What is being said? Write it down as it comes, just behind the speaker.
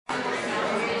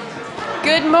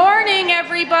Good morning,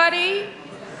 everybody.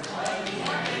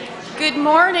 Good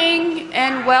morning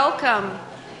and welcome.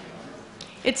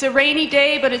 It's a rainy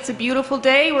day, but it's a beautiful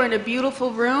day. We're in a beautiful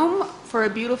room for a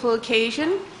beautiful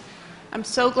occasion. I'm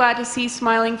so glad to see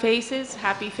smiling faces,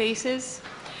 happy faces.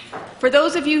 For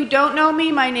those of you who don't know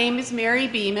me, my name is Mary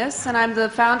Bemis, and I'm the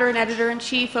founder and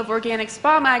editor-in-chief of Organic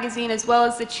Spa Magazine, as well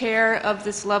as the chair of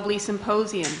this lovely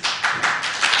symposium.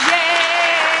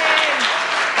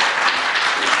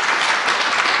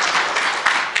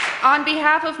 On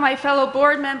behalf of my fellow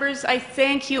board members, I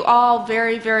thank you all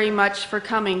very, very much for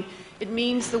coming. It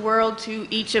means the world to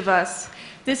each of us.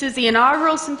 This is the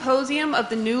inaugural symposium of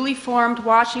the newly formed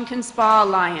Washington Spa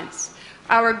Alliance.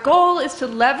 Our goal is to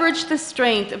leverage the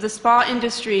strength of the spa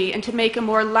industry and to make a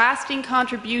more lasting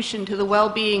contribution to the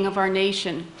well-being of our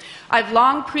nation. I've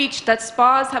long preached that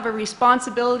spas have a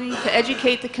responsibility to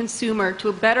educate the consumer to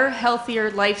a better,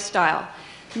 healthier lifestyle.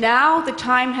 Now the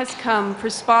time has come for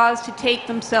spas to take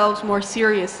themselves more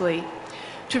seriously,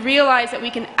 to realize that we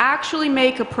can actually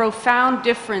make a profound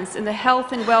difference in the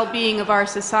health and well-being of our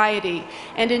society,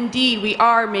 and indeed we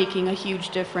are making a huge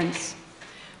difference.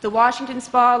 The Washington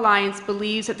Spa Alliance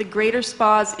believes that the greater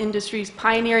spas industry's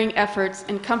pioneering efforts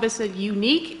encompass a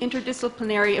unique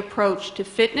interdisciplinary approach to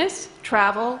fitness,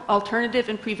 travel, alternative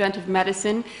and preventive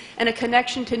medicine, and a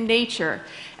connection to nature,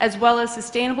 as well as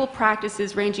sustainable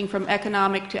practices ranging from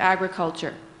economic to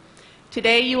agriculture.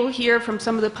 Today you will hear from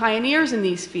some of the pioneers in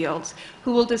these fields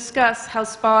who will discuss how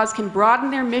spas can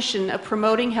broaden their mission of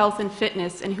promoting health and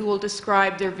fitness and who will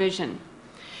describe their vision.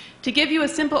 To give you a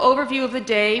simple overview of the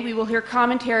day, we will hear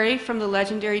commentary from the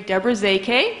legendary Deborah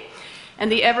Szekely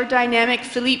and the ever-dynamic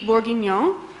Philippe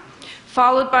Bourguignon,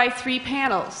 followed by 3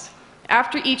 panels.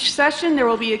 After each session, there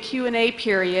will be a Q&A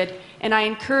period, and I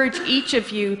encourage each of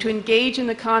you to engage in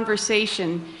the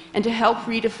conversation and to help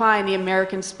redefine the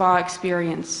American spa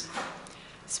experience.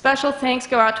 Special thanks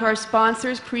go out to our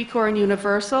sponsors, Precor and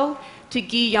Universal, to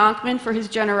Guy Yonkman for his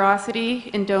generosity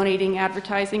in donating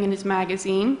advertising in his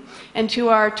magazine, and to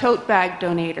our tote bag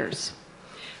donators.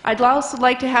 I'd also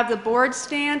like to have the board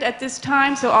stand at this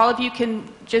time so all of you can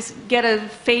just get a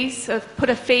face, put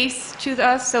a face to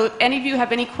us. So if any of you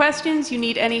have any questions, you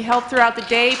need any help throughout the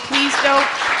day, please don't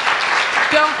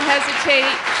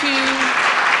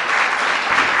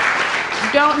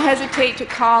hesitate to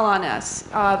call on us.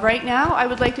 Right now, I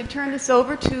would like to turn this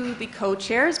over to the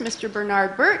co-chairs, Mr.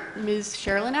 Bernard Burt, Ms.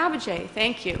 Sheila Johnson.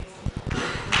 Thank you.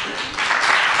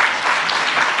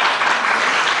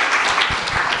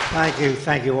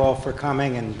 Thank you all for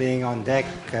coming and being on deck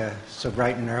so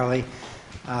bright and early.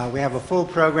 We have a full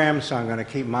program, so I'm going to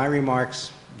keep my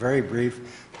remarks very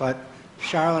brief. But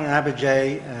Charlotte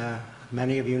Abadjeh,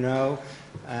 many of you know,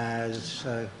 as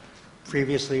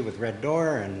previously with Red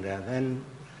Door and then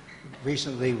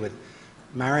recently with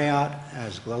Marriott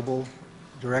as Global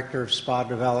Director of Spa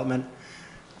Development.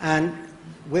 And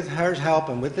with her help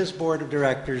and with this board of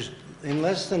directors, in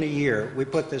less than a year, we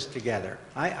put this together.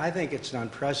 I think it's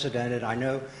unprecedented. I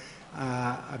know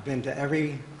I've been to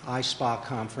every iSpa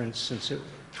conference since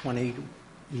 20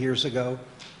 years ago,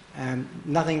 and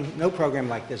no program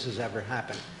like this has ever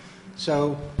happened.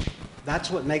 So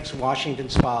that's what makes Washington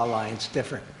Spa Alliance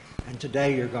different. And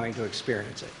today you're going to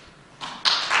experience it.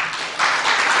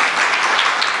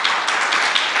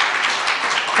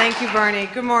 Thank you, Bernie.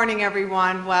 Good morning,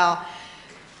 everyone. Well,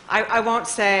 I won't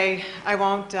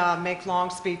make long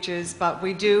speeches, but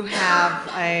we do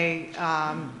have a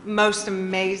most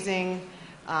amazing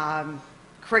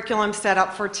curriculum set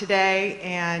up for today,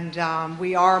 and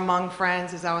we are among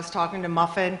friends, as I was talking to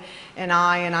Muffin and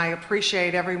I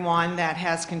appreciate everyone that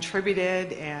has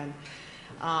contributed and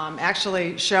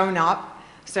actually shown up.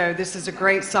 So this is a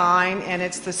great sign, and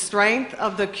it's the strength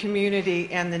of the community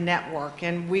and the network.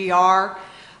 And we are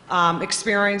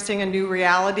experiencing a new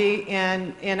reality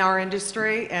in our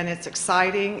industry, and it's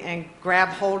exciting, and grab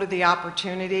hold of the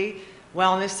opportunity.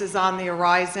 Wellness is on the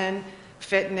horizon,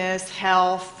 fitness,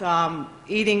 health,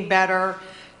 eating better,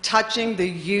 touching the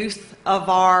youth of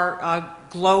our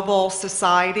global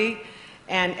society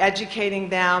and educating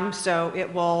them, so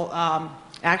it will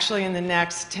actually, in the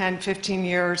next 10, 15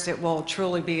 years, it will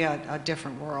truly be a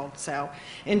different world. So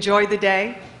enjoy the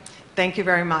day. Thank you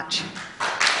very much.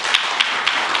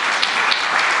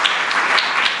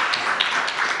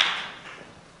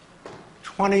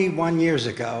 "21 years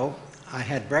ago, I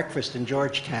had breakfast in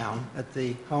Georgetown at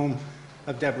the home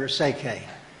of Deborah Szekely,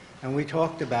 and we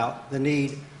talked about the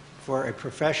need for a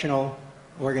professional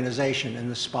organization in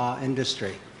the spa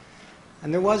industry.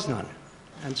 And there was none.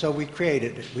 And so we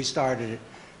created it. We started it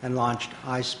and launched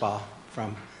iSpa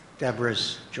from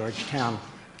Deborah's Georgetown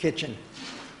kitchen.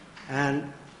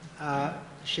 And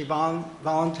She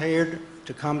volunteered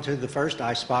to come to the first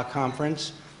iSpa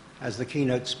conference as the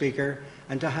keynote speaker,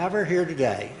 and to have her here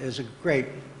today is a great,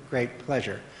 great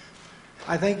pleasure.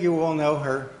 I think you all know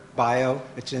her bio.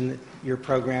 It's in your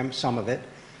program, some of it.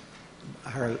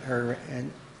 Her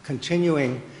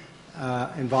continuing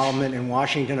involvement in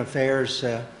Washington affairs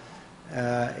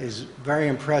is very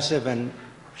impressive, and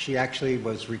she actually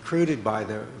was recruited by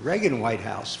the Reagan White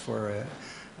House for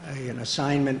an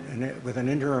assignment with an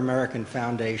Inter-American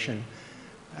Foundation.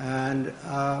 And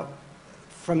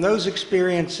from those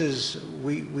experiences,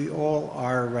 we all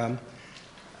are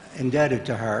indebted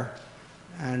to her,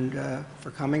 and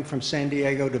for coming from San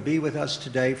Diego to be with us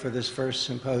today for this first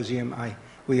symposium,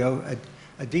 we owe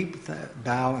a deep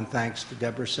bow and thanks to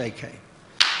Deborah Szekely.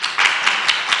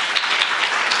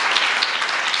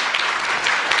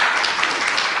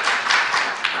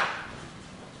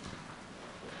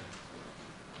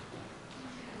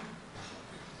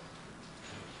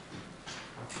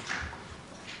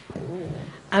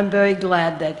 I'm very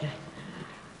glad that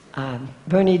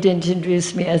Bernie didn't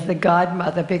introduce me as the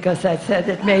godmother, because I said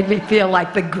it made me feel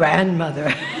like the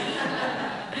grandmother.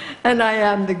 And I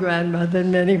am the grandmother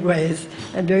in many ways.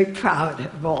 I'm very proud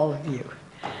of all of you.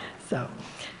 So,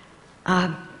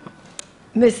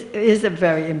 this is a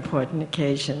very important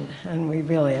occasion, and we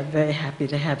really are very happy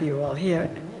to have you all here.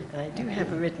 And I do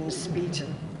have a written speech.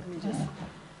 And let me just,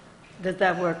 does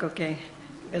that work okay?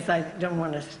 Because I don't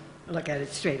want to look at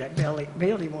it straight. I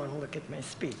really want to look at my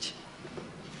speech.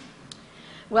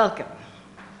 Welcome.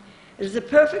 It is a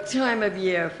perfect time of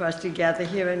year for us to gather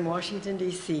here in Washington,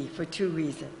 D.C. for two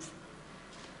reasons.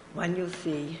 One, you'll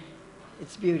see,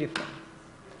 it's beautiful.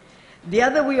 The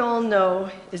other, we all know,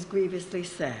 is grievously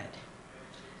sad.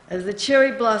 As the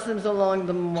cherry blossoms along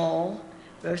the mall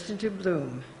burst into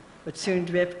bloom, but soon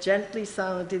drift gently,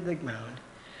 silently to the ground,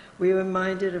 we are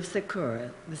reminded of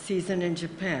Sakura, the season in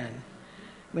Japan,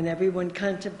 when everyone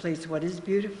contemplates what is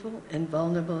beautiful and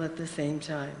vulnerable at the same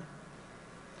time.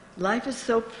 Life is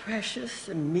so precious,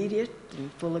 immediate, and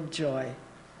full of joy.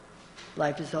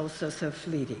 Life is also so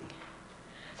fleeting.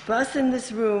 For us in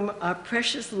this room, our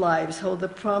precious lives hold the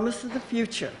promise of the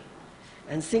future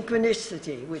and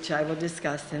synchronicity, which I will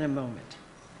discuss in a moment.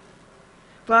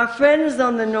 For our friends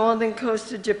on the northern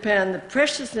coast of Japan, the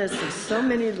preciousness of so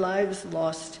many lives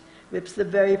lost rips the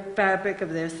very fabric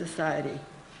of their society,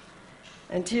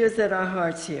 and tears at our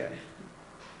hearts here.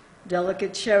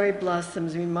 Delicate cherry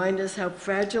blossoms remind us how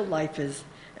fragile life is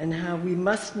and how we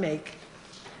must make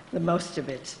the most of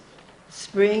it.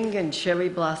 Spring and cherry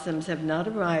blossoms have not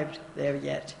arrived there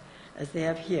yet, as they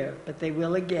have here, but they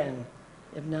will again,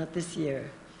 if not this year.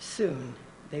 Soon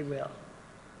they will.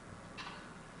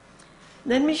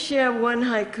 Let me share one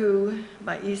haiku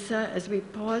by Isa as we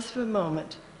pause for a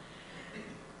moment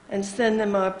and send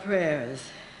them our prayers.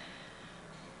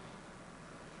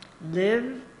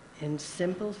 Live in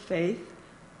simple faith,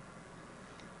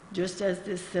 just as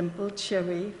this simple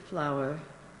cherry flower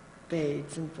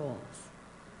fades and falls.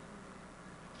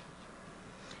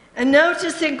 And now to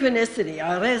synchronicity,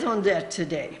 our raison d'etre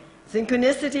today.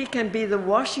 Synchronicity can be the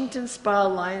Washington Spa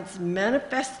Alliance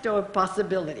manifesto of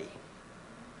possibility.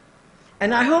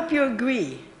 And I hope you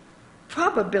agree,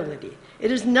 probability.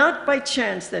 It is not by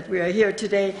chance that we are here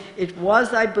today. It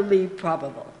was, I believe,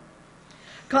 probable.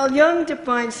 Carl Jung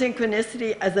defined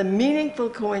synchronicity as a meaningful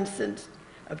coincidence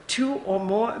of two or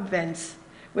more events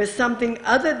where something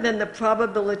other than the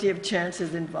probability of chance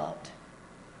is involved.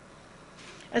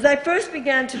 As I first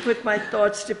began to put my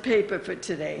thoughts to paper for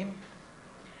today,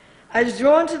 I was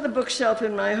drawn to the bookshelf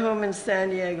in my home in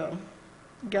San Diego.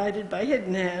 Guided by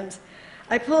hidden hands,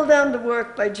 I pulled down the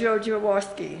work by Joe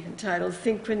Jaworski entitled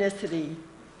Synchronicity,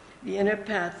 The Inner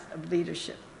Path of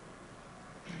Leadership.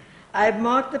 I've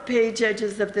marked the page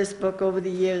edges of this book over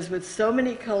the years with so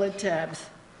many colored tabs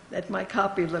that my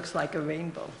copy looks like a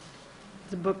rainbow.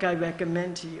 It's a book I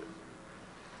recommend to you.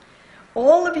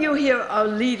 All of you here are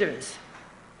leaders.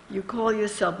 You call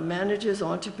yourself managers,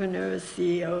 entrepreneurs,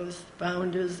 CEOs,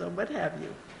 founders, or what have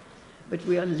you. But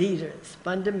we are leaders,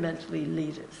 fundamentally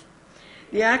leaders.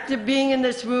 The act of being in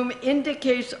this room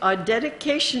indicates our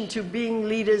dedication to being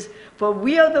leaders, for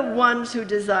we are the ones who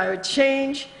desire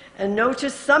change and know to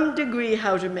some degree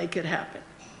how to make it happen.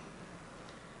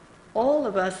 All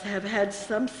of us have had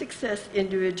some success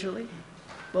individually,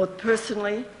 both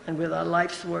personally and with our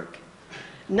life's work.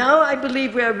 Now I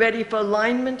believe we are ready for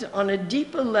alignment on a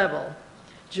deeper level.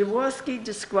 Jaworski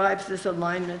describes this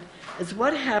alignment as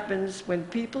what happens when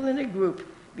people in a group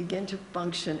begin to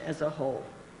function as a whole.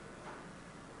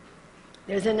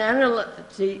 There's an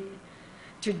analogy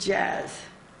to jazz.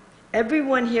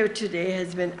 Everyone here today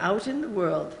has been out in the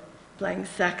world playing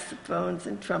saxophones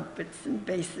and trumpets and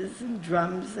basses and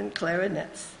drums and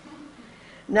clarinets.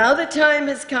 Now the time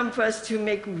has come for us to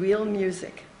make real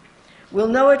music. We'll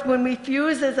know it when we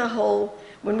fuse as a whole,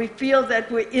 when we feel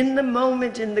that we're in the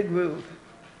moment, in the groove.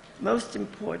 Most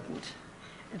important,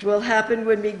 it will happen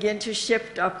when we begin to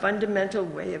shift our fundamental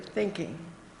way of thinking.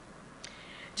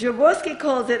 Jaworski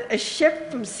calls it a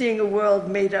shift from seeing a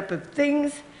world made up of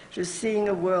things to seeing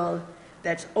a world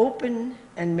that's open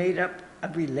and made up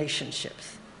of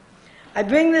relationships. I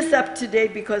bring this up today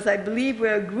because I believe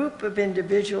we're a group of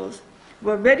individuals who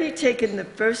have already taken the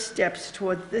first steps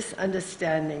towards this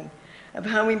understanding of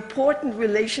how important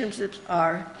relationships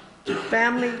are to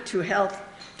family, to health,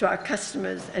 to our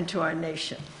customers, and to our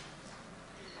nation.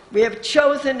 We have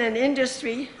chosen an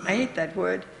industry, I hate that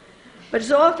word, but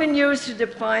it's often used to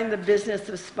define the business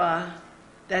of spa,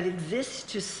 that exists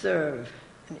to serve,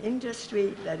 an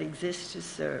industry that exists to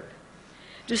serve.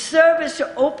 To serve is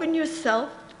to open yourself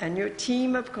and your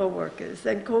team of co-workers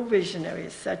and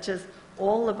co-visionaries, such as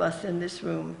all of us in this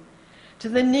room, to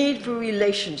the need for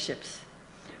relationships.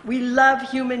 We love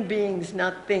human beings,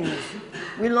 not things.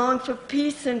 We long for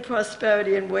peace and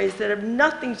prosperity in ways that have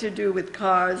nothing to do with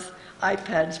cars,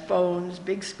 iPads, phones,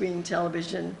 big screen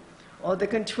television, or the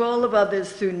control of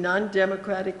others through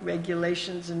non-democratic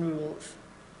regulations and rules.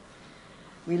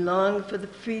 We long for the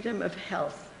freedom of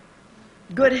health,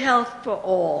 good health for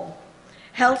all,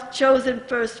 health chosen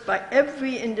first by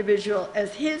every individual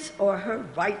as his or her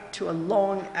right to a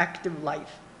long, active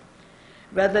life,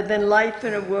 rather than life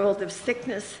in a world of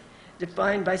sickness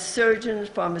defined by surgeons,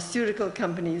 pharmaceutical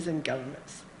companies, and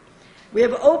governments. We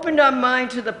have opened our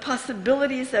mind to the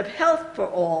possibilities of health for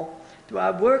all through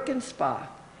our work in SPA,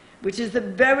 which is the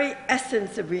very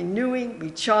essence of renewing,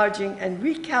 recharging, and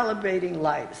recalibrating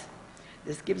lives.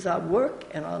 This gives our work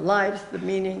and our lives the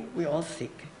meaning we all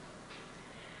seek.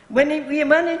 When we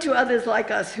run into others like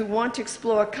us who want to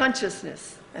explore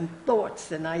consciousness and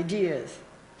thoughts and ideas,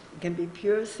 it can be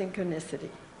pure synchronicity.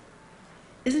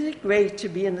 Isn't it great to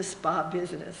be in the spa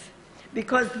business?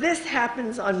 Because this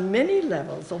happens on many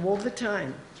levels all the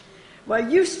time. We're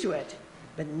used to it,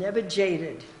 but never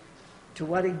jaded to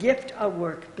what a gift our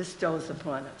work bestows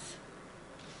upon us.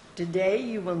 Today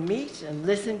you will meet and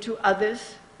listen to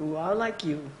others who are like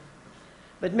you,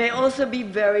 but may also be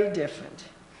very different.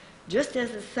 Just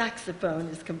as a saxophone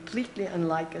is completely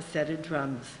unlike a set of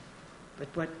drums, but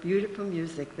what beautiful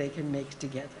music they can make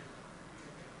together.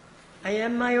 I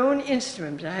am my own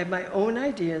instrument. I have my own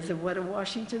ideas of what a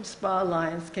Washington Spa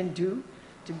Alliance can do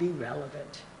to be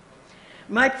relevant.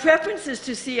 My preference is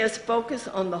to see us focus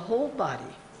on the whole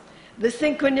body, the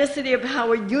synchronicity of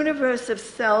how a universe of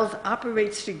cells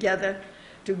operates together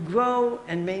to grow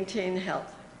and maintain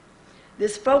health.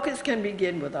 This focus can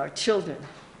begin with our children.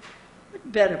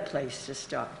 What better place to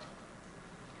start?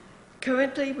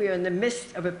 Currently, we are in the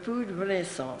midst of a food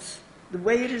renaissance. The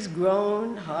way it is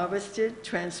grown, harvested,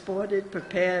 transported,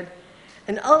 prepared,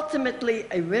 and ultimately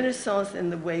a renaissance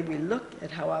in the way we look at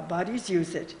how our bodies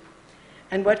use it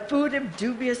and what food of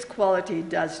dubious quality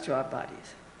does to our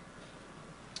bodies.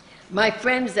 My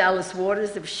friends Alice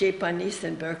Waters of Chez Panisse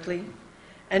in Berkeley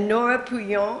and Nora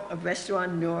Pouillon of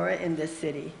Restaurant Nora in this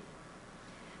city,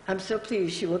 I'm so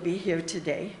pleased she will be here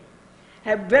today,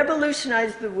 have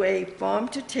revolutionized the way farm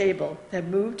to table have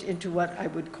moved into what I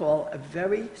would call a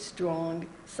very strong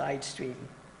side stream.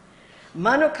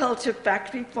 Monoculture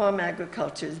factory farm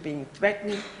agriculture is being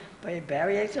threatened by a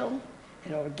varietal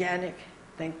and organic,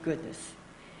 thank goodness.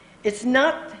 It's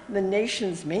not the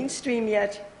nation's mainstream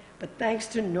yet, but thanks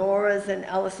to Nora's and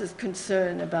Alice's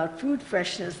concern about food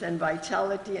freshness and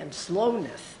vitality and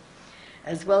slowness,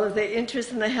 as well as their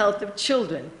interest in the health of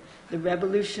children, the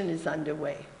revolution is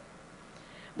underway.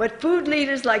 What food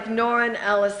leaders like Nora and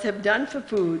Alice have done for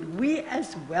food, we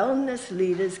as wellness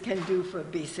leaders can do for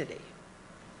obesity.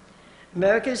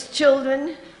 America's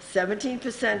children,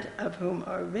 17% of whom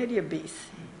are already obese,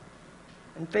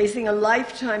 and facing a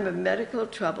lifetime of medical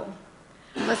trouble,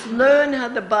 must learn how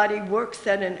the body works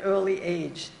at an early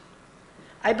age.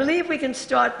 I believe we can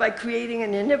start by creating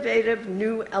an innovative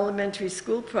new elementary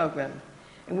school program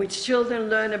in which children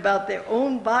learn about their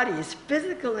own bodies'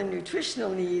 physical and nutritional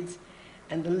needs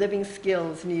and the living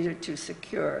skills needed to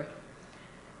secure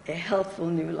a healthful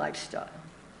new lifestyle.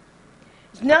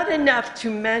 It's not enough to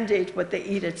mandate what they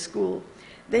eat at school.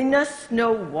 They must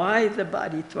know why the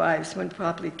body thrives when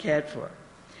properly cared for,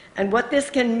 and what this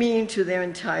can mean to their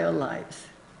entire lives.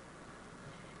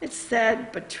 It's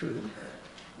sad but true.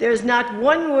 There is not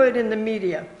one word in the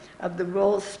media of the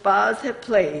role spas have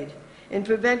played in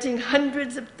preventing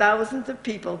hundreds of thousands of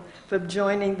people from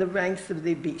joining the ranks of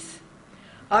the obese.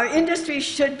 Our industry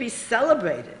should be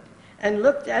celebrated and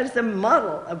looked at as a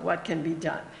model of what can be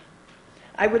done.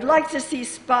 I would like to see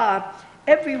spa,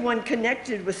 everyone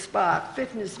connected with spa,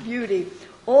 fitness, beauty,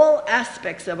 all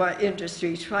aspects of our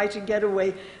industry try to get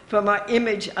away from our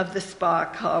image of the spa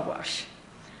car wash,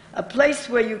 a place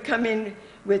where you come in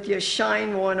with your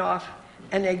shine worn off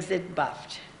and exit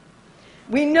buffed.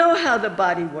 We know how the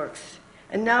body works,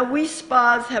 and now we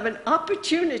spas have an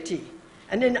opportunity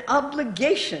and an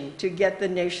obligation to get the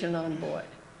nation on board.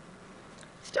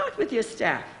 Start with your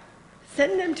staff.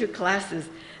 Send them to classes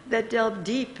that delve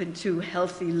deep into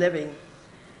healthy living.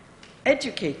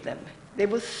 Educate them. They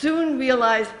will soon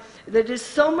realize that it is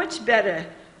so much better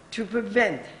to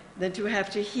prevent than to have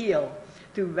to heal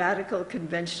through radical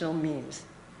conventional means.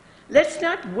 Let's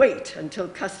not wait until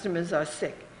customers are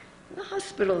sick. The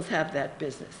hospitals have that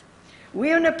business.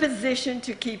 We are in a position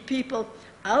to keep people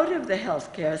out of the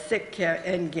healthcare, sick care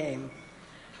endgame,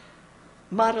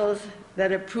 models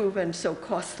that are proven so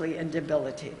costly and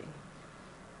debilitating.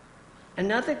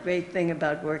 Another great thing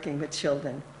about working with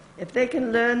children, if they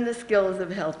can learn the skills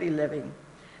of healthy living,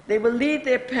 they will lead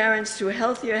their parents to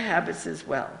healthier habits as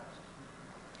well.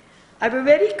 I've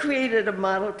already created a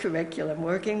model curriculum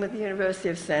working with the University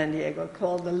of San Diego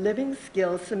called the Living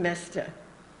Skills Semester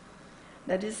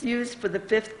that is used for the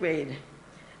 5th grade.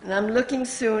 And I'm looking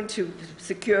soon to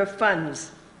secure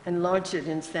funds and launch it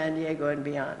in San Diego and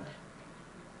beyond.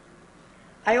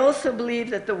 I also believe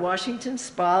that the Washington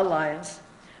Spa Alliance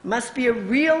must be a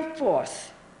real force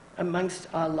amongst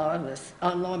our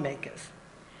lawmakers.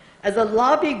 As a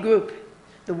lobby group,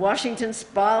 the Washington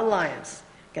Spa Alliance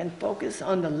can focus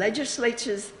on the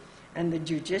legislatures and the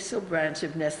judicial branch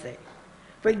if necessary.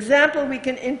 For example, we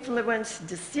can influence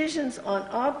decisions on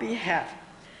our behalf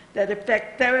that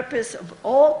affect therapists of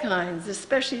all kinds,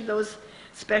 especially those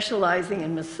specializing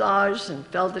in massage and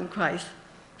Feldenkrais,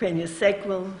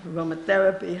 craniosacral,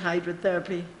 aromatherapy,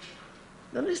 hydrotherapy.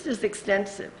 The list is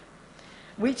extensive.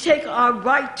 We take our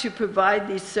right to provide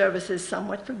these services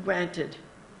somewhat for granted.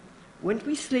 Wouldn't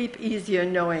we sleep easier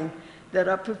knowing that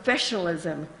our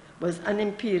professionalism was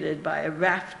unimpeded by a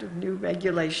raft of new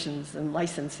regulations and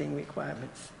licensing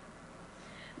requirements?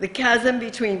 The chasm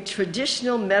between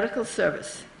traditional medical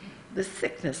service, the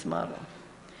sickness model,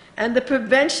 and the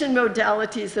prevention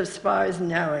modalities of spa is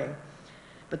narrowing.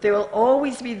 But there will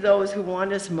always be those who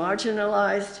want us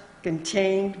marginalized,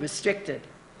 contained, restricted.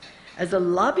 As a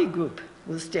lobby group,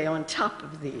 we'll stay on top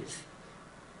of these.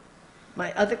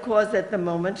 My other cause at the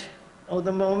moment,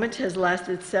 the moment has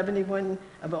lasted 71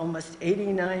 of almost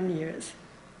 89 years,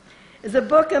 is a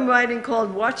book I'm writing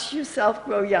called Watch Yourself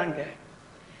Grow Younger.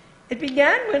 It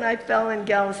began when I fell in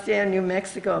Galveston, New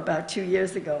Mexico, about 2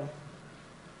 years ago,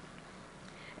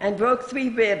 and broke 3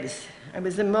 ribs. I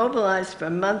was immobilized for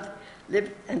a month,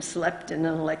 lived and slept in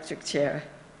an electric chair,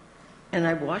 and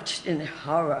I watched in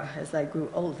horror as I grew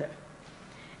older.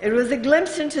 It was a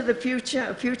glimpse into the future,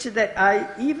 a future that I,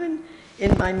 even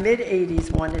in my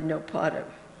mid-80s, wanted no part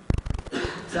of.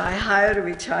 So I hired a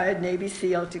retired Navy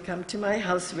SEAL to come to my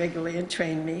house regularly and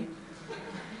train me.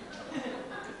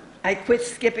 I quit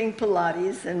skipping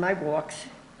Pilates and my walks,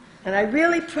 and I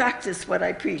really practiced what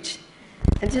I preach.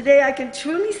 And today I can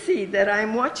truly see that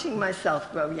I'm watching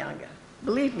myself grow younger.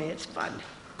 Believe me, it's fun.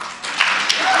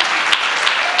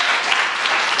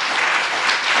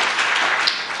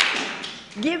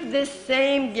 Give this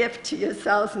same gift to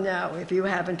yourselves now, if you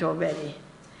haven't already.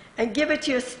 And give it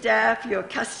to your staff, your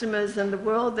customers, and the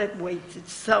world that waits.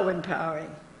 It's so empowering.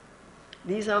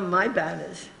 These are my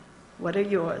banners. What are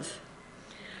yours?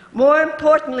 More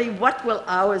importantly, what will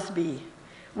ours be?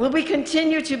 Will we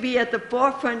continue to be at the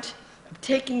forefront of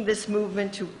taking this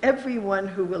movement to everyone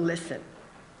who will listen?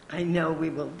 I know we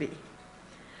will be.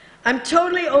 I'm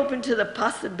totally open to the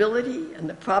possibility and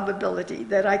the probability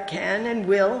that I can and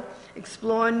will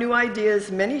explore new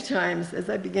ideas many times as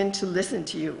I begin to listen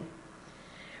to you.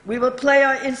 We will play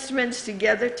our instruments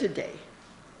together today.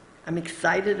 I'm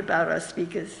excited about our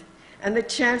speakers and the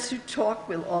chance to talk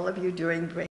with all of you during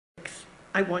breaks.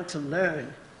 I want to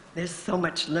learn. There's so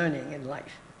much learning in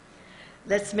life.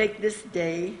 Let's make this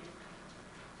day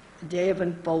a day of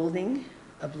unfolding,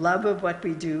 of love of what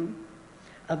we do,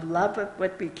 of love of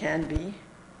what we can be.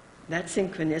 That's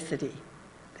synchronicity.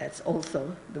 That's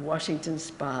also the Washington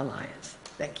Spa Alliance.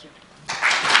 Thank you.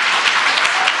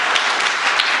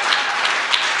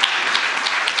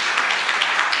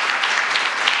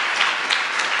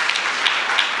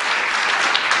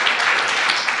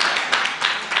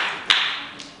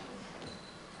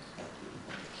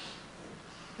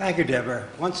 Thank you, Deborah.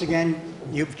 Once again,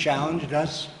 you've challenged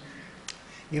us,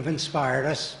 you've inspired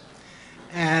us,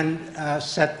 and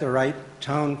set the right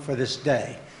tone for this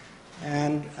day.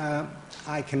 And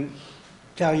I can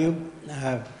tell you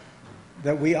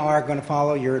that we are going to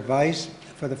follow your advice.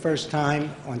 For the first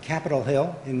time on Capitol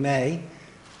Hill in May,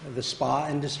 the spa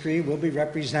industry will be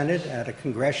represented at a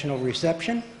congressional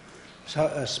reception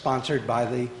sponsored by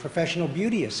the Professional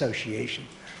Beauty Association.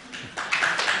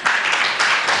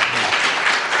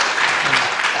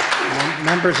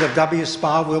 Members of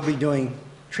WSPA will be doing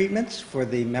treatments for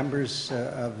the members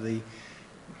of the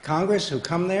Congress who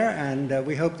come there, and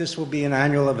we hope this will be an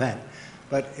annual event.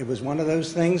 But it was one of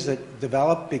those things that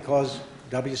developed because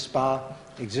WSPA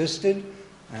existed,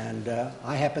 and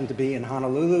I happened to be in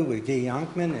Honolulu with Guy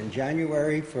Yonkman in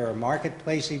January for a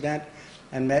marketplace event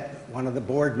and met one of the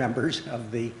board members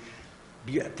of the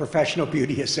Professional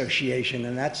Beauty Association,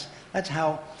 and that's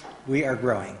how we are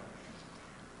growing.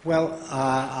 Well,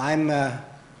 I'm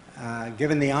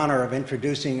given the honor of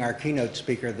introducing our keynote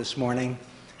speaker this morning,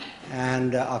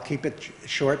 and I'll keep it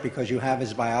short because you have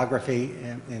his biography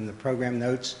in the program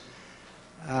notes.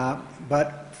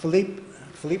 But Philippe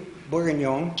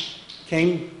Bourguignon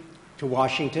came to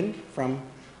Washington from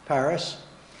Paris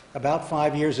about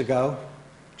 5 years ago,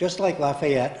 just like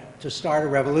Lafayette, to start a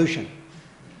revolution.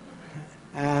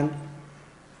 And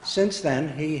since then,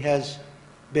 he has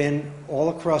been all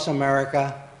across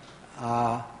America,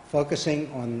 focusing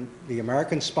on the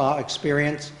American spa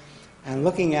experience and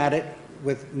looking at it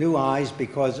with new eyes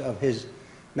because of his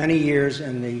many years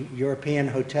in the European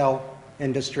hotel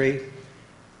industry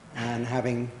and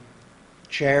having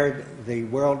chaired the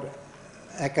World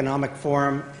Economic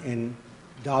Forum in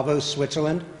Davos,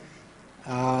 Switzerland,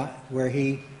 where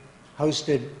he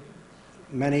hosted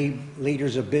many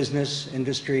leaders of business,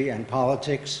 industry, and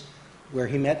politics, where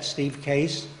he met Steve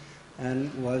Case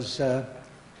and was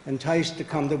enticed to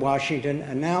come to Washington.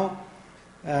 And now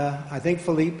I think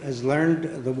Philippe has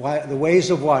learned the ways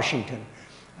of Washington.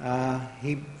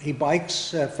 He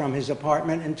bikes from his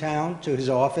apartment in town to his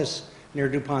office near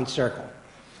DuPont Circle.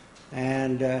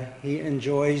 And he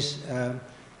enjoys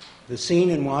the scene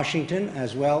in Washington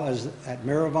as well as at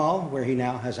Miraval, where he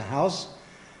now has a house.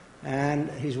 And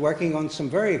he's working on some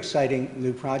very exciting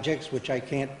new projects, which I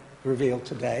can't reveal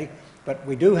today. But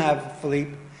we do have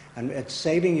Philippe, and it's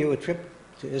saving you a trip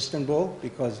to Istanbul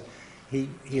because he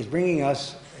is bringing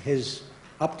us his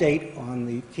update on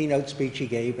the keynote speech he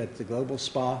gave at the Global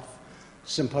Spa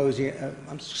Symposium,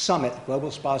 Global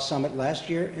Spa Summit last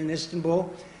year in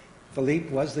Istanbul. Philippe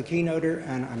was the keynoter,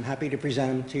 and I'm happy to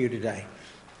present him to you today.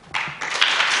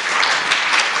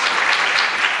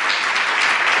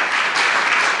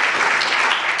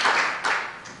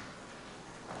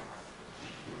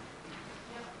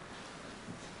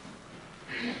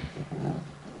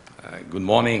 Good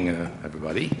morning,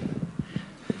 everybody.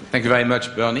 Thank you very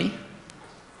much, Bernie,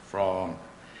 for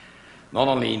not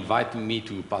only inviting me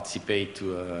to participate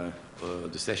to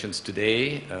the sessions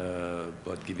today,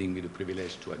 but giving me the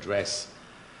privilege to address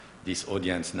this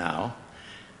audience now.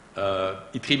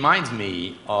 It reminds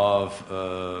me of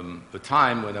a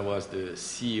time when I was the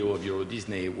CEO of Euro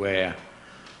Disney, where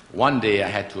one day I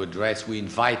had to address, we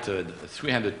invited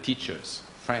 300 teachers,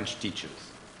 French teachers,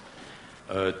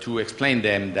 to explain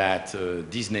them that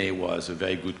Disney was a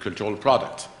very good cultural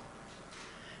product.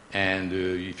 And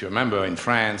if you remember, in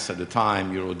France at the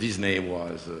time, Euro Disney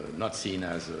was not seen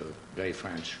as a very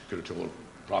French cultural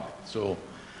product. So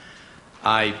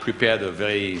I prepared a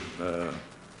very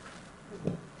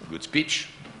good speech,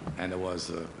 and I was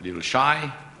a little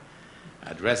shy. I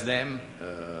addressed them.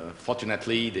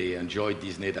 Fortunately, they enjoyed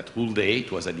Disney that whole day.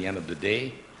 It was at the end of the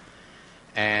day.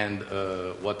 And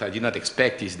what I did not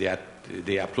expect is that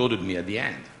they applauded me at the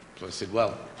end. So I said,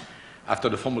 well, after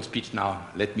the formal speech now,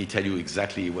 let me tell you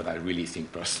exactly what I really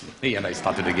think personally. And I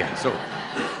started again. So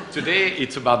today,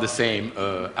 it's about the same.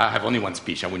 I have only one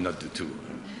speech. I will not do two.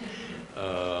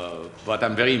 But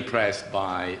I'm very impressed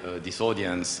by this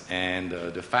audience and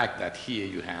the fact that here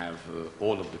you have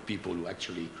all of the people who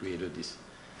actually created this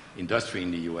industry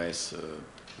in the US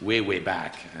way, way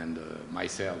back. And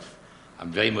myself,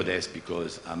 I'm very modest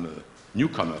because I'm a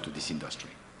newcomer to this industry.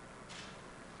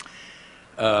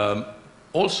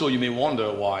 Also, you may wonder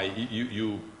why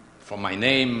from my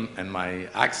name and my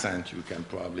accent, you can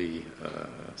probably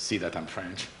see that I'm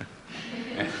French.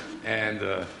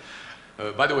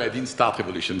 By the way, I didn't start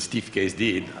Revolution. Steve Case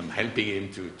did. I'm helping him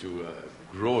to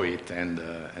grow it and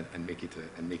make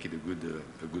it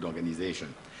a good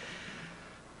organization.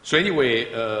 So anyway,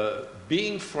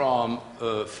 being from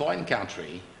a foreign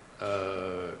country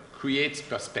creates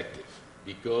perspective,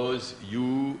 because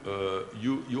you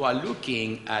are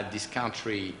looking at this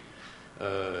country,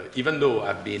 even though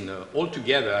I've been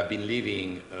altogether, I've been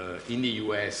living in the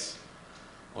US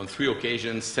on 3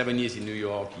 occasions, 7 years in New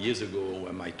York, years ago,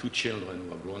 when my 2 children,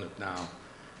 who are grown up now,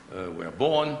 were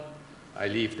born. I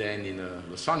lived then in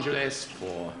Los Angeles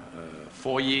for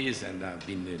 4 years, and I've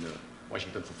been in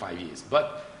Washington for 5 years.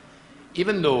 But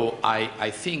even though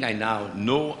I think I now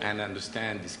know and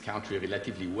understand this country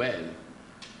relatively well,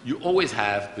 you always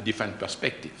have a different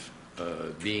perspective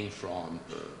being from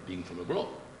abroad.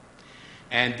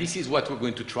 And this is what we're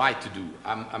going to try to do.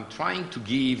 I'm trying to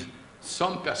give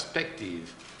some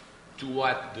perspective to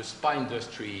what the spa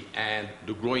industry and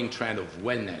the growing trend of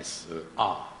wellness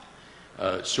are.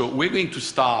 So we're going to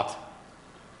start,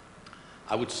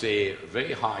 I would say,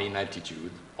 very high in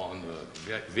altitude on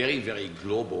very, very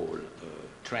global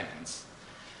trends.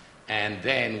 And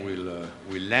then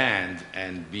we'll land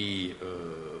and be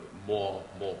more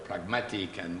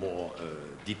pragmatic and more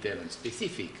detailed and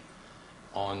specific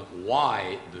on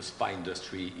why the spa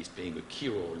industry is playing a key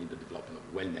role in the development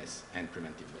of wellness and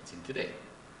preventive medicine today.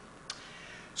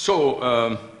 So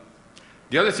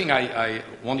the other thing I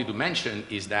wanted to mention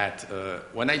is that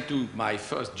when I do my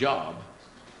first job,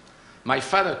 my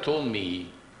father told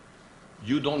me,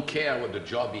 you don't care what the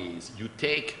job is, you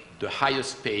take the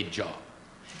highest paid job,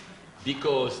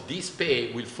 because this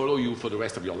pay will follow you for the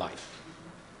rest of your life,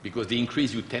 because they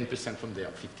increase you 10% from there,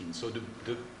 15%. So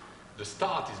the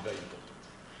start is very important.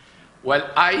 Well,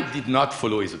 I did not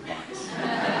follow his advice.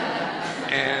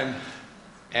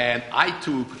 And I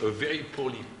took a very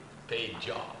poorly paid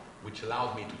job, which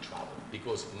allowed me to travel,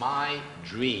 because my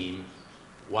dream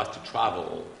was to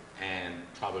travel and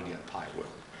travel the entire world.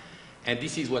 And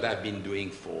this is what I've been doing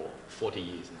for 40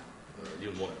 years now, a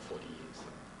little more than 40 years.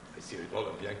 I see a lot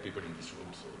of young people in this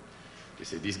room, so they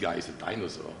say, this guy is a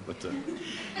dinosaur. But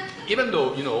even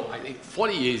though, you know, I think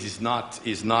 40 years is not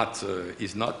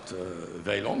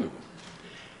very long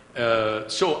ago.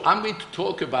 So I'm going to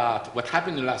talk about what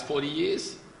happened in the last 40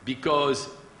 years, because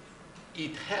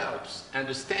it helps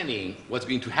understanding what's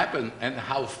going to happen and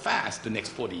how fast the next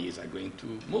 40 years are going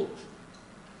to move.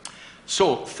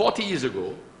 So 40 years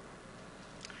ago,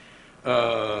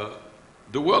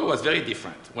 the world was very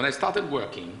different. When I started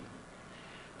working,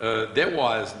 there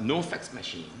was no fax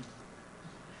machine,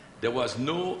 there was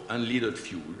no unleaded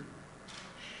fuel,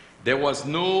 there was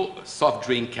no soft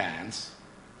drink cans,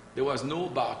 there was no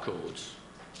barcodes,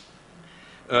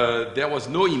 there was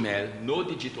no email, no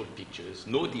digital pictures,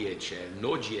 no DHL,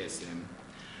 no GSM,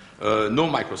 no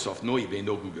Microsoft, no eBay,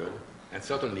 no Google, and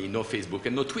certainly no Facebook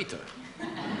and no Twitter.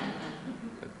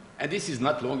 And this is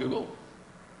not long ago.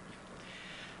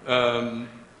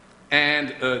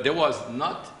 There was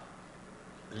not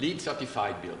LEED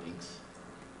certified buildings,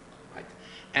 right?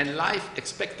 And life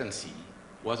expectancy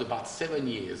was about 7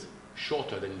 years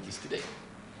shorter than it is today,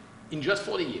 in just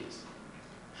 40 years.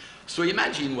 So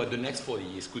imagine what the next 40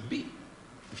 years could be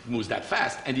if it moves that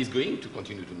fast, and is going to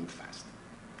continue to move fast.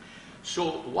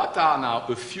 So what are now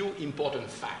a few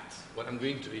important facts? What I'm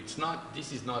going to,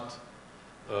 this is not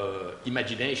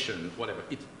imagination, whatever,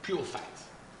 it's pure facts.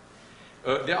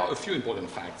 There are a few important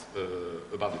facts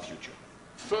about the future.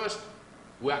 First,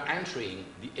 we are entering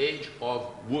the age of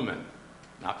women.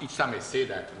 Now, each time I say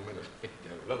that, women,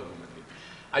 there are a lot of women here.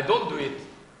 I don't do it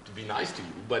to be nice to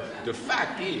you, but the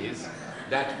fact is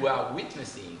that we are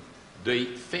witnessing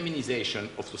the feminization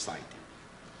of society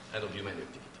and of human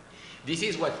activity. This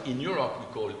is what in Europe we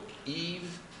call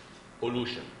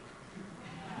evolution.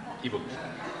 Evolution.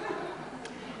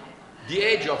 The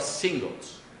age of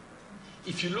singles.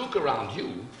 If you look around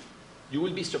you, you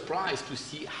will be surprised to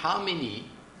see how many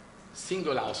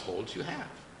single households you have.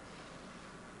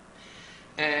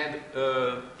 And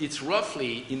it's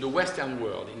roughly, in the Western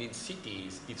world, and in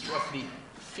cities, it's roughly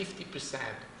 50%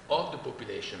 of the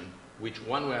population which,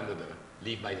 one way or another,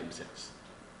 live by themselves.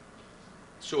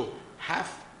 So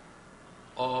half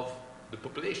of the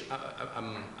population,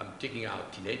 I'm taking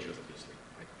out teenagers, obviously,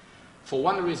 right? For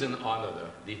one reason or another,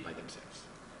 live by themselves.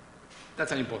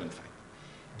 That's an important fact.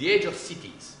 The age of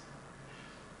cities.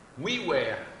 We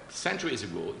were, centuries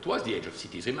ago, it was the age of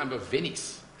cities. Remember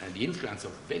Venice and the influence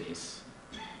of Venice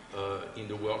in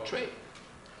the world trade,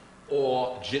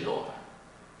 or Genoa.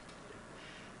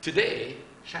 Today,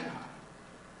 Shanghai,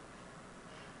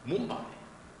 Mumbai,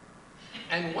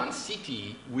 and one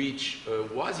city which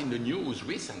was in the news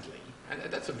recently, and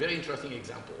that's a very interesting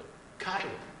example,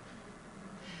 Cairo.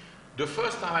 The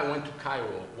first time I went to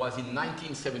Cairo was in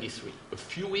 1973, a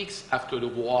few weeks after the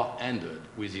war ended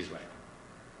with Israel.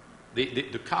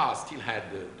 The cars still had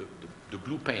the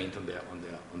blue paint on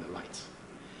their lights.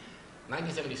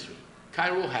 1973,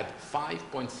 Cairo had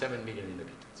 5.7 million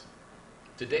inhabitants.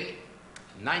 Today,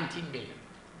 19 million.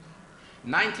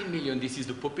 19 million, this is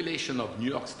the population of New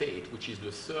York State, which is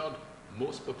the third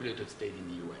most populated state in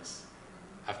the US,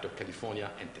 after California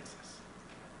and Texas.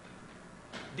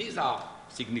 These are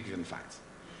significant facts.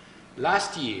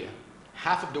 Last year,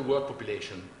 half of the world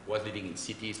population was living in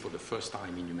cities for the first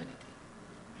time in humanity.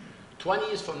 20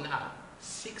 years from now,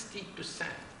 60%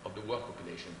 of the world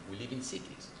population will live in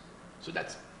cities. So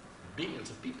that's billions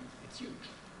of people. It's huge.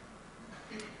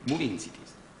 Moving in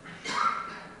cities.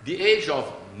 The age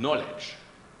of knowledge.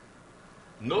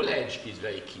 Knowledge is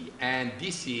very key, and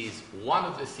this is one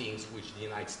of the things which the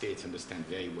United States understand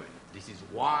very well. This is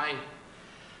why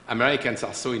Americans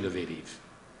are so innovative.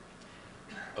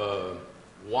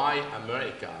 Why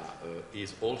America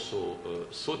is also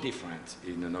so different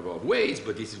in a number of ways,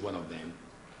 but this is one of them.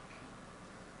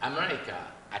 America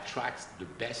attracts the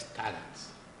best talents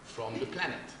from the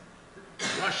planet.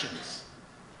 Russians,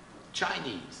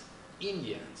 Chinese,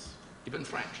 Indians, even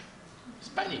French,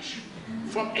 Spanish,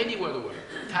 from anywhere in the world.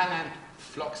 Talent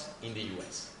flocks in the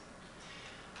US.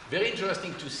 Very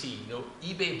interesting to see,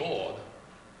 eBay board,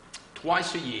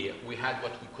 twice a year we had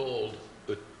what we called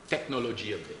a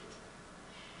technology update.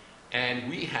 And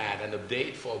we had an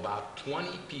update for about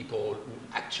 20 people who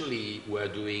actually were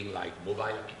doing like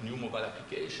new mobile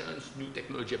applications, new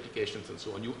technology applications, and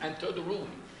so on. You enter the room,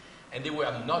 and they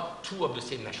were not two of the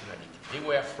same nationality. They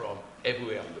were from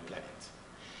everywhere on the planet.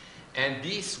 And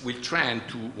this will trend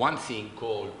to one thing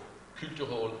called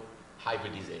cultural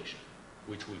hybridization,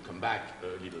 which will come back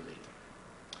a little later.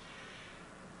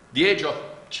 The age of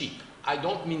cheap. I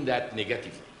don't mean that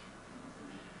negatively.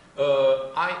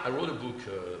 I wrote a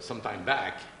book some time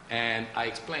back, and I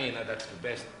explained, and that's the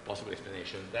best possible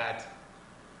explanation, that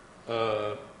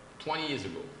 20 years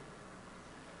ago,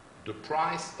 the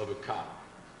price of a car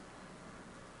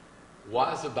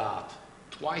was about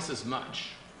twice as much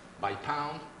by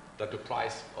pound than the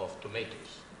price of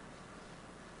tomatoes.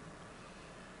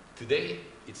 Today,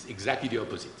 it's exactly the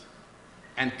opposite.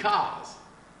 And cars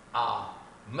are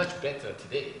much better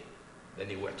today than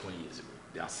they were 20 years ago.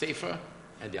 They are safer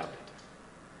and they are better.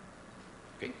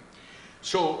 Okay?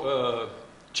 So,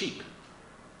 cheap.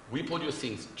 We produce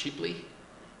things cheaply,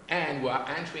 and we are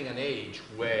entering an age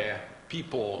where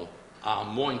people are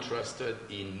more interested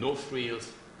in no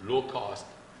frills, low cost,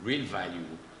 real value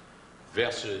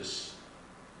versus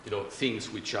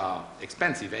things which are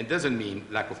expensive, and doesn't mean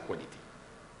lack of quality.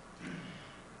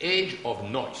 Age of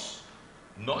noise.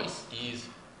 Noise is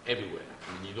everywhere.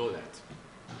 I mean, you know that.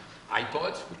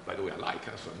 iPods, which by the way I like,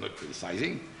 so I'm not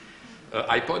criticizing.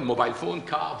 iPod, mobile phone,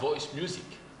 car, voice, music.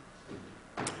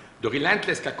 The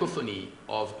relentless cacophony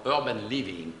of urban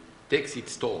living takes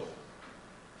its toll.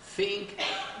 Think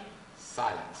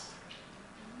silence.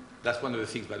 That's one of the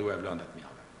things, by the way, I've learned at Miraval.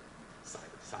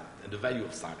 Silence, and the value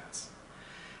of silence.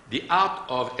 The art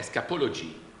of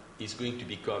escapology is going to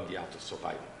become the art of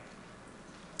survival.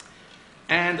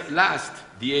 And last,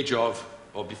 the age of,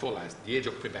 or before last, the age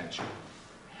of prevention.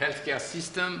 Healthcare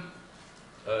system,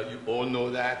 you all know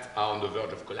that, are on the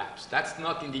verge of collapse. That's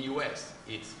not in the US.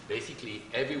 It's basically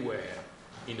everywhere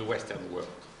in the Western world.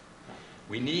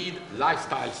 We need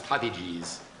lifestyle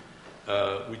strategies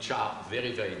which are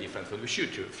very, very different from the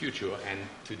future. And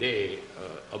today,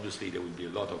 obviously, there will be a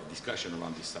lot of discussion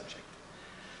around this subject.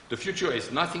 The future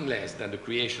is nothing less than the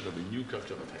creation of a new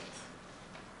culture of health.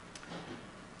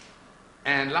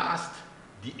 And last,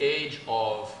 the age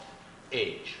of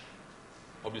age.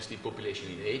 Obviously, population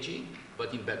is aging,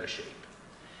 but in better shape.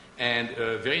 And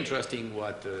very interesting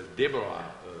what Deborah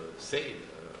said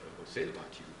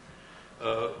about you.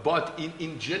 But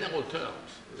in general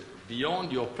terms,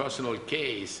 beyond your personal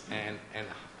case and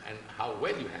how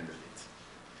well you handle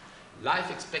it, life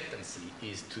expectancy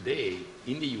is today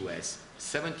in the US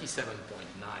 77.9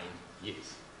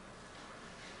 years.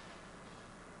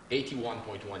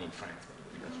 81.1 in France.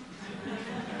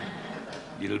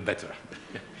 A little better.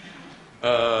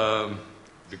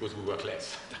 Because we work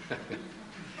less.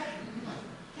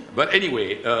 But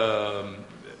anyway,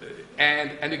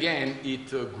 and again, it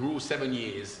grew 7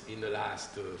 years in the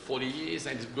last 40 years,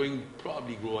 and it's going to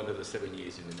probably grow another 7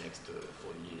 years in the next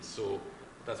 40 years. So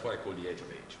that's what I call the age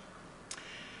of age.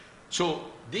 So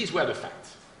these were the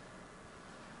facts.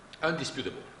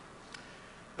 Undisputable.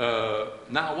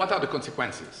 Now, what are the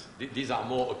consequences? These are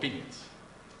more opinions.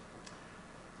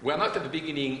 We are not at the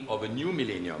beginning of a new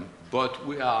millennium, but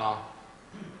we are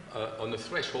on the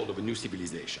threshold of a new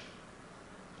civilization.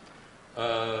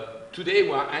 Today,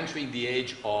 we are entering the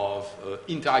age of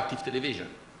interactive television.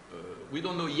 We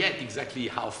don't know yet exactly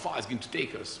how far it's going to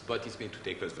take us, but it's going to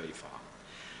take us very far.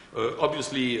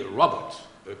 Obviously, robots.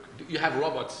 You have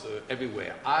robots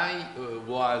everywhere. I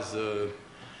was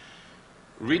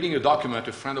reading a document,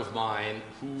 a friend of mine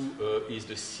who is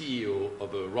the CEO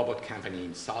of a robot company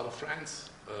in south of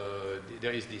France.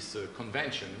 There is this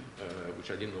convention, which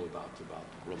I didn't know about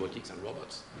robotics and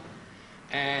robots.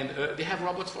 And they have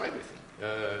robots for everything.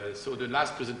 So the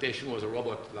last presentation was a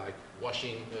robot like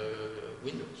washing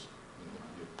windows.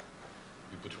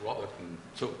 You put a robot in.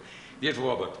 So there's a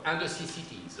robot. Undersea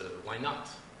cities, why not?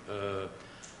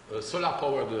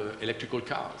 Solar-powered electrical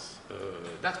cars.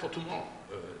 That's for tomorrow.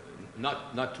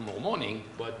 Not tomorrow morning,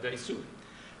 but very soon.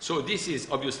 So this is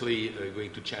obviously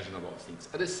going to change a number of things.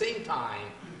 At the same time,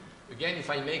 again, if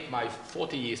I make my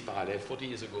 40 years parallel, 40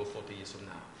 years ago, 40 years from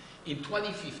now, in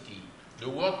 2050, the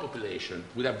world population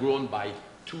would have grown by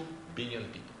 2 billion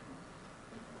people.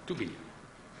 2 billion.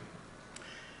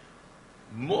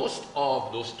 Most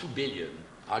of those 2 billion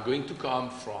are going to come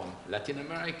from Latin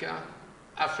America,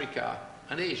 Africa,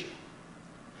 and Asia.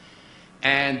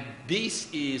 And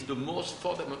this is the most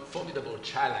formidable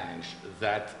challenge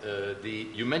that the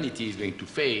humanity is going to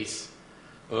face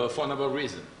for a number of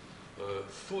reasons.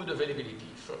 Food availability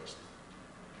first,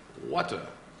 water,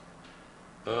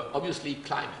 obviously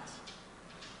climate,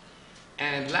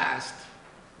 and last,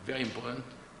 very important,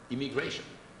 immigration,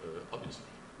 obviously,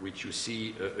 which you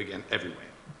see again everywhere.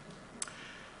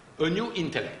 A new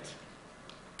intellect.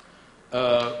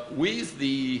 With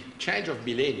the change of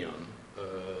millennium,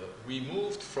 we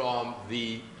moved from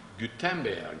the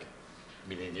Gutenberg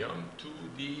millennium to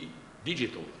the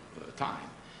digital time.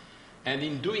 And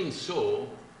in doing so,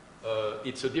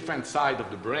 it's a different side of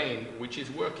the brain which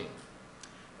is working.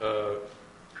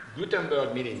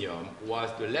 Gutenberg millennium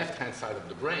was the left-hand side of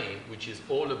the brain, which is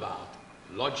all about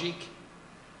logic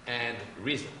and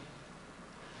reason.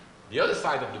 The other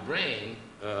side of the brain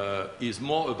is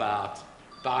more about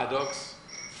paradox,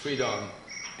 freedom,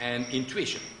 and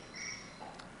intuition.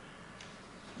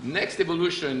 Next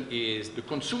evolution is the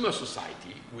consumer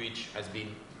society, which has been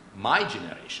my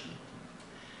generation,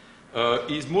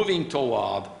 is moving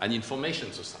toward an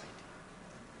information society.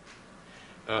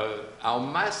 Our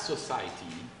mass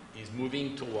society is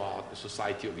moving toward a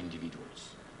society of individuals.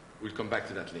 We'll come back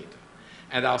to that later.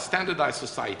 And our standardized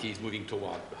society is moving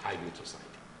toward the hybrid society,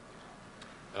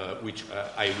 which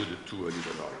I alluded to a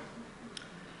little earlier.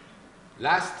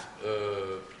 Last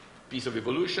piece of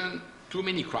evolution, too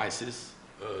many crises,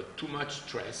 too much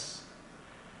stress,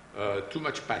 too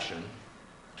much passion,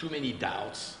 too many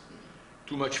doubts,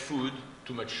 too much food,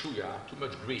 too much sugar, too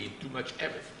much greed, too much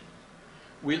everything,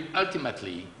 will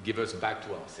ultimately give us back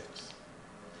to ourselves.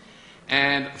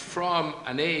 And from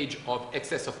an age of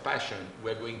excess of passion,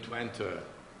 we're going to enter,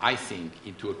 I think,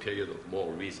 into a period of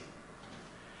more reason.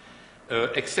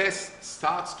 Excess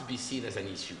starts to be seen as an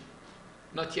issue.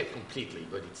 Not yet completely,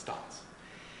 but it starts.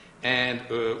 And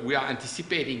we are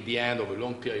anticipating the end of a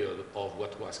long period of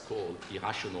what was called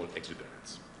irrational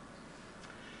exuberance.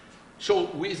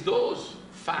 So with those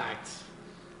facts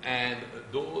and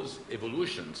those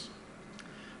evolutions,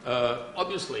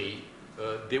 obviously,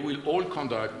 they will all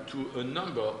conduct to a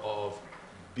number of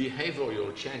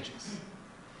behavioral changes.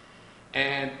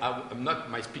 And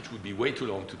my speech would be way too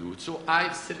long to do it. So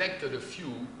I've selected a few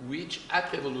which,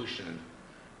 at Revolution,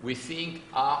 we think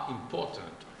are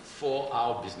important for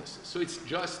our businesses. So it's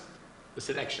just a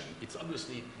selection. It's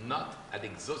obviously not an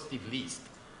exhaustive list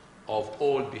of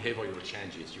all behavioral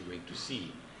changes you're going to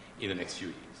see in the next few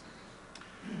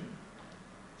years.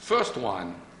 First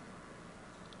one,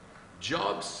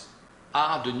 jobs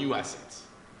are the new assets.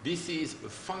 This is a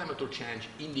fundamental change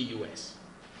in the US.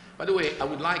 By the way, I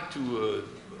would like to,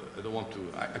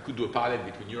 I could do a parallel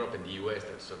between Europe and the US,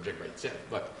 that's a subject by itself,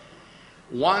 but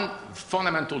one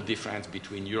fundamental difference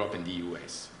between Europe and the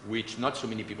US, which not so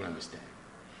many people understand,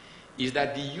 is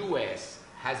that the US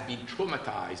has been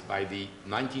traumatized by the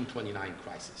 1929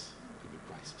 crisis,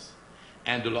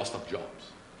 and the loss of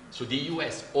jobs. So the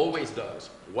US always does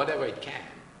whatever it can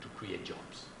to create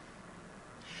jobs.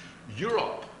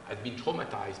 Europe has been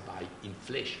traumatized by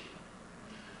inflation,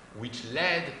 which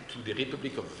led to the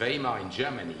Republic of Weimar in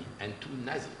Germany and to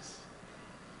Nazis.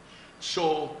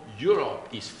 So Europe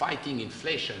is fighting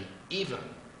inflation even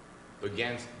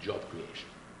against job creation.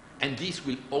 And this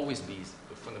will always be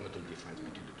the fundamental difference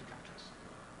between the two countries.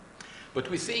 But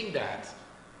we're seeing that,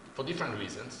 for different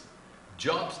reasons,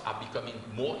 jobs are becoming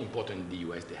more important in the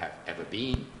US than they have ever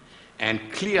been.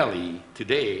 And clearly,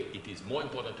 today, it is more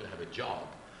important to have a job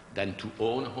than to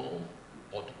own a home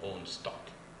or to own stock.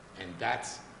 And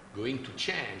that's going to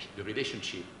change the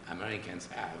relationship Americans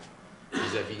have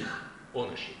vis-à-vis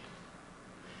ownership.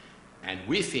 And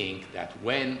we think that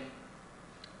when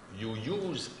you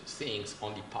use things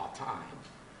only part-time,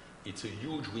 it's a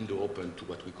huge window open to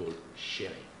what we call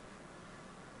sharing.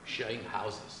 Sharing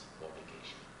houses for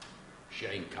vacation.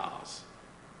 sharing cars.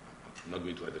 I'm not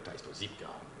going to advertise for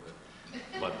Zipcar,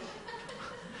 but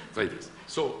it is.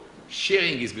 So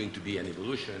sharing is going to be an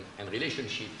evolution, and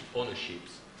relationship to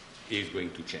ownerships is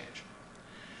going to change.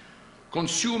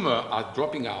 Consumers are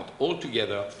dropping out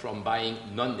altogether from buying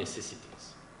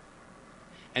non-necessities.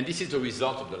 And this is the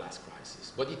result of the last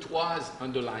crisis, but it was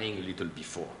underlying a little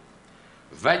before.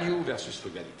 Value versus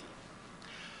frugality.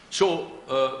 So,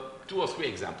 2 or 3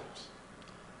 examples.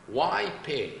 Why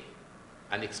pay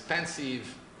an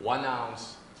expensive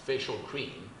 1-ounce facial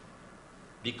cream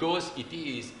because it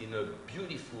is in a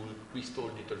beautiful crystal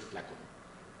little flacon,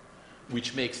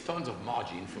 which makes tons of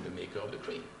margin for the maker of the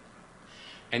cream?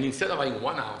 And instead of having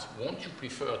 1 ounce, won't you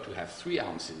prefer to have 3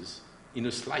 ounces in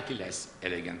a slightly less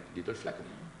elegant little flacon?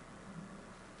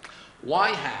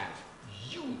 Why have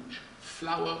huge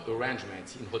flower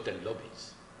arrangements in hotel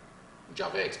lobbies, which are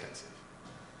very expensive,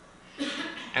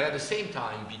 and at the same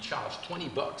time be charged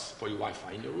 $20 for your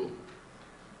Wi-Fi in your room?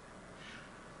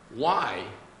 Why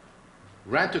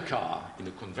rent a car in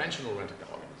a conventional rental-car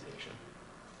organization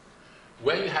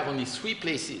where you have only 3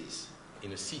 places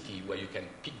in a city where you can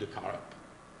pick the car up,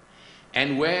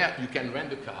 and where you can rent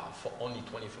the car for only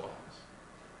 24 hours,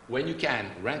 when you can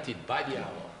rent it by the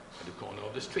hour at the corner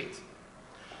of the street?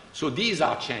 So these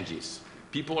are changes.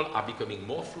 People are becoming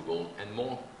more frugal and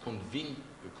more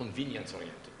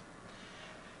convenience-oriented.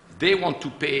 They want to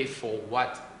pay for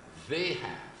what they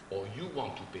have, or you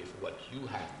want to pay for what you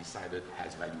have decided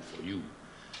has value for you,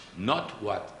 not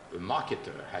what a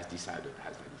marketer has decided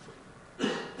has value for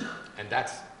you. And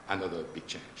that's another big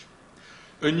change.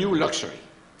 A new luxury.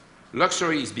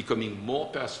 Luxury is becoming more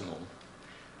personal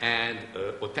and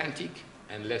authentic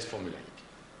and less formulaic.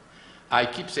 I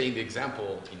keep saying the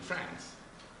example in France,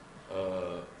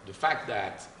 the fact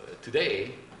that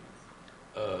today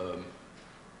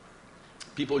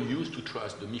people used to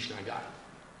trust the Michelin guide.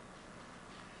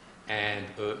 And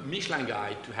a Michelin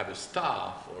guide, to have a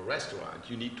star for a restaurant,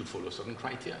 you need to follow certain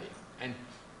criteria. And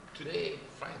today,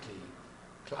 frankly,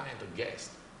 client or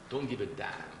guest don't give a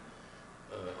damn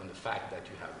on the fact that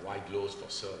you have white gloves for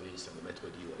service and the Maître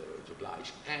d' whatever is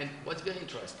obliged. And what's very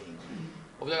interesting,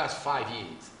 over the last 5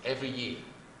 years, every year,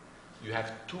 you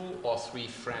have 2 or 3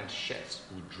 French chefs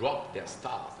who drop their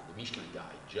stars at the Michelin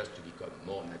guide just to become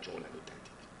more natural and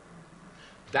authentic.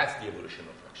 That's the evolution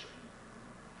of luxury.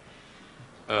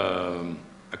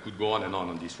 I could go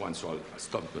on this one, so I'll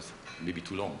stop because it may be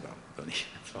too long.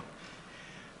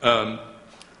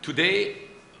 Today,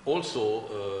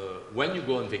 also, when you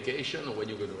go on vacation or when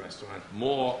you go to a restaurant,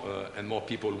 more and more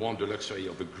people want the luxury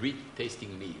of a great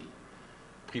tasting meal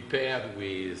prepared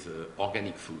with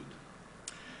organic food,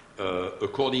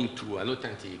 according to an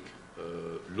authentic,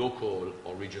 local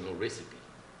or regional recipe.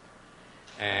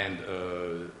 And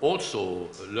also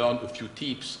learn a few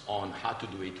tips on how to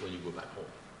do it when you go back home.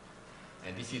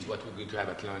 And this is what we're going to have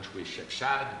at lunch with Chef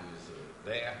Shad, who is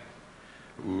there,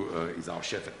 who is our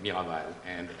chef at Miraval.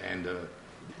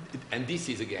 And this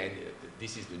is, again,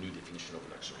 this is the new definition of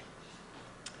luxury.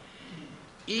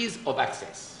 Ease of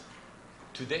access.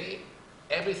 Today,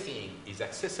 everything is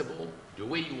accessible the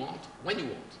way you want, when you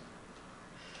want.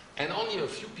 And only a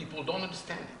few people don't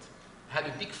understand it. I had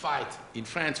a big fight in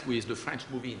France with the French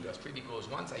movie industry because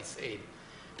once I said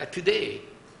that today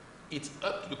it's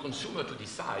up to the consumer to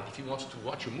decide if he wants to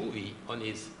watch a movie on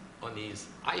his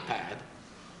iPad,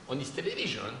 on his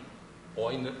television,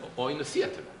 or in a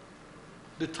theater.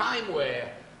 The time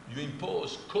where you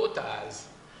impose quotas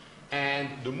and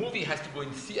the movie has to go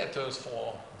in theaters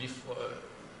for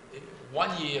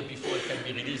 1 year before it can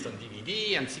be released on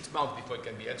DVD and 6 months before it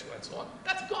can be elsewhere and so on,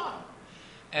 that's gone.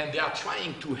 And they are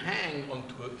trying to hang on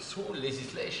to, through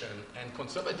legislation and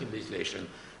conservative legislation,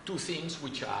 to things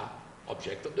which are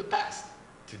object of the past.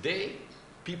 Today,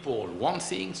 people want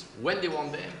things when they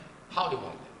want them, how they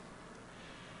want them.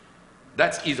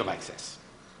 That's ease of access.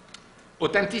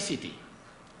 Authenticity.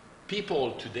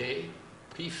 People today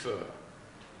prefer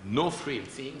no-frill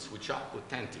things which are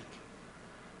authentic.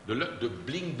 The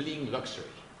bling-bling luxury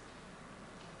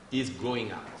is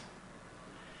going out.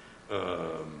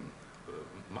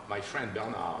 My friend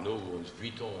Bernard Arnault, who owns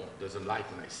Vuitton, doesn't like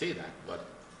when I say that, but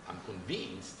I'm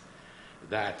convinced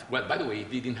that, well, by the way, if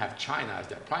they didn't have China as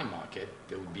their prime market,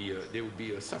 they would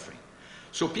be suffering.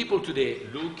 So people today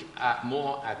look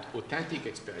more at authentic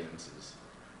experiences,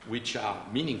 which are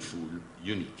meaningful,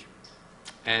 unique,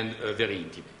 and very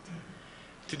intimate.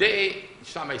 Today,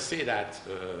 each time I say that,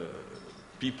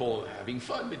 people are having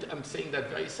fun, but I'm saying that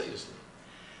very seriously.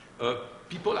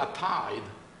 People are tired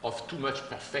of too much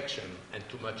perfection and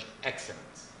too much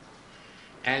excellence.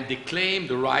 And they claim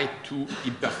the right to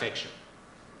imperfection.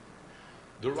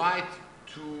 The right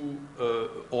to,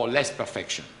 or less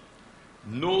perfection.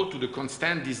 No to the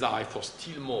constant desire for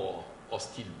still more or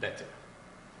still better.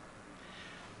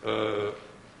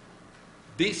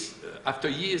 After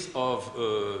years of,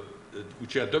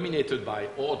 which are dominated by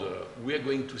order, we are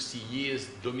going to see years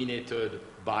dominated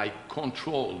by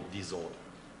control disorder.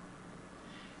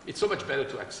 It's so much better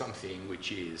to have something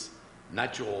which is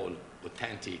natural,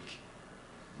 authentic,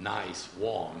 nice,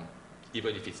 warm,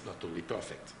 even if it's not totally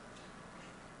perfect.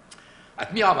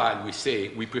 At Miraval, we say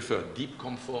we prefer deep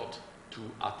comfort to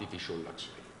artificial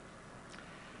luxury.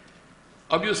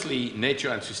 Obviously, nature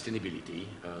and sustainability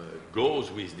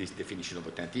goes with this definition of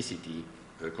authenticity.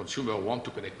 Consumers want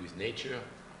to connect with nature,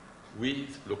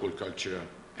 with local culture,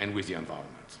 and with the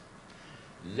environment.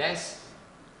 Less,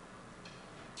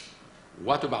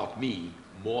 what about me,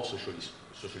 more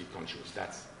socially conscious.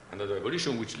 That's another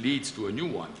evolution which leads to a new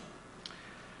one.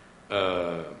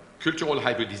 Cultural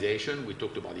hybridization, we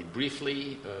talked about it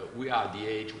briefly. We are at the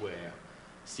age where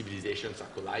civilizations are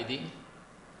colliding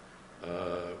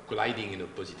in a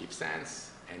positive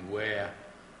sense, and where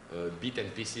bits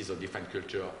and pieces of different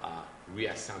culture are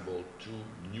reassembled to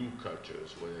new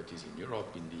cultures, whether it is in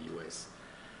Europe, in the US,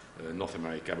 North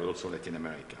America, but also Latin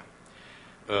America.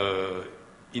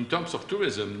 In terms of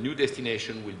tourism, new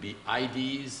destinations will be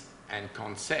ideas and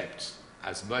concepts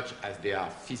as much as they are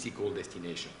physical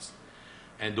destinations.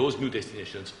 And those new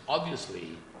destinations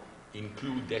obviously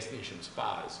include destination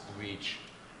spas, which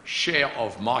share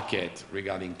of market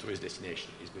regarding tourist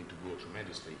destination is going to grow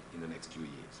tremendously in the next few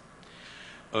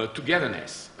years.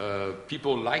 Togetherness.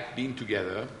 People like being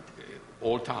together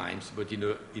all times, but in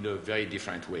a very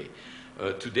different way.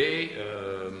 Today,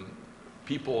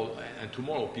 people, and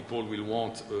tomorrow, people will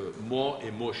want more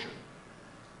emotion,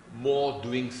 more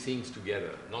doing things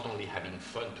together, not only having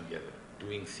fun together,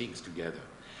 doing things together.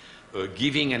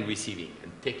 Giving and receiving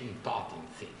and taking part in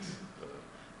things.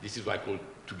 This is what I call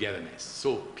togetherness.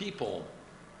 So people,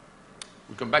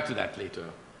 we'll come back to that later,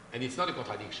 and it's not a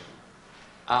contradiction,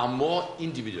 are more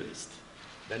individualist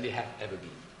than they have ever been,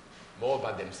 more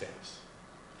about themselves.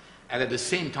 And at the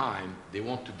same time, they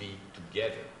want to be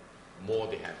together more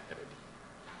than they have ever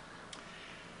been.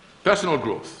 Personal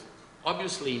growth.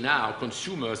 Obviously now,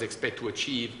 consumers expect to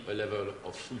achieve a level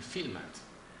of fulfillment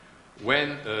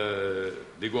when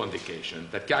they go on vacation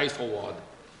that carries forward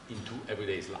into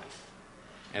everyday's life.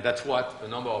 And that's what a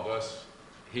number of us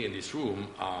here in this room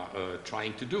are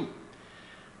trying to do.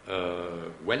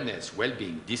 Wellness,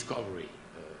 well-being, discovery,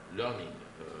 learning,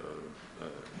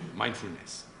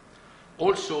 mindfulness.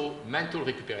 Also, mental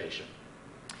recuperation.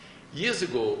 Years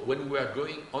ago, when we were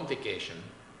going on vacation,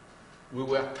 we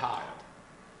were tired.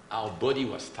 Our body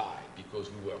was tired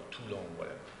because we worked too long,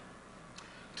 whatever.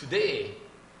 Today,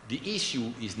 the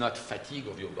issue is not fatigue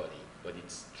of your body, but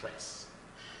it's stress.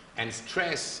 And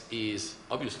stress is,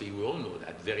 obviously, we all know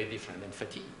that, very different than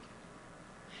fatigue.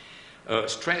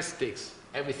 Stress takes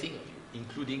everything of you,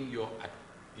 including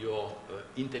your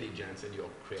intelligence and your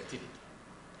creativity.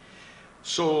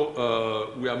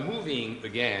 So we are moving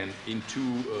again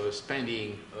into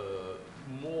spending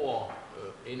more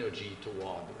energy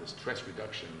toward stress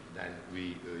reduction than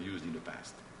we used in the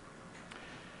past.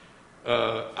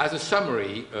 As a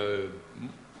summary,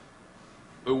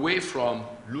 away from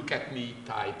look-at-me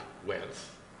type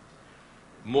wealth,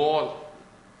 more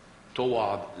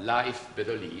toward life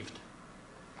better lived,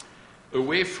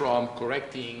 away from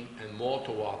correcting and more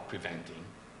toward preventing,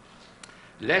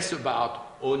 less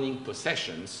about owning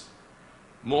possessions,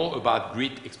 more about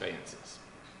great experiences.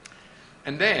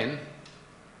 And then,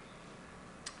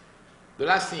 the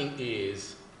last thing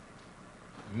is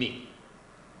me.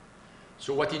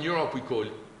 So what in Europe we call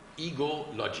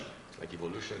ego-logy, like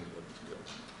evolution.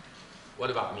 What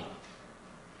about me?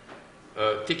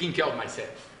 Taking care of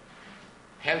myself,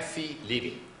 healthy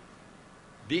living.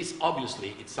 This,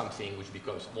 obviously, is something which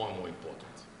becomes more and more important.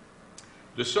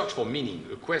 The search for meaning,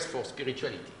 the quest for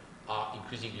spirituality are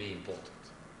increasingly important.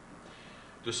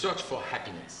 The search for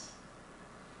happiness.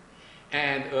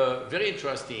 And very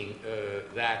interesting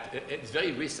that it's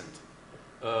very recent.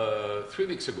 3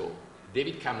 weeks ago,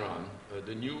 David Cameron,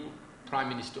 the new Prime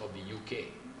Minister of the UK,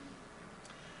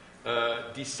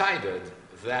 decided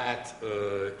that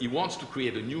he wants to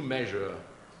create a new measure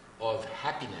of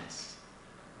happiness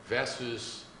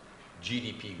versus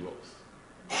GDP growth.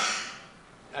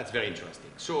 That's very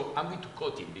interesting. So I'm going to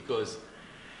quote him because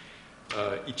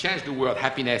he changed the word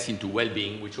happiness into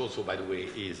well-being, which also, by the way,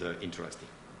 is interesting.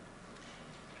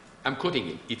 I'm quoting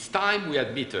him. It's time we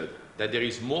admitted that there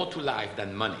is more to life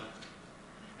than money,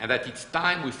 and that it's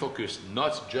time we focus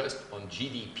not just on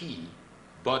GDP,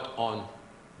 but on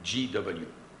GW,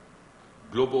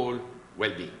 global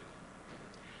well-being.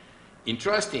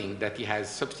 Interesting that he has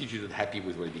substituted happy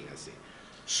with well-being, I say.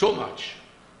 So much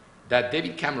that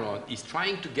David Cameron is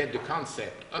trying to get the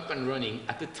concept up and running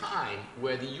at a time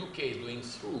where the UK is going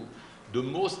through the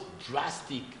most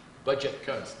drastic budget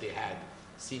cuts they had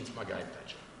since Margaret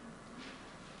Thatcher.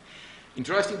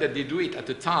 Interesting that they do it at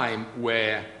a time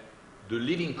where the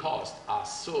living costs are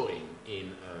soaring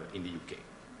in the UK.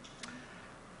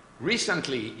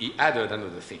 Recently, he added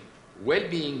another thing.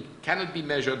 Well-being cannot be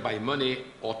measured by money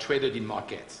or traded in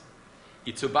markets.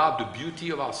 It's about the beauty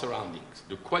of our surroundings,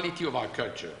 the quality of our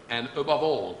culture, and above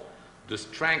all, the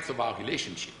strength of our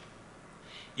relationship.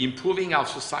 Improving our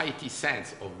society's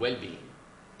sense of well-being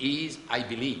is, I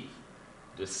believe,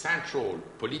 the central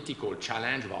political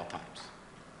challenge of our times.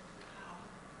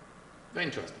 Very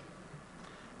interesting.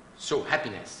 So,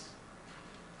 happiness.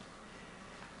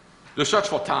 The search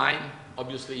for time,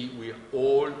 obviously, we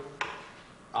all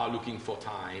are looking for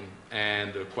time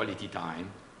and quality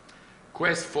time.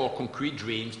 Quest for concrete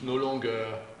dreams, no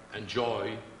longer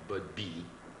enjoy, but be.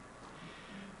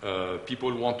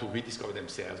 People want to rediscover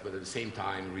themselves, but at the same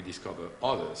time rediscover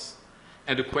others.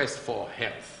 And the quest for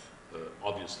health,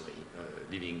 obviously,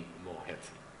 living more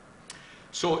healthy.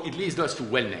 So it leads us to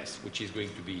wellness, which is going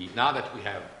to be, now that we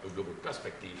have a global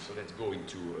perspective, so let's go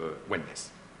into wellness.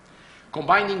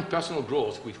 Combining personal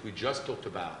growth, which we just talked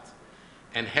about,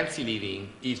 and healthy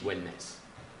living is wellness.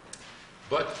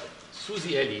 But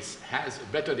Susie Ellis has a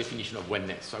better definition of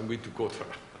wellness, so I'm going to quote her.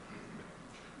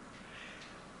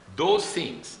 Those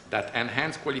things that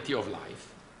enhance quality of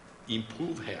life,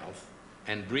 improve health,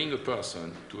 and bring a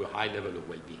person to a high level of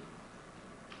well-being.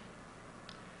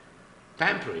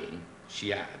 Pampering,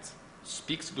 she adds,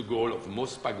 speaks to the goal of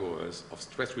most spa-goers of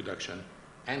stress reduction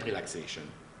and relaxation,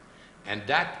 and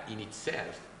that in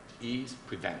itself is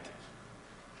preventive.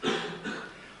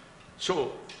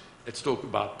 So let's talk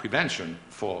about prevention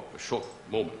for a short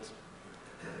moment.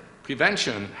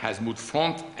 Prevention has moved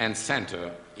front and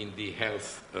center in the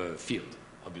health field,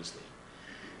 obviously.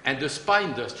 And the spa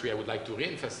industry, I would like to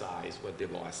re-emphasize what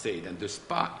Deborah said, and the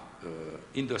spa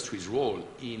industry's role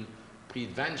in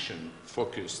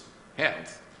prevention-focused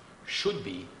health should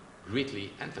be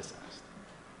greatly emphasized.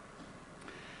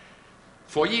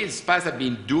 For years, spas have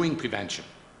been doing prevention,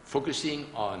 focusing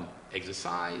on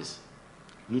exercise,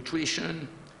 nutrition,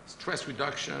 stress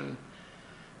reduction,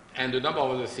 and a number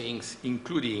of other things,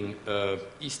 including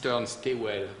Eastern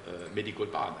stay-well medical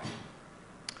paradigm,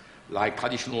 like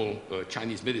traditional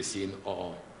Chinese medicine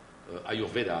or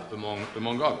Ayurveda,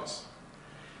 among others.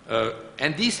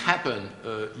 And this happened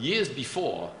years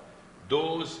before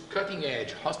those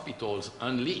cutting-edge hospitals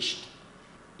unleashed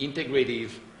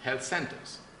integrative health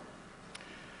centers,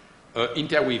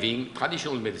 interweaving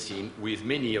traditional medicine with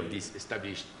many of these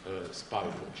established spa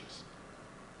approaches.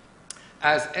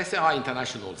 As SRI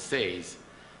International says,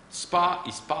 spa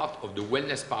is part of the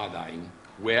wellness paradigm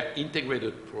where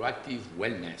integrated proactive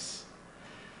wellness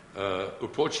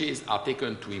approaches are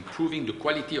taken to improving the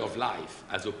quality of life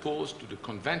as opposed to the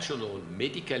conventional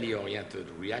medically oriented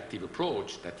reactive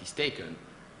approach that is taken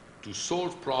to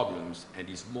solve problems and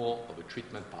is more of a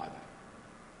treatment paradigm.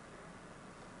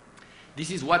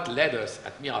 This is what led us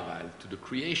at Miraval to the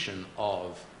creation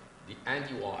of the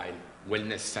Andy Weil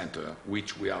Wellness Center,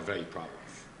 which we are very proud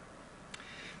of.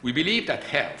 We believe that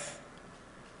health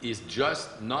is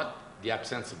just not the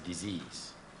absence of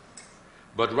disease,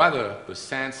 but rather a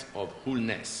sense of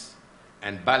wholeness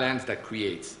and balance that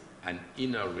creates an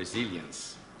inner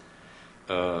resilience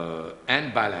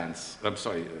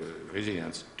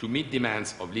resilience to meet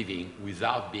demands of living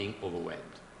without being overwhelmed.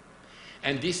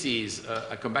 And this is,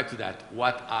 I come back to that,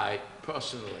 what I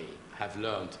personally have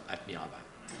learned at Miraval.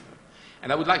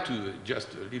 And I would like to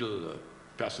just a little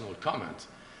personal comment.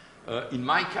 In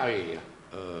my career,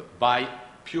 by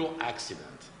pure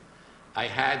accident, I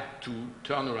had to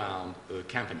turn around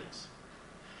companies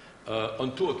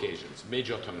on 2 occasions,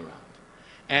 major turnaround.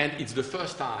 And it's the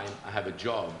first time I have a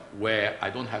job where I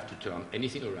don't have to turn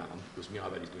anything around, because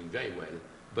Miraval is doing very well,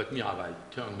 but Miraval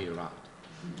turned me around,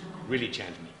 really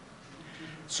changed me.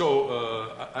 So,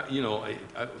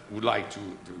 I would like to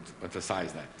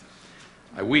emphasize that.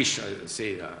 I wish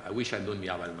I'd known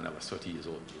Miraval when I was 30 years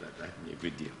old. That would be a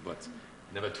good deal, but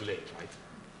never too late, right?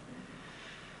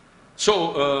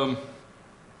 So,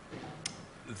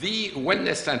 the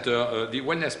Wellness Center, the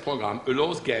Wellness Program,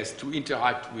 allows guests to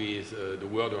interact with the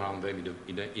world around them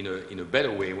in a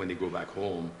better way when they go back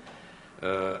home.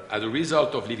 As a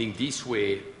result of living this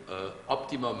way,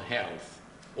 optimum health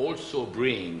also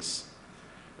brings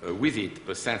with it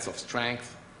a sense of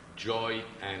strength, joy,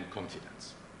 and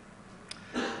confidence.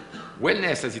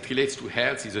 Wellness, as it relates to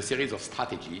health, is a series of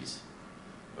strategies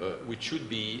which should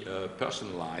be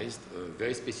personalized,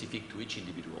 very specific to each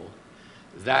individual,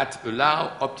 that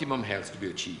allow optimum health to be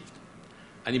achieved.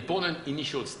 An important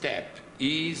initial step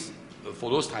is, for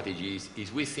those strategies,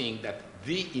 is we think that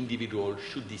the individual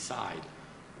should decide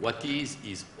what is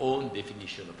his own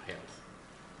definition of health.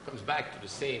 It comes back to the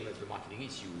same as the marketing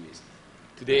issue is,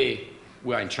 today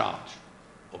we are in charge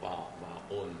of our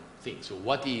own thing. So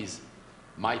what is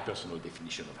my personal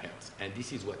definition of health? And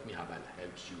this is what Miraval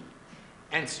helps you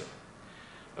answer.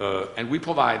 And we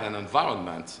provide an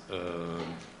environment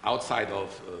outside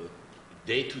of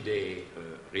day-to-day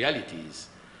realities,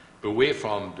 away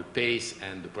from the pace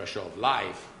and the pressure of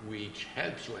life, which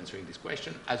helps you answering this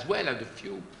question, as well as a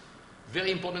few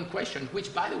very important questions,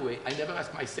 which, by the way, I never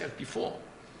asked myself before.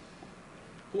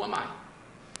 Who am I?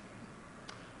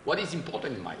 What is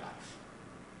important in my life?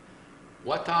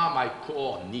 What are my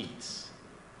core needs?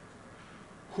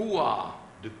 Who are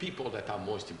the people that are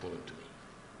most important to me?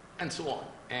 And so on.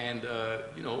 And,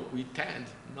 you know, we tend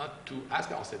not to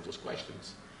ask ourselves those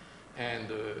questions, and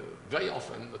very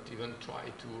often not even try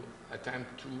to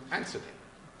attempt to answer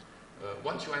them.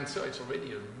 Once you answer, it's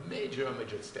already a major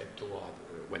step toward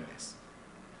wellness.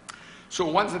 So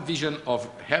once the vision of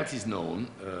health is known,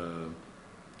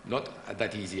 not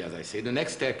that easy, as I say, the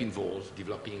next step involves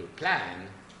developing a plan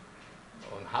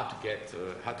on how to get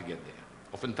there.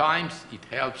 Oftentimes, it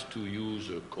helps to use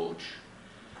a coach,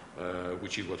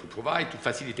 which is what we provide, to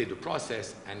facilitate the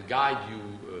process and guide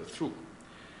you through.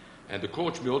 And the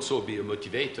coach may also be a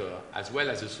motivator as well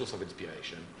as a source of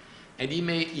inspiration. And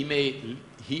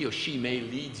he or she may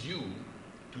lead you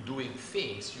to doing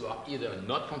things you are either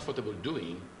not comfortable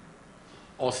doing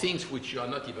or things which you are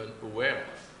not even aware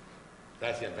of.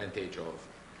 That's the advantage of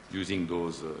using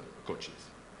those coaches.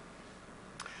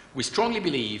 We strongly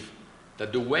believe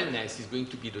that the wellness is going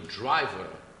to be the driver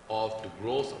of the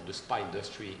growth of the spa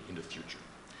industry in the future.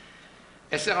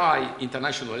 SRI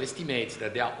International estimates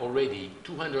that there are already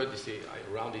 200, they say,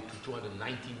 I rounded to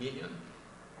 290 million,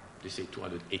 they say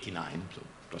 289, so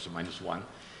plus or minus 1,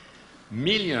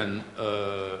 million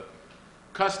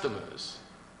customers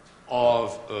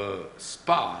of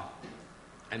spa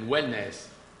and wellness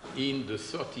in the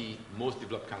 30 most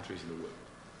developed countries in the world.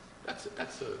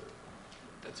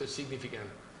 That's a significant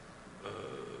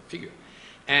figure,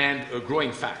 and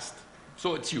growing fast.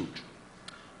 So it's huge.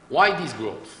 Why this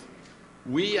growth?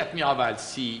 We at Miraval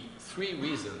see 3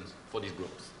 reasons for this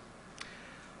growth.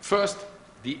 First,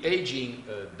 the aging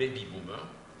baby boomer,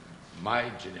 my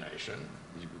generation,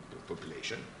 the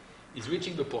population, is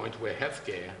reaching the point where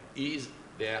healthcare is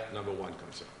their number 1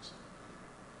 concern.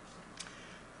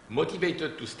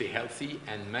 Motivated to stay healthy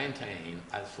and maintain,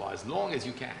 as for as long as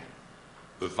you can,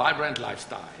 a vibrant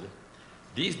lifestyle,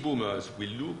 these boomers will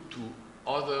look to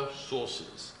other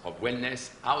sources of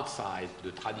wellness outside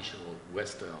the traditional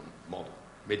Western model,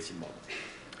 medicine model.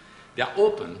 They are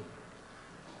open.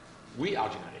 We, our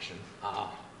generation,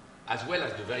 are, as well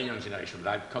as the very young generation, but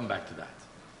I'll come back to that.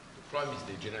 The problem is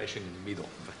the generation in the middle.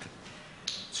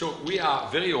 So we are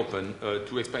very open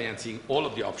to experiencing all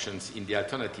of the options in the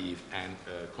alternative and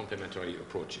complementary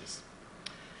approaches.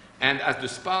 And as the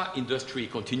spa industry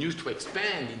continues to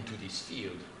expand into this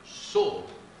field, so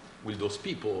will those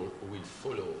people who will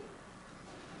follow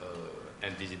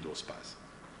and visit those spas.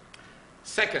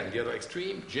 Second, the other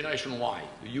extreme, Generation Y,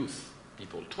 the youth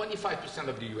people, 25%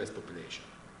 of the US population,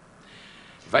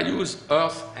 values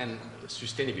earth and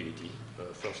sustainability,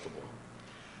 first of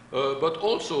all. But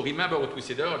also, remember what we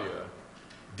said earlier,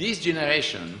 this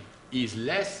generation is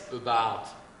less about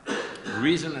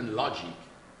reason and logic,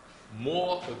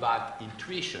 more about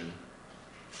intuition,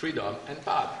 freedom, and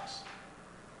paradox.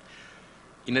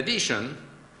 In addition,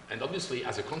 and obviously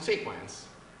as a consequence,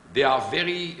 they are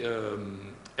very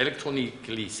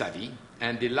electronically savvy,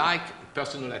 and they like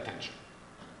personal attention.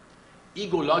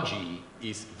 Egology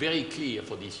is very clear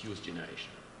for this youth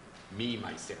generation, me,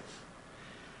 myself.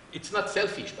 It's not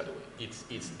selfish, by the way.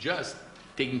 It's just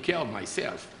taking care of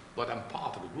myself, but I'm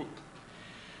part of a group.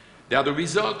 They are the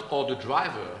result or the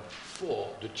driver for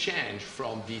the change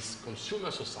from this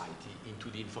consumer society into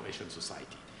the information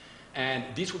society. And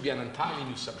this would be an entirely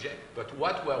new subject, but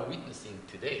what we're witnessing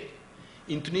today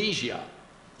in Tunisia,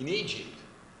 in Egypt,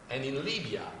 and in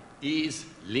Libya is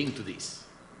linked to this.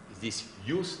 This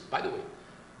youth, by the way,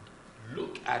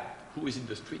 look at who is in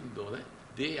the street in Bordeaux.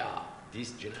 They are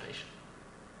this generation,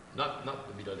 not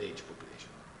the middle-aged population.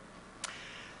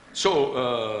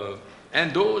 So,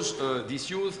 and these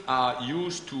youth are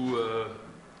used to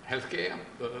healthcare,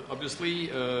 obviously,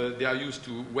 they are used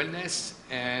to wellness,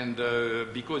 and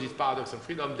because it's paradox and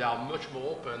freedom, they are much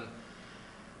more open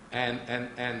and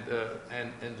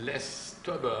less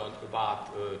stubborn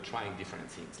about trying different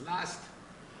things. Last,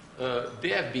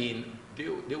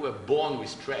 they were born with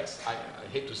stress. I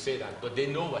hate to say that, but they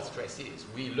know what stress is.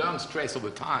 We learn stress over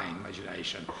time, my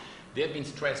generation. They have been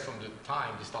stressed from the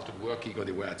time they started working or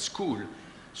they were at school.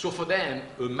 So for them,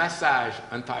 a massage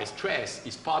anti-stress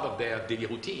is part of their daily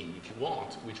routine, if you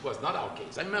want, which was not our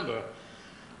case. I remember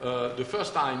the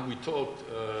first time we talked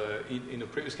in a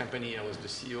previous company I was the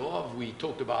CEO of, we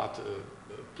talked about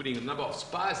putting a number of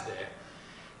spas there.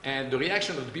 And the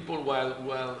reaction of the people, well,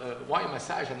 why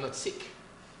massage? I'm not sick.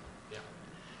 Yeah.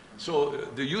 So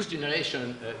the youth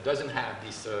generation doesn't have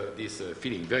this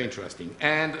feeling. Very interesting.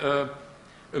 And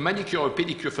a manicure or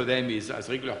pedicure for them is as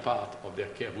regular part of their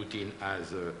care routine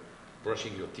as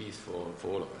brushing your teeth for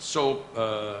all of us. So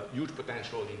huge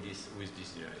potential in with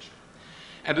this generation.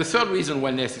 And the third reason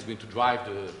wellness is going to drive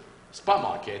the spa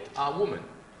market are women.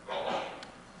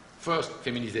 First,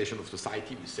 feminization of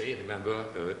society, we say, remember,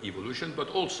 evolution, but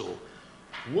also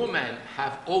women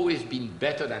have always been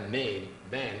better than men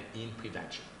in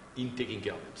prevention, in taking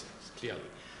care of themselves, clearly.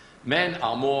 Men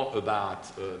are more about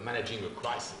managing a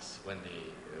crisis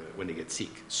when they get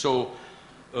sick. So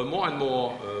more and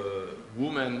more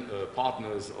women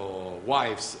partners or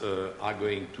wives are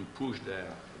going to push their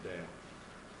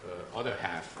other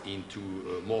half into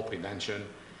more prevention.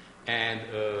 And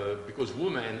because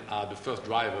women are the first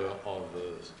driver of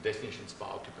destination spa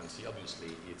occupancy, obviously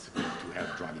it's going to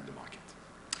help driving the market.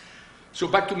 So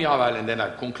back to Miraval, and then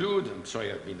I'll conclude. I'm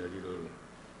sorry I've been a little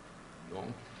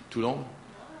long. Too long?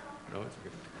 No, it's okay.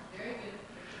 Very good.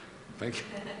 Thank you.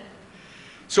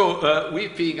 So we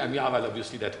think at Miraval,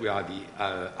 obviously, that we are the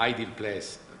ideal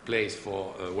place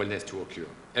for wellness to occur.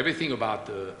 Everything about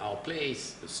our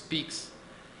place speaks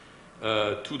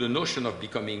to the notion of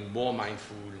becoming more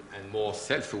mindful and more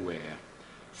self-aware.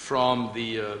 From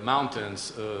the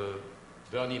mountains,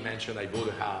 Bernie mentioned I bought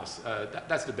a house.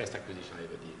 That's the best acquisition I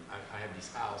ever did. I have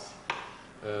this house,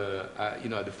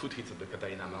 at the foothills of the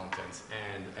Catalina Mountains,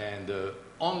 and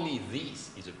only this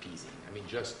is appeasing. I mean,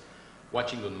 just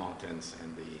watching the mountains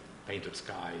and the painted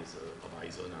skies of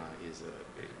Arizona is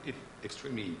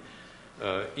extremely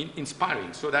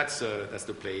inspiring. So that's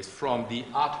the place. From the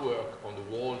artwork on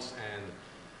the walls and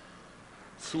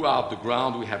throughout the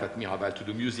ground we have at Miraval, to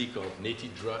the music of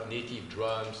native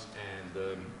drums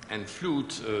and flute,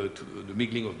 to the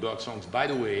mingling of bird songs. By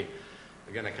the way,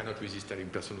 again, I cannot resist telling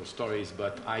personal stories,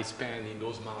 but I spent in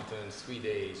those mountains 3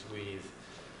 days with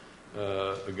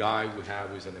a guy we have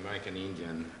who is an American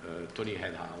Indian, Tony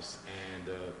Headhouse, and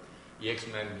he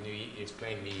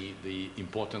explained me the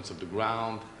importance of the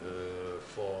ground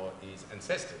for his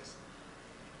ancestors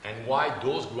and why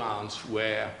those grounds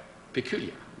were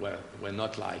peculiar, were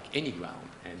not like any ground.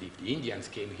 And if the Indians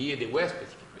came here, there were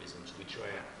specific reasons which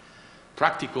were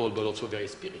practical but also very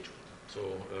spiritual. So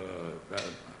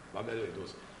by the way,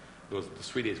 those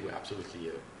 3 days were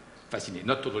absolutely fascinating.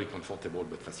 Not totally comfortable,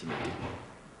 but fascinating.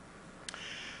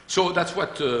 So that's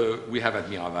what we have at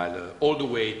Miraval, all the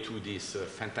way to this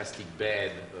fantastic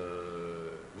bed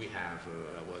we have.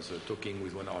 I was talking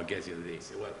with one of our guests the other day. He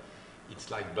said, well,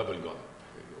 it's like bubble gum.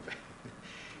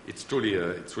 It's truly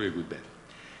a good bed.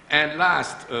 And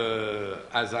last,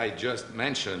 as I just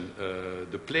mentioned,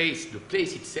 the place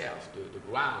itself, the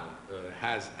ground,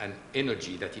 has an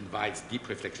energy that invites deep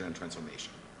reflection and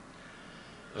transformation.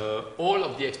 All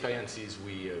of the experiences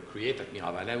we create at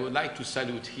Miraval, and I would like to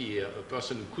salute here a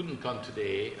person who couldn't come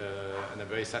today, and I'm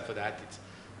very sad for that. It's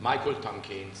Michael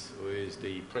Tompkins, who is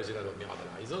the president of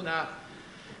Miraval, Arizona.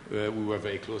 We work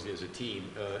very closely as a team.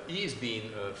 He's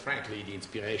been, frankly, the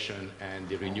inspiration and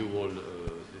the renewal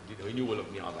of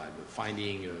Miraval,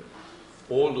 finding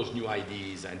all those new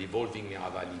ideas and evolving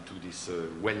Miraval into this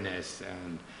wellness.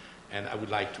 And I would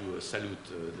like to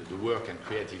salute the work and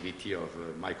creativity of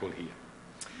Michael here.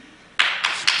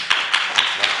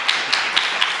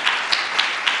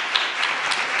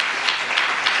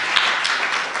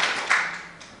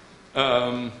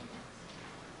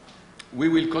 We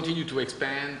will continue to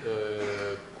expand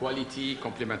quality,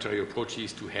 complementary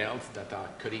approaches to health that are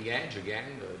cutting edge.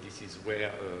 Again, this is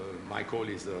where Michael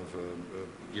is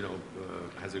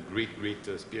has a great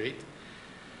spirit.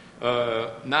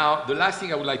 Now, the last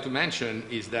thing I would like to mention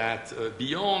is that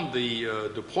beyond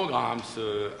the programs,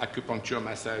 acupuncture,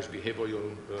 massage,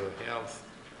 behavioral health,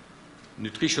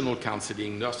 nutritional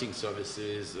counseling, nursing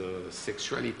services,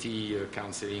 sexuality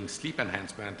counseling, sleep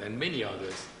enhancement, and many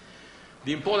others,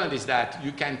 the important is that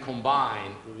you can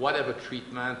combine whatever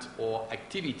treatment or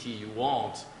activity you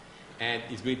want, and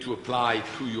it's going to apply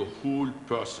to your whole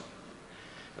person.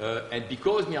 And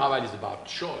because Miraval is about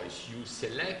choice, you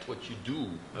select what you do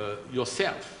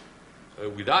yourself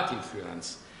without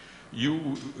influence,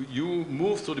 you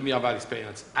move through the Miraval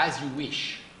experience as you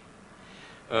wish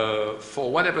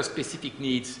for whatever specific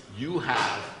needs you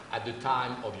have at the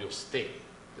time of your stay.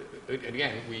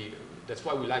 Again, that's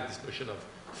why we like this notion of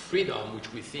freedom,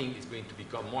 which we think is going to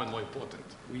become more and more important.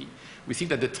 We think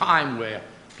that the time where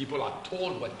people are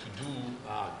told what to do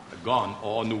are gone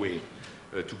or on the way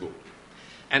to go.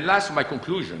 And last, for my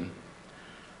conclusion,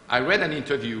 I read an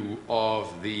interview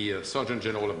of the Surgeon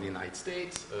General of the United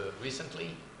States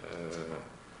recently,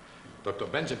 Dr.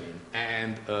 Benjamin,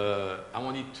 and I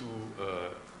wanted to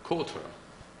quote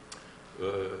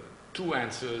her. Two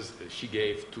answers she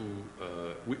gave to,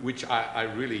 which I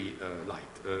really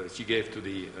liked. She gave to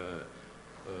the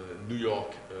New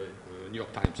York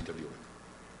Times interviewer.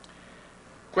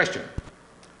 Question.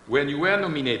 When you were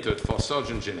nominated for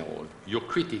Surgeon General, your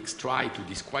critics tried to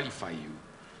disqualify you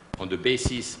on the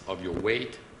basis of your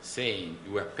weight, saying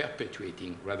you were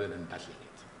perpetuating rather than battling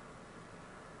it.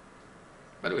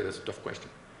 By the way, that's a tough question.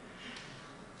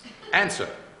 Answer.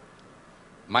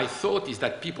 My thought is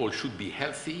that people should be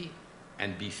healthy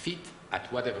and be fit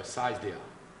at whatever size they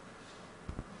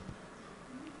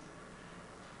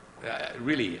are.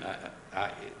 Really,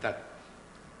 I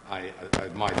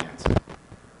admire the answer.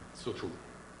 So true.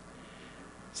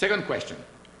 Second question.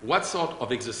 What sort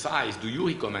of exercise do you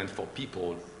recommend for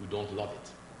people who don't love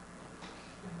it?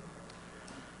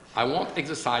 I want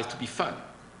exercise to be fun.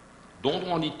 Don't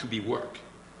want it to be work.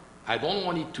 I don't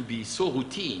want it to be so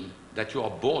routine that you are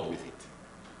bored with it.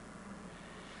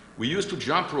 We used to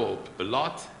jump rope a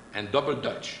lot and double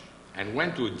dutch and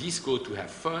went to a disco to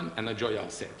have fun and enjoy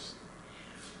ourselves.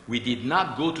 We did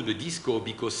not go to the disco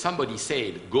because somebody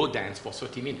said, go dance for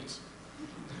 30 minutes.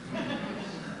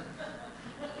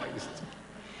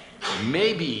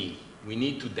 Maybe we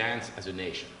need to dance as a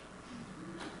nation.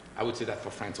 I would say that for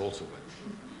France also. But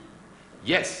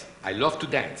yes, I love to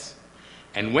dance.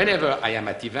 And whenever I am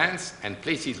at events and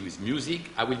places with music,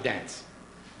 I will dance.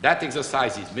 That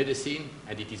exercise is medicine,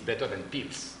 and it is better than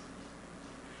pills.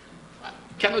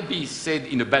 It cannot be said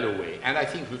in a better way, and I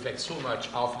think reflects so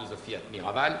much our philosophy at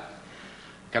Miraval.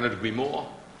 Cannot agree more.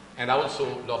 And I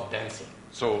also love dancing.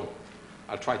 So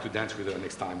I'll try to dance with her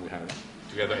next time we have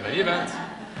together in an event.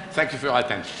 Thank you for your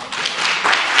attention.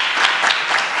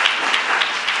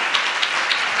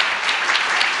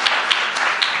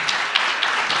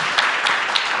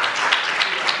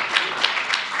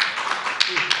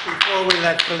 Before we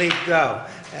let Philippe go,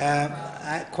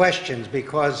 questions,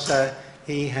 because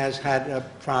he has had a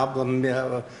problem,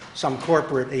 some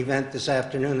corporate event this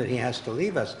afternoon that he has to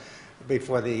leave us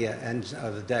before the end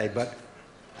of the day. But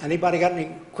anybody got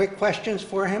any quick questions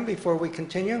for him before we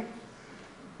continue?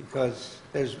 Because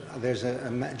there's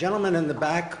a gentleman in the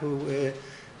back who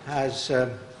has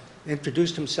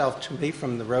introduced himself to me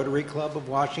from the Rotary Club of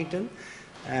Washington,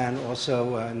 and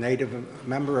also a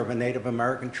member of a Native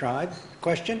American tribe.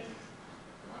 Question?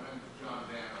 My name is John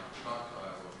Dan. I'm a Choctaw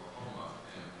of Oklahoma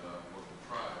and local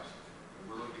tribes. And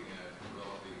we're looking at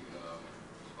developing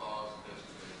spas and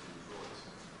destination resorts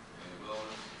and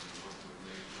wellness and working with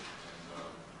nature.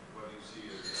 And what do you see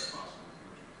as that possible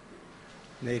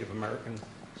future? Native American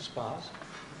spas?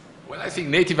 Well, I think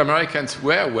Native Americans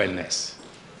were wellness.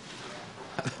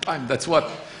 At the time, that's what,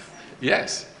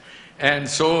 yes. And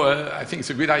so I think it's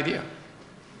a good idea.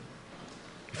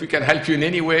 If we can help you in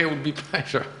any way, it would be a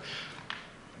pleasure.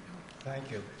 Thank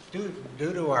you.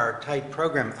 Due to our tight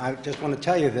program, I just want to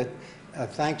tell you that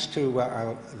thanks to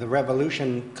the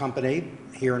Revolution Company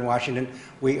here in Washington,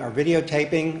 we are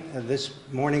videotaping this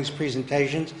morning's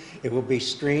presentations. It will be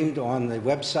streamed on the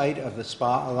website of the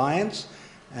Spa Alliance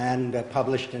and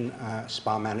published in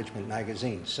Spa Management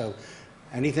magazine. So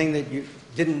anything that you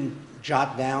didn't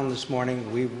jot down this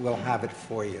morning, we will have it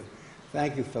for you.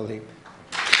 Thank you, Philippe.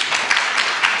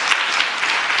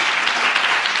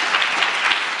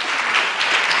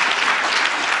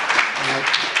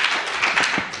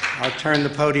 I'll turn the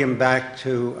podium back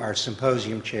to our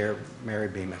symposium chair, Mary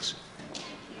Bemis.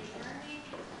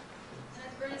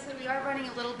 So we are running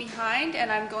a little behind,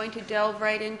 and I'm going to delve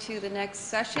right into the next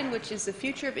session, which is the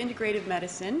future of integrative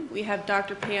medicine. We have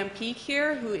Dr. Pam Peek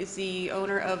here, who is the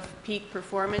owner of Peak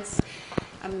Performance.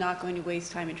 I'm not going to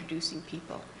waste time introducing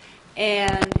people.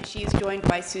 And she is joined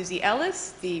by Susie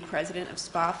Ellis, the president of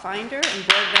SpaFinder and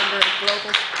board member of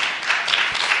Global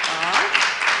Spa.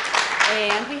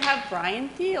 And we have Brian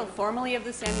Thiel, formerly of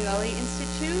the Samueli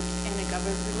Institute and a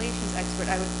government relations expert.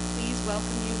 I would please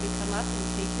welcome you to come up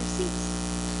and take your seats.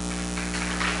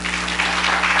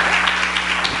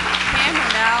 And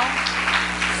we'll now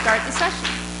start the session.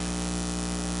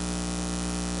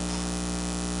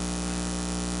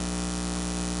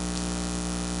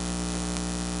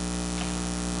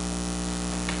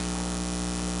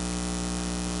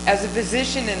 As a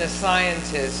physician and a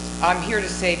scientist, I'm here to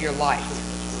save your life.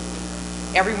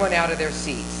 Everyone out of their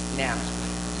seats now.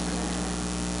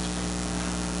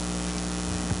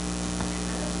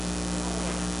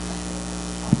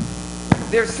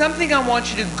 There's something I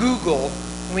want you to Google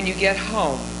when you get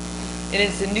home, and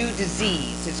it's a new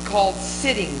disease. It's called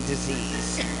sitting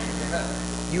disease.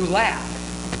 You laugh.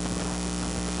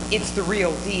 It's the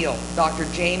real deal. Dr.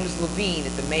 James Levine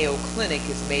at the Mayo Clinic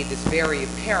has made this very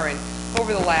apparent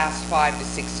over the last 5 to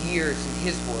 6 years in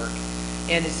his work,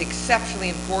 and it's exceptionally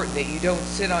important that you don't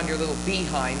sit on your little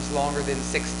behinds longer than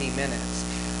 60 minutes.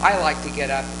 I like to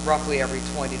get up roughly every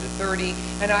 20 to 30,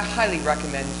 and I highly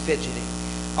recommend fidgeting.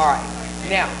 All right,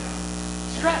 now,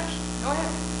 stretch. Go ahead.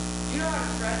 You know how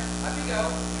to stretch. Up you go.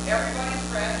 Everybody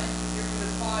stretch. You're from the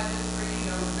spa industry,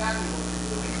 you know exactly what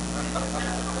you're doing.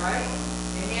 All right?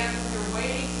 And hands on your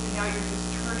waist, and now you're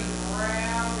just turning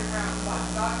round and round. Come on,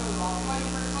 stop doing all. Come on,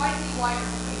 precisely why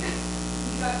you're doing this.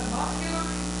 Because muscular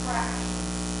contraction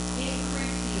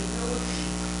increase the ability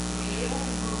to be able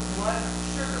to move blood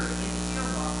sugar into your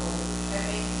muscle and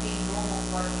maintain normal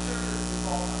blood sugar. This is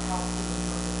also helpful in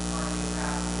terms of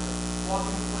cardiovascular.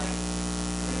 Welcome, Plank.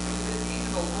 These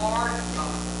are the large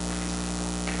muscles.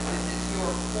 This is your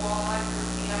quad, your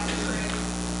hamstring,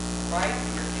 right?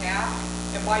 Your calf.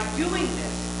 And by doing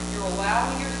this, you're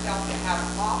allowing yourself to have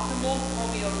optimal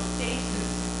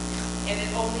homeostasis. And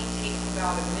it only takes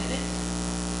about a minute,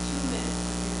 2 minutes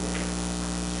to do this.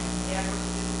 Never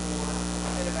sit more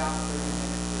than about 30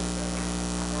 minutes or so.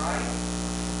 All right?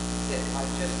 Sit. I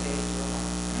just saved your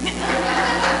life.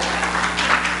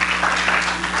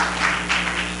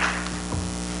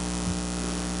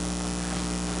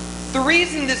 The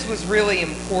reason this was really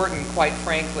important, quite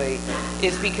frankly,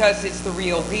 is because it's the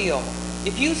real deal.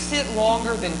 If you sit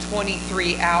longer than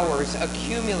 23 hours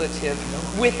accumulative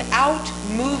without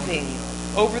moving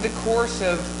over the course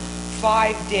of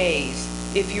 5 days,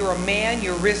 if you're a man,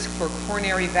 your risk for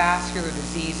coronary vascular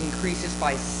disease increases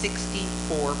by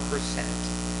 64%.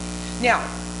 Now,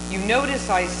 you notice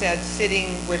I said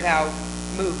sitting without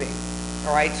moving,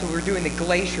 all right? So we're doing the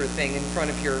glacier thing in front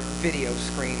of your video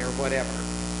screen or whatever.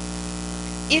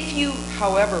 If you,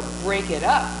 however, break it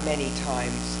up many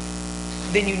times,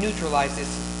 then you neutralize this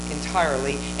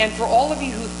entirely. And for all of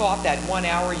you who thought that 1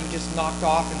 hour you just knocked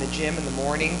off in the gym in the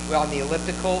morning on the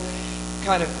elliptical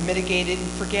kind of mitigated,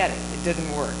 forget it. It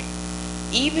didn't work.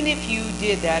 Even if you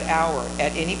did that hour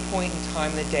at any point in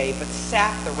time in the day, but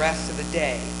sat the rest of the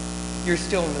day, you're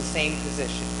still in the same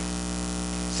position.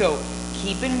 So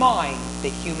keep in mind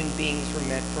that human beings were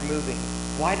meant for moving.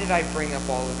 Why did I bring up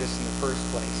all of this in the first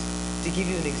place? To give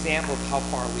you an example of how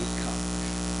far we've come.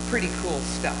 Pretty cool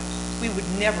stuff. We would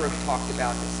never have talked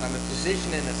about this. I'm a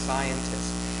physician and a scientist.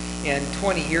 And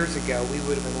 20 years ago, we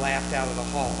would have been laughed out of the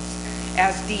halls.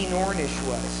 As Dean Ornish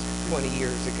was 20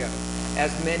 years ago,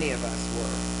 as many of us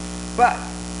were. But,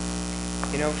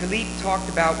 you know, Philippe talked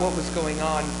about what was going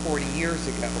on 40 years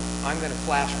ago. I'm going to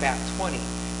flash back 20,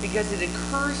 because it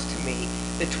occurs to me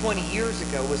that 20 years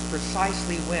ago was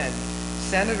precisely when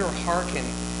Senator Harkin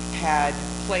had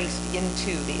placed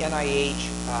into the NIH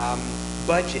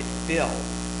budget bill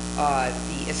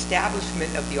the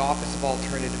establishment of the Office of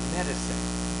Alternative Medicine.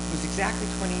 It was exactly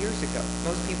 20 years ago.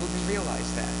 Most people didn't realize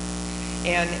that.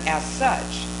 And as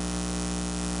such,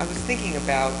 I was thinking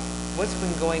about what's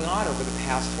been going on over the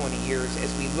past 20 years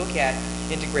as we look at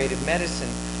integrative medicine.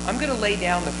 I'm going to lay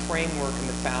down the framework and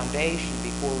the foundation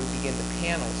before we begin the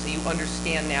panel, so you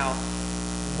understand now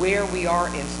where we are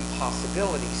and some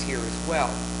possibilities here as well.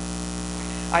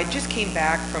 I just came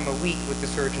back from a week with the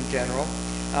Surgeon General.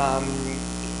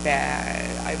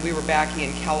 We were back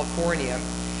in California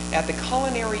at the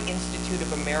Culinary Institute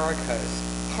of America's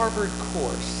Harvard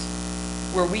course,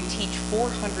 where we teach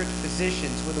 400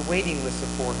 physicians with a waiting list of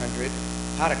 400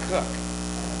 how to cook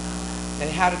and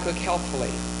how to cook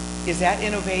healthfully. Is that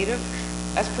innovative?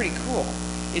 That's pretty cool.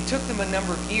 It took them a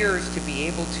number of years to be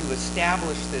able to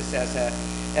establish this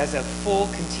as a full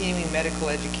continuing medical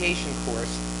education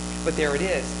course, but there it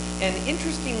is. And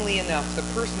interestingly enough, the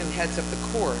person who heads up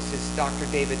the course is Dr.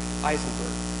 David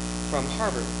Eisenberg from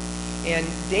Harvard. And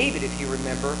David, if you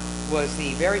remember, was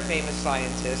the very famous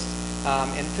scientist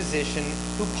and physician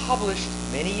who published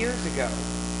many years ago,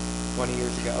 20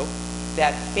 years ago,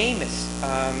 that famous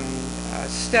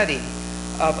study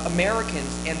of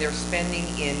Americans and their spending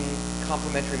in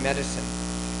complementary medicine,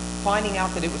 finding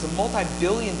out that it was a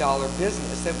multi-billion-dollar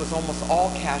business that was almost all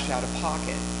cash out of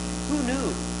pocket. Who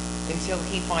knew? Until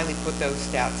he finally put those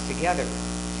stats together.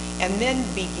 And then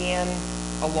began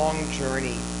a long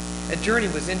journey. A journey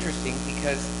was interesting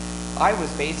because I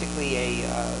was basically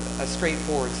a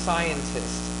straightforward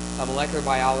scientist a molecular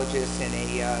biologist and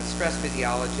a stress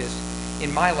physiologist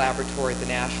in my laboratory at the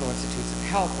National Institutes of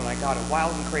Health when I got a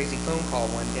wild and crazy phone call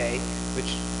one day,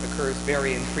 which occurs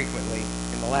very infrequently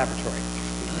in the laboratory.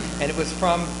 And it was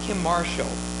from Kim Marshall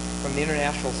from the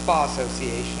International Spa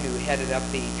Association, who headed up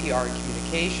the PR and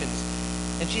communications.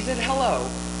 And she said, hello,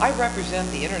 I represent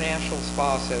the International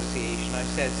Spa Association. I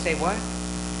said, say what?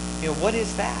 You know, what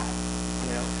is that?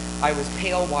 You know, I was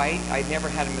pale white. I'd never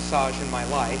had a massage in my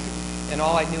life. And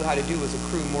all I knew how to do was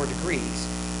accrue more degrees.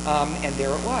 And there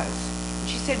it was. And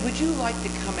she said, would you like to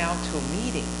come out to a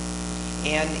meeting?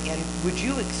 And would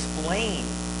you explain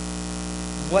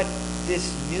what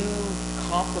this new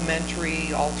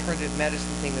complementary alternative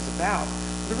medicine thing is about?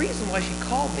 The reason why she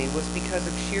called me was because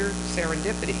of sheer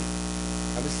serendipity.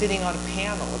 I was sitting on a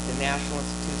panel at the National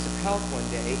Institutes of Health one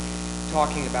day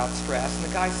talking about stress, and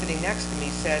the guy sitting next to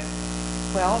me said,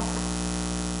 well,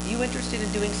 you interested in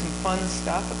doing some fun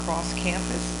stuff across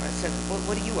campus? And I said,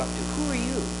 what are you up to? Who are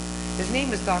you? His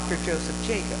name is Dr. Joseph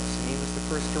Jacobs, and he was the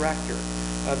first director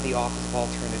of the Office of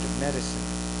Alternative Medicine.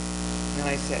 And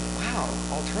I said, wow,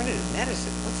 alternative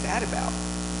medicine, what's that about?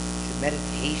 He said,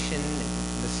 meditation and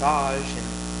massage and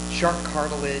shark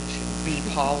cartilage and bee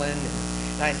pollen.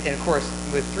 And of course,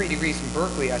 with 3 degrees from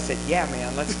Berkeley, I said, yeah,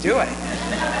 man, let's do it.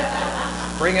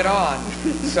 Bring it on.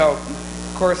 So,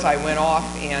 of course, I went off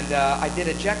and I did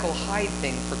a Jekyll Hyde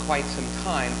thing for quite some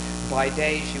time. By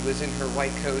day, she was in her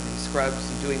white coat and scrubs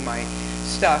and doing my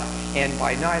stuff. And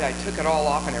by night, I took it all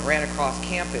off and I ran across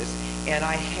campus. And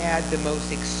I had the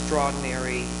most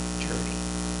extraordinary journey.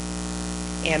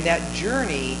 And that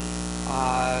journey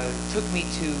took me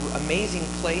to amazing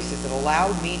places that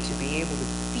allowed me to be able to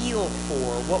feel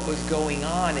for what was going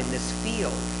on in this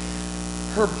field.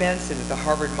 Herb Benson at the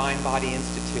Harvard Mind-Body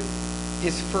Institute,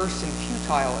 his first and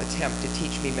futile attempt to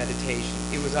teach me meditation.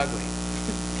 It was ugly.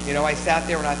 You know, I sat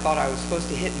there and I thought I was supposed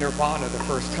to hit nirvana the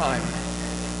first time.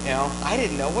 You know, I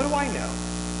didn't know. What do I know?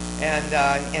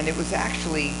 And it was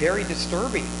actually very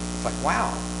disturbing. It's like,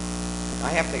 wow, I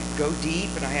have to go deep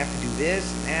and I have to do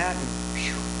this and that, and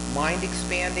phew, mind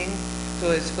expanding.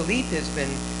 So as Philippe has been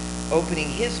opening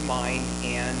his mind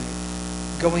and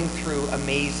going through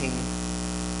amazing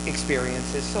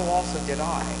experiences, so also did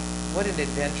I. What an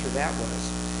adventure that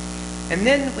was. And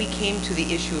then we came to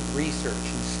the issue of research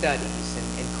and studies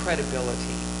and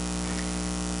credibility.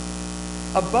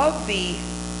 Above the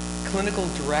clinical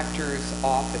director's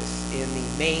office in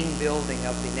the main building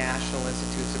of the National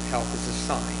Institutes of Health is a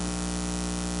sign.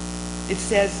 It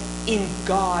says, "In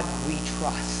God we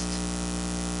trust."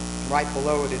 Right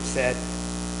below it, it said,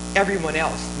 "Everyone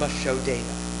else must show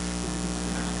data."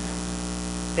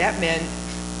 That meant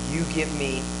you give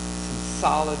me some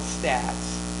solid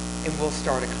stats and we'll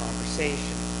start a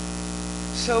conversation.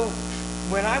 So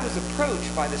when I was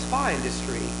approached by the spa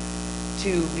industry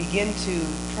to begin to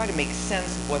try to make sense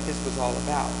of what this was all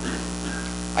about,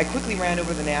 I quickly ran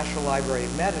over to the National Library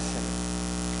of Medicine.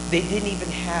 They didn't even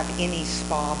have any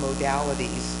spa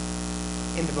modalities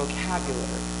in the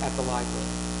vocabulary at the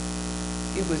library.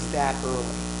 It was that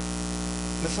early.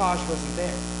 Massage wasn't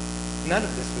there. None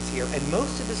of this was here. And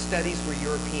most of the studies were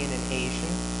European and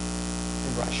Asian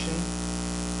and Russian.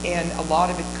 And a lot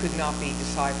of it could not be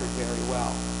deciphered very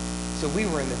well. So we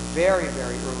were in the very,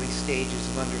 very early stages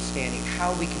of understanding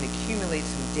how we can accumulate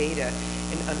some data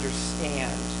and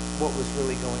understand what was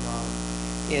really going on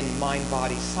in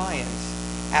mind-body science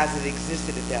as it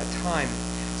existed at that time.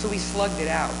 So we slugged it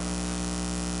out.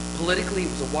 Politically, it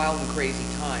was a wild and crazy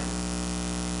time.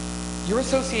 You're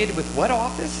associated with what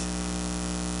office?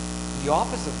 The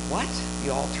office of what?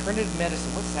 The alternative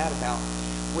medicine. What's that about?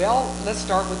 Well, let's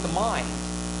start with the mind.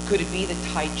 Could it be that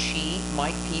Tai Chi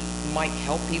might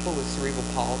help people with cerebral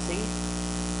palsy?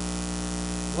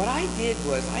 What I did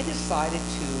was I decided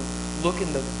to look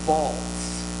in the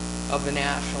vaults of the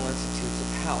National Institutes of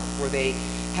Health, where they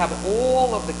have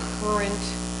all of the current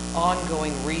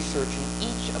ongoing research in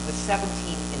each of the 17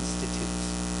 institutes.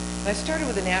 And I started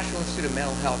with the National Institute of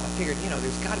Mental Health. I figured, you know,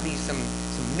 there's got to be some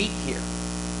meat here.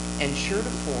 And sure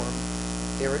to form,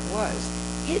 there it was.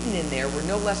 Hidden in there were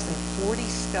no less than 40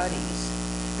 studies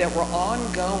that were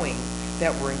ongoing,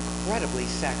 that were incredibly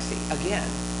sexy. Again,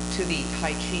 to the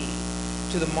Tai Chi,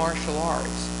 to the martial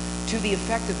arts, to the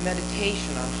effect of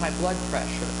meditation on high blood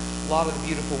pressure. A lot of the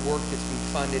beautiful work that's been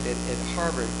funded at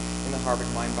Harvard, in the Harvard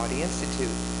Mind-Body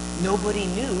Institute. Nobody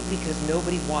knew because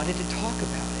nobody wanted to talk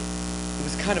about it. It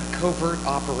was kind of covert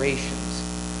operations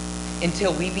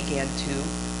until we began to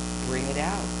bring it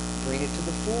out, bring it to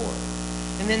the fore.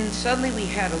 And then suddenly we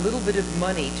had a little bit of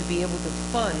money to be able to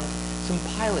fund some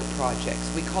pilot projects.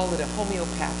 We call it a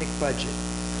homeopathic budget.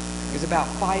 It was about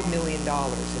 $5 million,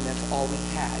 and that's all we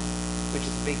had. which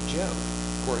is a big joke.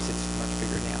 Of course, it's much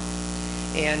bigger now.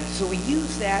 And so we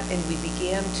used that, and we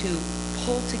began to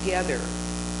pull together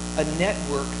a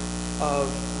network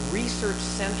of research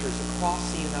centers across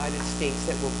the United States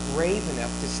that were brave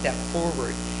enough to step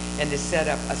forward and to set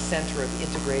up a center of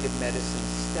integrative medicine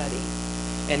study.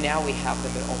 And now we have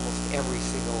them at almost every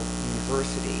single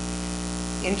university.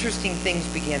 Interesting things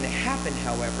began to happen,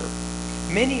 however.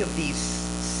 Many of these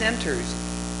centers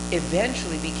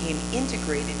eventually became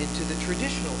integrated into the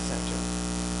traditional center.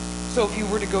 So if you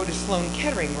were to go to Sloan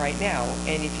Kettering right now,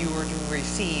 and if you were to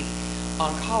receive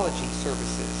oncology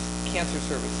services, cancer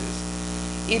services,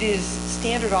 it is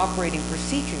standard operating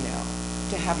procedure now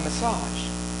to have massage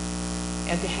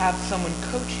and to have someone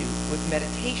coach you with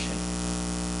meditation.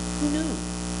 Who knew?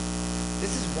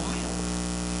 This is wild.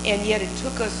 And yet it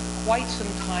took us quite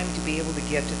some time to be able to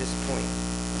get to this point.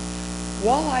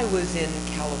 While I was in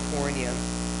California,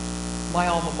 my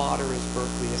alma mater is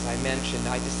Berkeley, as I mentioned.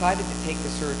 I decided to take the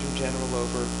Surgeon General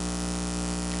over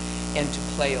and to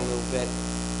play a little bit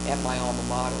at my alma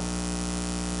mater.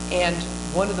 And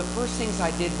one of the first things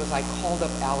I did was I called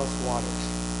up Alice Waters.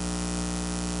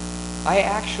 I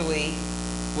actually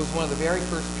was one of the very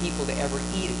first people to ever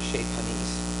eat at Chez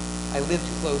Panisse. I lived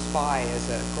close by as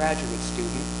a graduate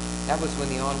student. That was when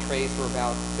the entrees were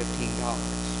about $15.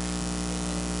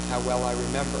 How well I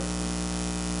remember.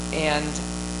 And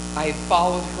I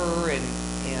followed her and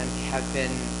have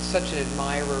been such an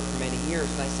admirer for many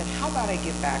years. And I said, how about I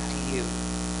give back to you?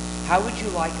 How would you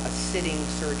like a sitting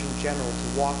Surgeon General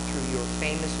to walk through your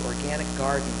famous organic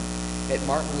garden at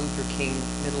Martin Luther King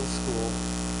Middle School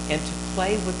and to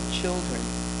play with the children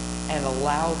and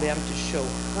allow them to show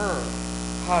her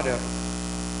how to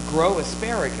grow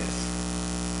asparagus,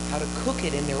 how to cook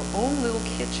it in their own little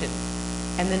kitchen,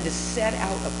 and then to set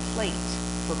out a plate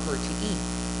for her to eat?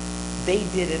 They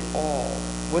did it all.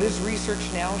 What does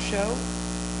research now show?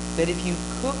 That if you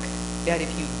cook, that if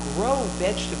you grow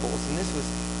vegetables, and this was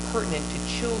pertinent to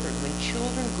children, when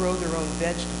children grow their own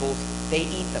vegetables, they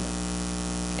eat them.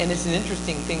 And it's an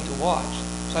interesting thing to watch.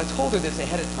 So I told her this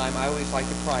ahead of time. I always like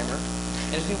a primer.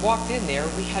 And as we walked in there,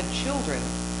 we had children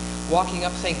walking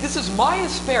up saying, this is my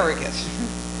asparagus.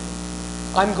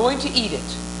 I'm going to eat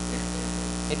it.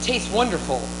 It tastes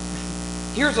wonderful.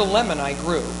 Here's a lemon I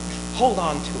grew. Hold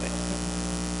on to it.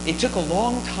 It took a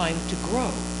long time to grow.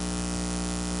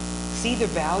 See the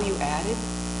value added?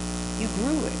 You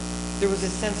grew it. There was a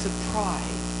sense of pride.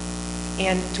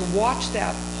 And to watch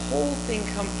that whole thing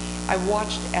come, I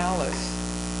watched Alice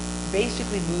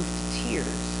basically move to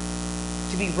tears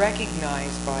to be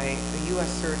recognized by a U.S.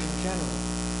 Surgeon General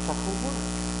for her work.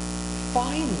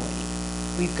 Finally,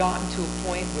 we've gotten to a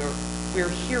point where we're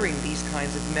hearing these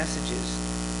kinds of messages,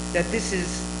 that this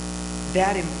is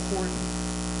that important.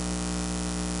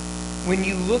 When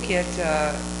you look at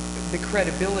the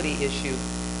credibility issue,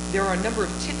 there are a number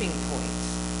of tipping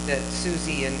points that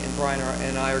Susie and Brian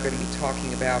and I are going to be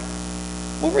talking about.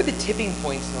 What were the tipping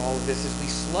points in all of this as we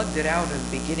slugged it out in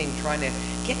the beginning, trying to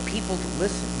get people to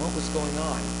listen? What was going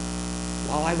on?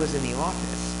 While I was in the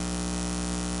office,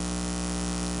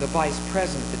 the vice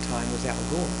president at the time was Al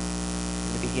Gore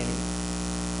in the beginning.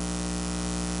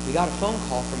 We got a phone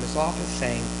call from his office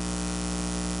saying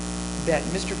that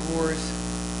Mr. Gore's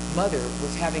mother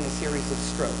was having a series of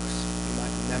strokes, you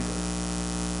might remember,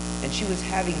 and she was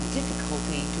having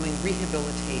difficulty doing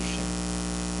rehabilitation.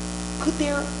 Could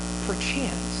there,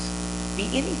 perchance, be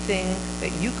anything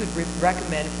that you could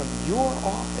recommend from your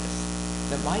office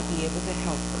that might be able to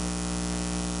help her?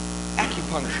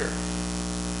 Acupuncture.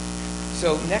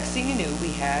 So next thing you knew,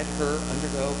 we had her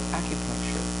undergo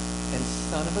acupuncture, and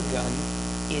son of a gun,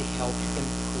 it helped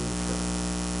improve her.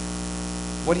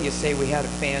 What do you say we had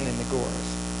a fan in the Gores?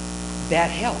 That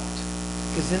helped,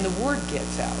 because then the word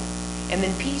gets out. And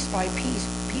then piece by piece,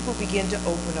 people begin to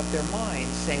open up their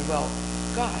minds, saying, well,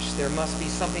 gosh, there must be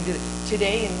something to this.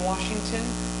 Today in Washington,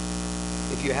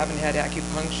 if you haven't had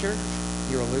acupuncture,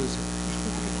 you're a loser.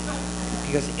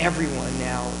 Because everyone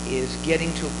now is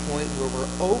getting to a point where we're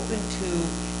open to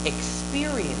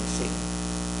experiencing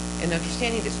and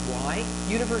understanding this. Why?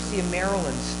 University of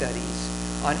Maryland studies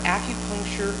on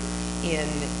acupuncture in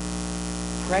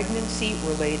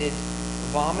pregnancy-related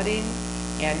vomiting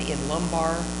and in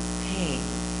lumbar pain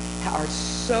are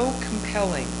so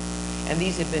compelling. And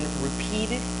these have been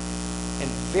repeated and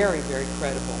very, very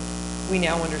credible. We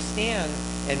now understand,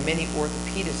 and many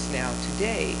orthopedists now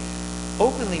today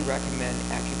openly recommend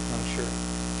acupuncture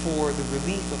for the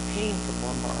relief of pain from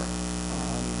lumbar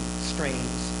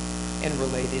strains and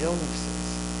related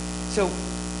illnesses. So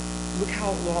look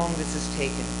how long this has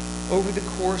taken. Over the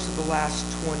course of the last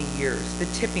 20 years, the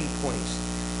tipping points.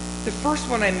 The first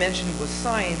one I mentioned was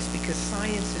science, because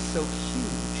science is so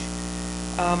huge.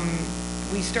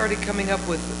 We started coming up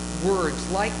with words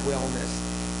like wellness.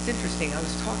 It's interesting, I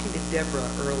was talking to Deborah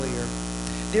earlier.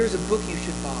 There's a book you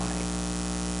should buy.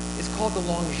 It's called The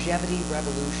Longevity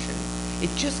Revolution. It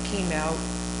just came out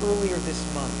earlier this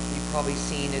month. You've probably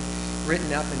seen it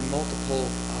written up in multiple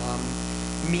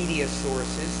media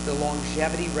sources. The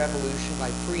Longevity Revolution by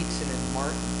Friedson and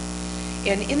Martin.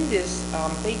 And in this,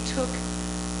 they took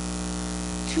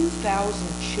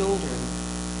 2,000 children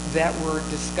that were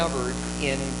discovered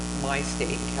in my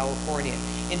state, California,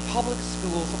 in public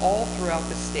schools all throughout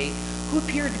the state, who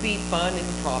appeared to be fun and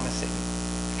promising,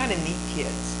 kind of neat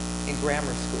kids in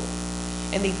grammar school.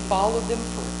 And they followed them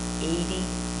for 80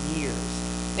 years.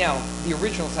 Now, the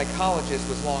original psychologist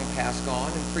was long past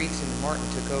gone, and Friedson and Martin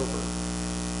took over.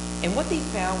 And what they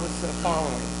found was the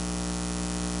following.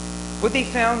 What they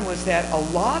found was that a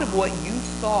lot of what you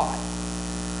thought,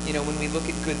 you know, when we look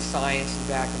at good science and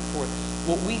back and forth,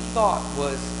 what we thought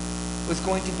was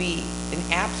going to be an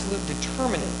absolute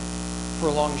determinant for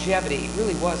longevity, it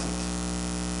really wasn't.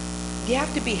 Do you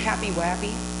have to be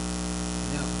happy-wappy?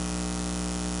 No.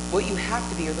 What you have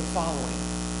to be are the following.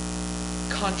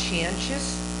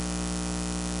 Conscientious,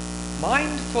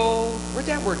 mindful, where'd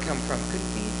that word come from? Could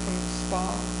it be from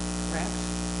spa, perhaps?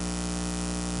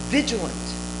 Vigilant.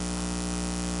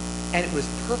 And it was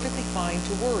perfectly fine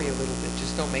to worry a little bit.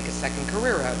 Just don't make a second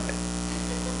career out of it.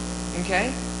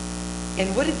 Okay?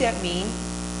 And what did that mean?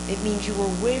 It means you were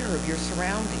aware of your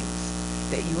surroundings,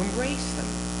 that you embrace them,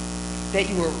 that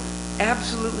you were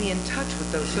absolutely in touch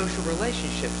with those social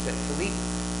relationships that Philippe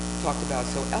talked about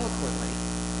so eloquently.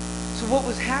 So what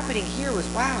was happening here was,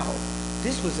 wow,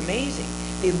 this was amazing.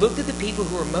 They looked at the people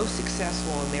who were most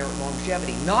successful in their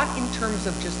longevity, not in terms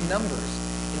of just numbers,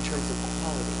 in terms of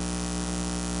quality.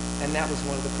 And that was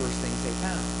one of the first things they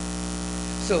found.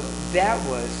 So that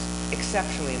was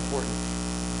exceptionally important.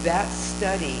 That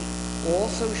study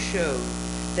also showed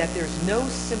that there's no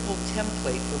simple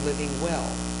template for living well.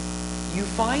 You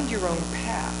find your own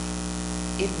path.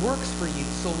 It works for you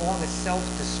so long as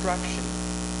self-destruction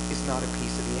is not a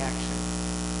piece of the action.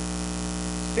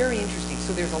 Very interesting.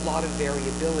 So there's a lot of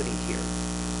variability here.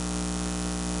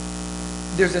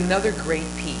 There's another great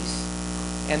piece,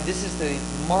 and this is the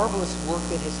marvelous work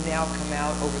that has now come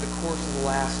out over the course of the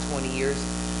last 20 years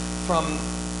from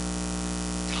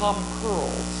Tom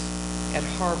Pearls at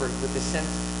Harvard with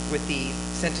the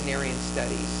centenarian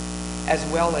studies, as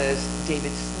well as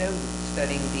David Snowden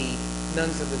studying the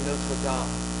nuns of the Notre Dame,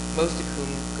 most of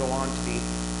whom go on to be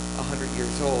 100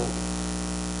 years old.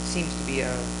 Seems to be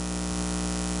a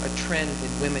trend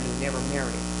in women who never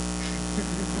marry.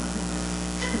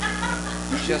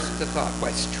 Just a thought. Well,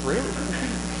 it's true.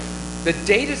 The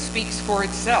data speaks for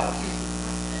itself.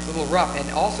 It's a little rough. And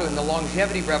also in the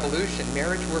longevity revolution,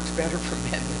 marriage works better for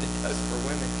men than it does for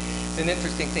women. It's an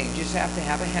interesting thing. You just have to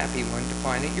have a happy one to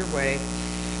find it your way.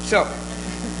 So,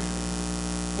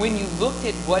 when you looked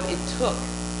at what it took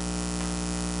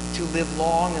to live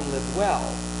long and live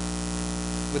well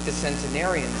with the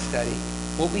centenarian study,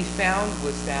 what we found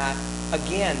was that,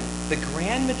 again, the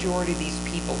grand majority of these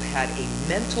people had a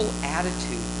mental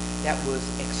attitude that was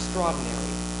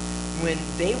extraordinary. When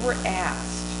they were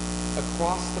asked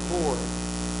across the board,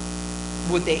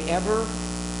 would they have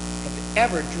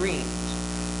ever dreamed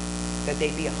that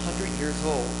they'd be 100 years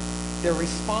old, their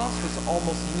response was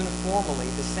almost uniformly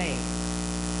the same.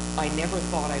 I never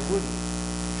thought I wouldn't.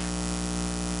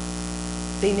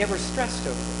 They never stressed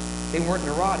over it. They weren't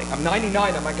neurotic. I'm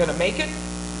 99, am I going to make it?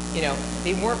 You know,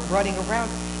 they weren't running around.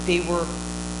 They were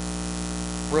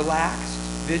relaxed,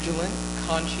 vigilant,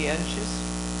 conscientious,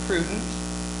 prudent,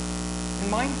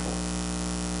 and mindful.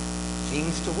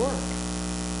 Seems to work.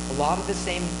 A lot of the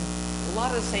same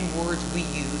words we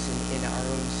use in our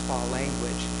own spa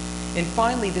language. And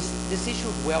finally, this issue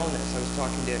of wellness. I was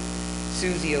talking to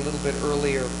Susie a little bit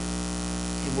earlier,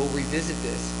 and we'll revisit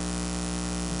this.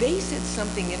 They said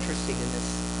something interesting in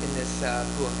this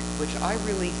book, which I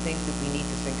really think that we need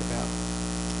to think about.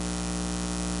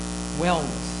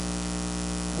 Wellness.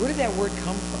 Where did that word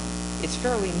come from? It's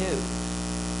fairly new.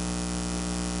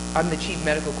 I'm the chief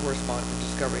medical correspondent for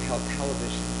Discovery Health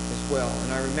Television as well,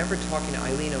 and I remember talking to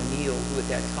Eileen O'Neill, who at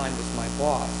that time was my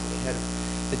boss, the head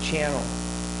of the channel,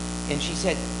 and she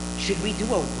said, should we do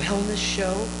a wellness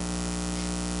show?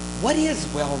 What is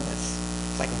wellness?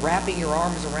 It's like wrapping your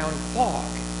arms around fog.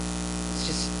 It's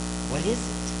just, what is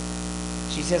it?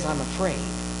 She says, I'm afraid.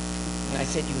 And I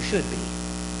said, you should be.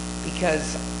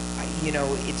 Because, you know,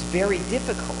 it's very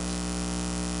difficult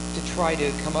to try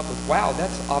to come up with, wow,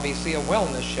 that's obviously a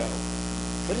wellness show.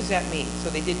 What does that mean? So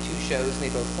they did 2 shows and they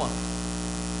both flunked.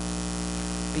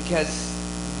 because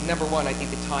number one, I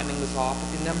think the timing was off, but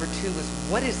then number two was,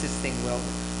 what is this thing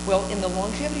wellness? Well, in the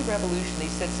longevity revolution, they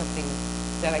said something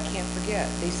that I can't forget.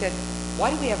 They said,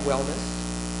 why do we have wellness?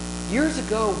 Years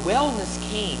ago, wellness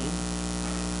came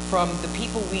from the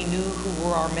people we knew who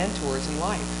were our mentors in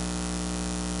life.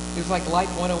 It was like Life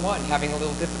 101, having a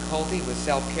little difficulty with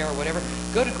self-care or whatever.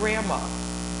 Go to grandma.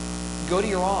 Go to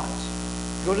your aunt.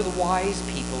 Go to the wise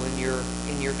people in your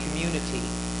community.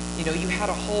 You know, you had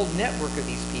a whole network of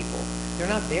these people. They're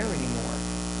not there anymore.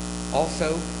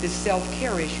 Also, the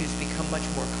self-care issues become much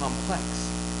more complex.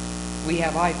 We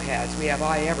have iPads, we have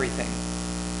everything.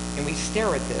 And we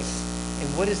stare at this, and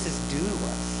what does this do to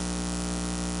us?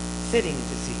 Sitting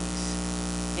disease,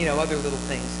 you know, other little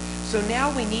things. So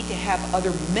now we need to have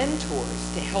other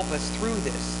mentors to help us through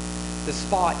this. The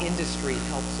spa industry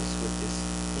helps us with this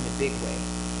in a big way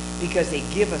because they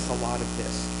give us a lot of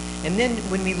this. And then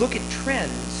when we look at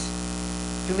trends,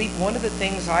 Philippe, one of the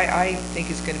things I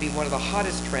think is going to be one of the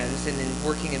hottest trends, and in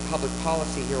working in public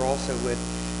policy here also with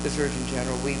the Surgeon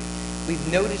General,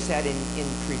 we've noticed that in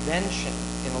prevention,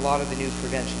 in a lot of the new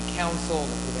prevention council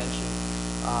and the prevention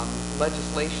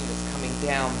legislation that's coming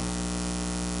down,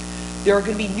 there are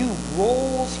going to be new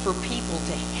roles for people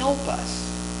to help us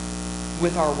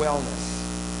with our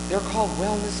wellness. They're called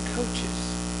wellness coaches.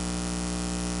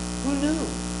 Who knew?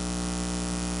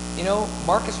 You know,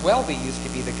 Marcus Welby used to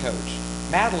be the coach.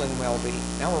 Madeline Welby.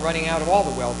 Now we're running out of all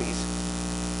the Welbys.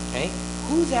 Okay?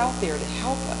 Who's out there to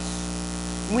help us?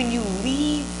 When you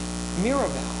leave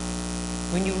Miraval,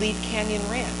 when you leave Canyon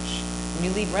Ranch, when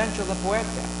you leave Rancho La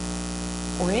Puerta,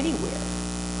 or anywhere,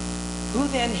 who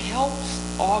then helps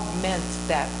augment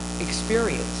that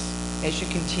experience as you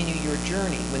continue your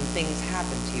journey when things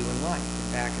happen to you in life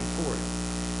and back and forth?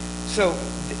 So,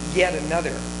 yet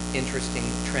another interesting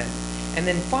trend. And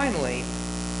then finally,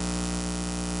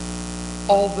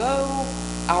 although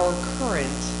our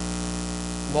current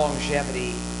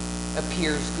longevity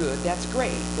appears good, that's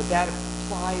great, but that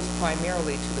applies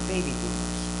primarily to the baby boomers.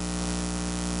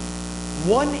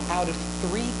 1 out of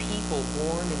 3 people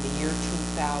born in the year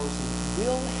 2000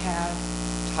 will have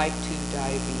type 2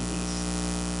 diabetes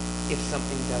if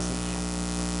something doesn't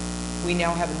happen. We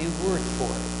now have a new word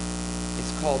for it.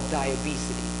 It's called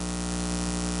diabesity.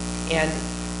 And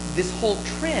this whole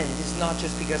trend is not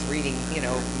just because we're eating, you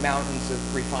know, mountains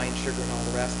of refined sugar and all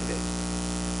the rest of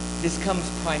it. This comes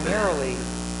primarily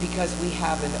because we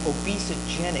have an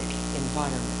obesogenic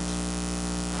environment.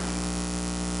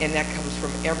 And that comes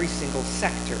from every single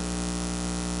sector,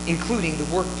 including the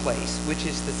workplace, which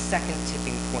is the second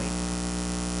tipping point.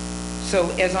 So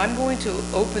as I'm going to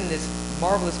open this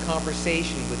marvelous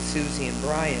conversation with Susie and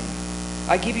Brian,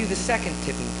 I give you the second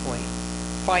tipping point,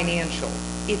 financial.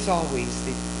 It's always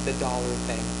the dollar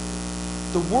thing.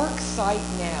 The work site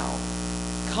now,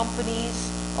 companies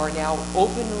are now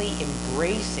openly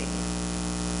embracing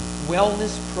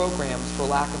wellness programs, for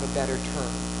lack of a better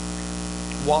term.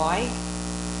 Why?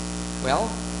 Well,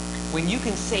 when you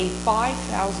can save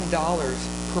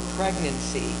 $5,000 per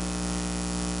pregnancy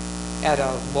at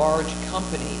a large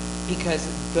company because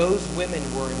those women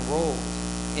were enrolled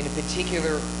in a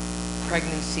particular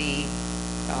pregnancy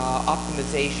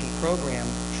optimization program,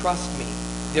 trust me,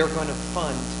 they're going to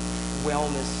fund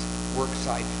wellness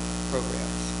worksite programs.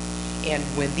 And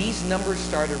when these numbers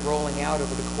started rolling out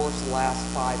over the course of the last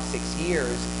 5-6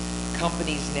 years,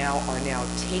 companies are now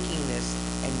taking this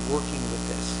and working with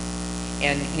this.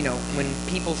 And, you know, when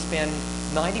people spend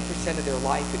 90% of their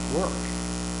life at work,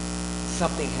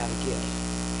 something had to give.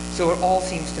 So it all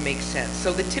seems to make sense.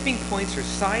 So the tipping points are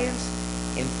science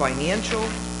and financial.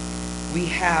 We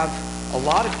have a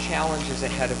lot of challenges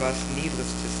ahead of us,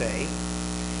 needless to say.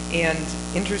 And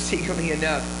interestingly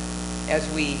enough, as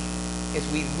we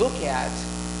look at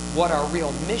what our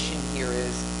real mission here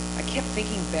is, I kept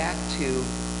thinking back to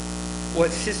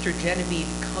what Sister Genevieve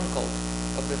Kunkel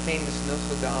of the famous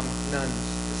Notre Dame nuns,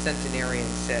 the centenarian,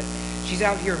 said. She's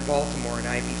out here in Baltimore, and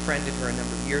I befriended her a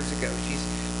number of years ago. She's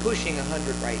pushing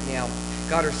 100 right now.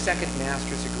 Got her second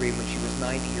master's degree when she was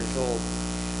 90 years old.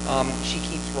 She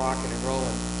keeps rocking and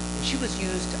rolling. And she was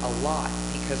used a lot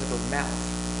because of her mouth.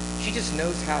 She just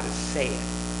knows how to say it.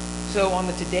 So on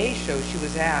the Today Show, she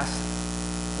was asked,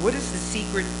 "What is the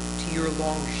secret to your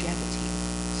longevity,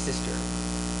 sister?"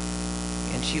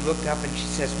 And she looked up and she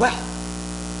says, "Well,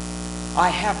 I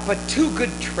have but 2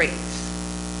 good traits.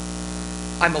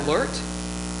 I'm alert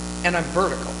and I'm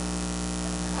vertical."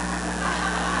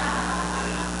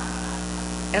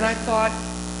 And I thought,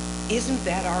 isn't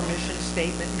that our mission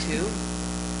statement too?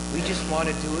 We just want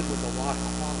to do it with a lot of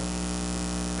quality.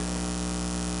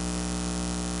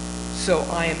 So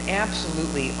I am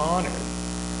absolutely honored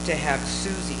to have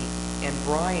Susie and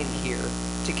Brian here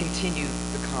to continue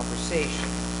the conversation.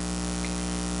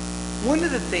 One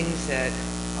of the things that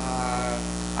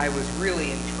I was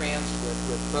really entranced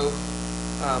with both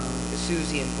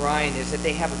Susie and Brian is that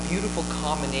they have a beautiful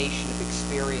combination of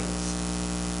experience.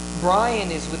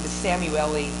 Brian is with the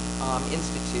Samueli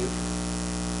Institute,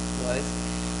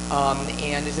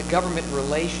 and is a government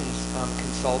relations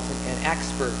consultant and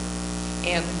expert,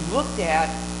 and looked at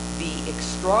the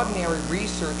extraordinary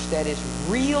research that is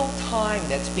real time,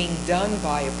 that's being done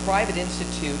by a private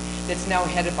institute that's now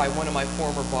headed by one of my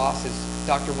former bosses,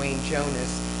 Dr. Wayne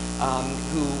Jonas,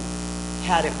 who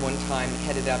had at one time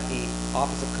headed up the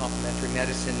Office of Complementary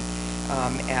Medicine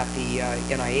at the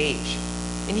NIH.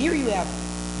 And here you have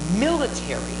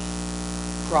military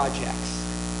projects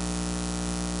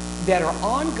that are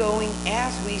ongoing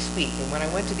as we speak. And when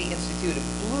I went to the Institute, it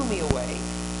blew me away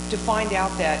to find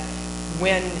out that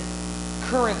when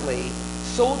currently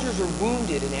soldiers are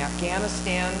wounded in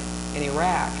Afghanistan and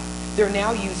Iraq, they're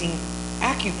now using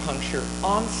acupuncture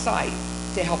on site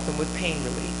to help them with pain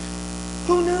relief.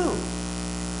 Who knew?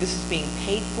 This is being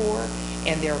paid for,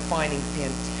 and they're finding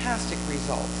fantastic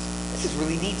results. This is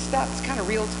really neat stuff. It's kind of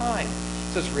real time,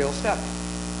 so it's real stuff.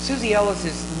 Susie Ellis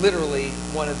is literally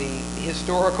one of the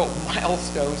historical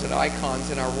milestones and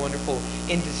icons in our wonderful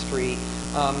industry,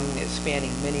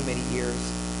 spanning many, many years,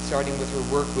 starting with her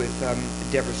work with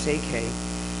Deborah Szekely,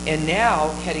 and now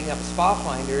heading up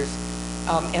SpaFinders,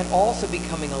 and also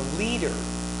becoming a leader,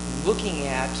 looking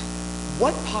at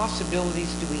what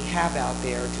possibilities do we have out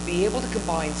there to be able to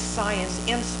combine science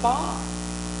and spa,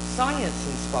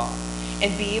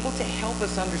 and be able to help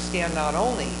us understand not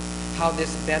only how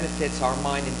this benefits our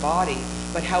mind and body,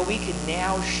 but how we can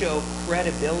now show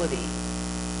credibility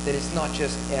that it's not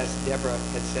just, as Deborah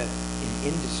had said,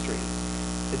 in industry,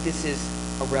 that this is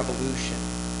a revolution.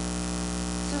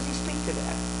 Susie, speak to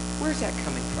that. Where's that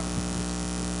coming from?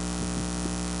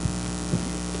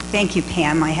 Thank you,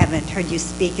 Pam. I haven't heard you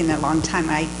speak in a long time.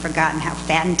 I've forgotten how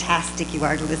fantastic you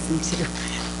are to listen to.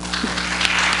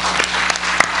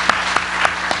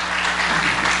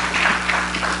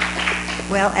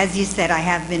 Well, as you said, I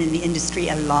have been in the industry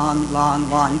a long, long,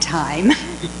 long time.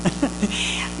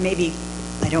 Maybe,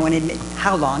 I don't want to admit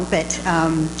how long, but,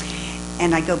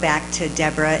 and I go back to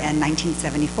Deborah in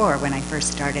 1974 when I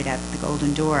first started at the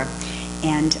Golden Door.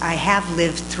 And I have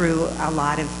lived through a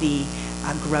lot of the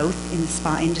growth in the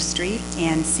spa industry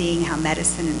and seeing how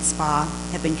medicine and spa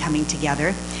have been coming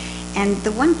together. And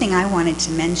the one thing I wanted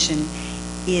to mention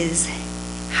is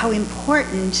how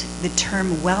important the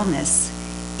term wellness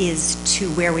is to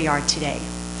where we are today.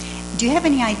 Do you have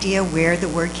any idea where the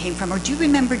word came from, or do you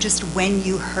remember just when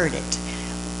you heard it?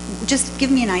 Just give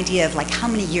me an idea of like how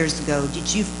many years ago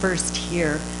did you first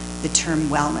hear the term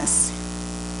wellness?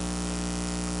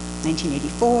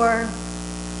 1984?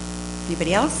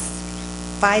 Anybody else?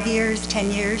 5 years,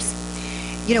 10 years?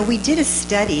 You know, we did a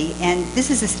study, and this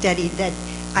is a study that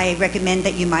I recommend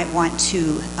that you might want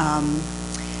to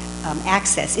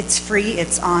access. It's free.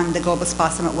 It's on the Global Spa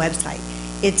Summit website.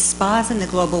 It's Spas in the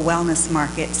Global Wellness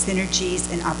Market,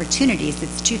 Synergies and Opportunities.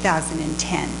 It's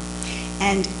 2010.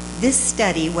 And this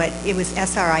study, it was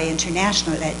SRI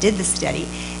International that did the study,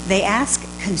 they asked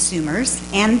consumers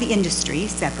and the industry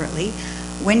separately,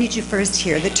 when did you first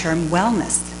hear the term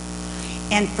wellness?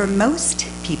 And for most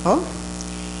people,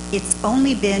 it's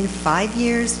only been 5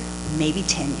 years, maybe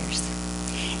 10 years.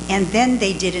 And then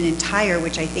they did an entire,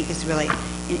 which I think is really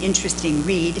an interesting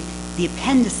read, the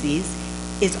appendices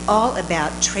is all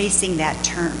about tracing that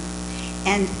term.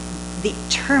 And the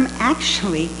term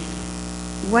actually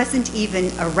wasn't even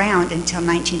around until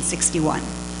 1961.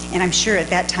 And I'm sure at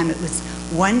that time it was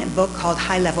one book called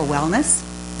High Level Wellness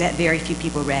that very few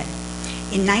people read.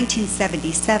 In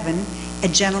 1977, a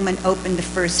gentleman opened the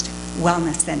first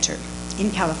wellness center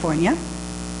in California.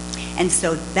 And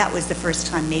so that was the first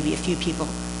time maybe a few people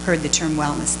heard the term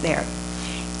wellness there.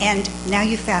 And now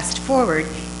you fast forward,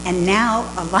 and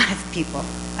now a lot of people,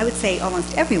 I would say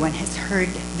almost everyone, has heard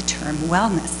the term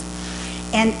wellness.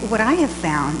 And what I have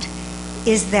found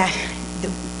is that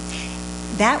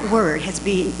that word has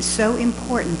been so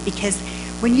important because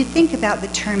when you think about the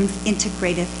terms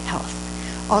integrative health,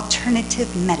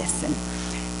 alternative medicine,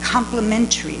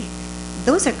 complementary,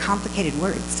 those are complicated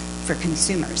words for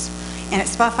consumers. And at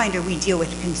SpaFinder, we deal with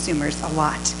consumers a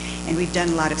lot. And we've done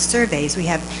a lot of surveys. We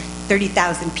have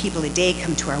 30,000 people a day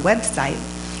come to our website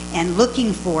and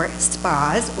looking for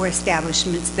spas or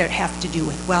establishments that have to do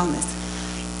with wellness.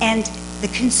 And the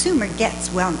consumer gets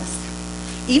wellness.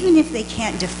 Even if they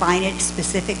can't define it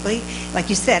specifically, like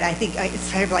you said, I think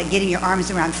it's kind of like getting your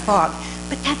arms around fog,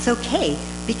 but that's okay,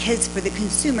 because for the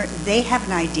consumer, they have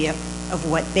an idea of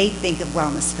what they think of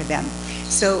wellness for them.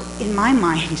 So in my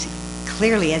mind,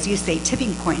 clearly, as you say,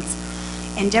 tipping points.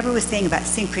 And Deborah was saying about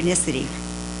synchronicity.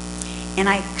 And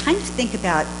I kind of think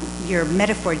about your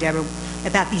metaphor, Deborah,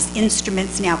 about these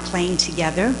instruments now playing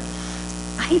together.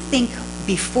 I think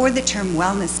before the term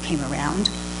wellness came around,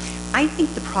 I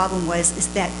think the problem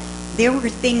is that there were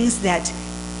things that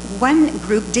one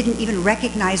group didn't even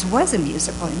recognize was a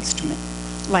musical instrument,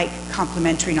 like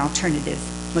complementary and alternative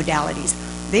modalities.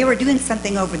 They were doing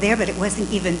something over there, but it wasn't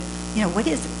even, what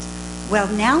is it? Well,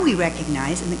 now we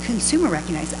recognize, and the consumer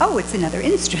recognizes, oh, it's another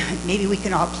instrument. Maybe we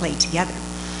can all play together.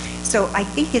 So I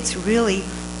think it's really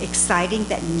exciting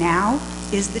that now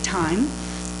is the time.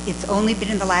 It's only been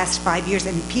in the last 5 years,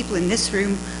 and people in this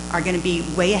room are going to be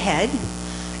way ahead,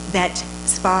 that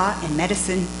spa and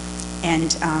medicine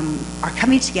and are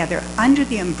coming together under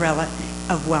the umbrella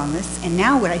of wellness. And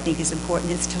now what I think is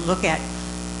important is to look at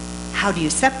how do you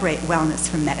separate wellness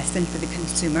from medicine for the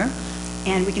consumer.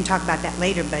 And we can talk about that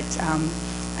later, but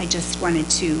I just wanted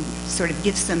to sort of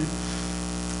give some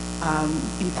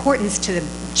importance to the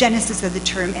genesis of the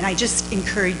term, and I just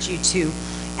encourage you to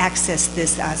access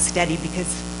this study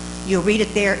because you'll read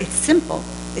it there. It's simple.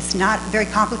 It's not very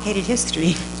complicated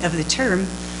history of the term,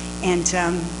 and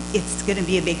it's going to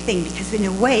be a big thing because in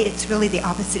a way it's really the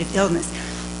opposite of illness.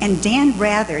 And Dan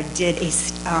Rather did a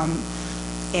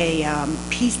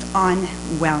piece on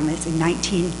wellness in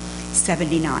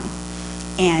 1979,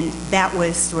 and that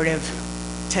was sort of,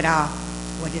 ta-da,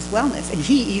 what is wellness? And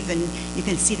he even, you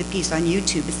can see the piece on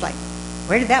YouTube, it's like,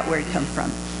 where did that word come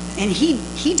from? And he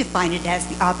defined it as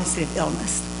the opposite of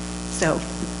illness. So,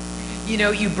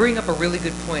 you bring up a really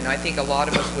good point. I think a lot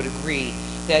of us would agree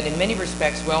that in many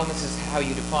respects, wellness is how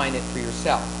you define it for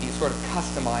yourself. You sort of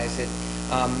customize it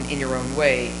in your own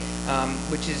way,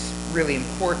 which is really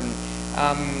important.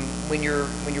 When you're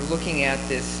looking at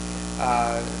this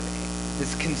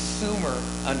this consumer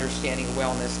understanding of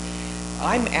wellness,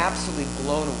 I'm absolutely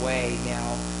blown away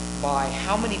now by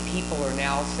how many people are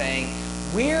now saying,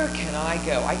 where can I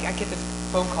go? I get this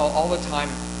phone call all the time.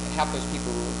 Half those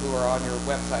people who are on your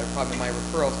website are probably my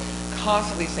referrals,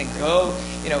 constantly saying, go,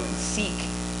 seek.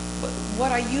 But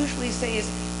what I usually say is,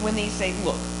 when they say,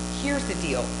 look, here's the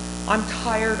deal. I'm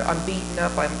tired, I'm beaten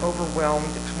up, I'm overwhelmed.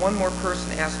 If one more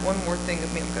person asks one more thing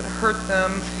of me, I'm going to hurt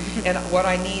them. And what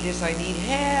I need is I need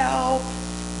help.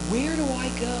 Where do I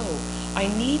go? I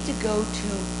need to go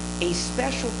to a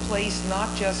special place,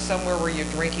 not just somewhere where you're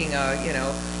drinking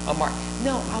a mark.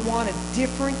 No, I want a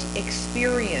different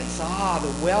experience.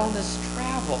 The wellness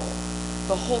travel.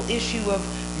 The whole issue of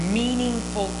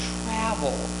meaningful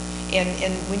travel.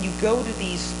 And when you go to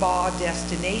these spa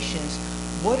destinations,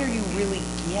 what are you really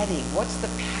getting? What's the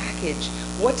package?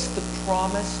 What's the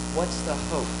promise? What's the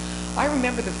hope? I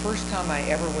remember the first time I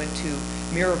ever went to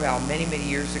Miraval many, many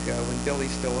years ago when Billy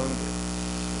still owned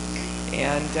it.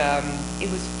 And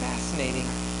it was fascinating.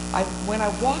 When I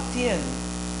walked in,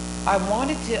 I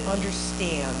wanted to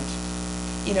understand,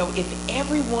 if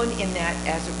everyone in that,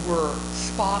 as it were,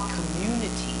 spa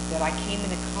community that I came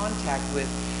into contact with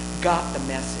got the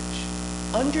message,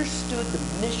 understood the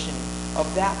mission of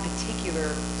that particular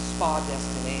spa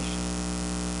destination.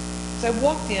 So I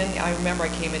walked in, I remember I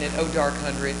came in at dark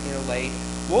 100, late,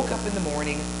 woke up in the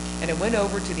morning, and I went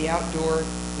over to the outdoor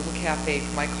little cafe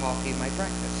for my coffee and my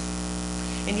breakfast.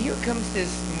 And here comes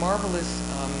this marvelous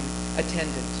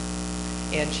attendant.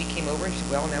 And she came over and she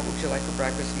said, well, now what would you like for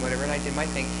breakfast and whatever, and I did my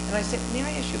thing. And I said, may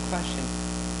I ask you a question?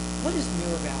 What is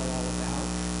Miraval all about?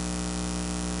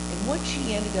 And what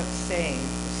she ended up saying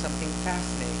was something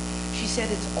fascinating. She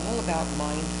said it's all about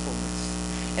mindfulness.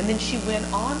 And then she went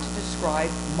on to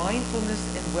describe mindfulness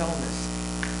and wellness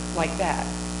like that.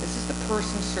 This is the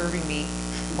person serving me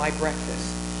my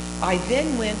breakfast. I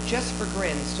then went, just for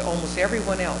grins, to almost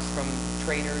everyone else, from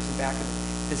trainers and back,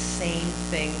 the same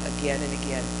thing again and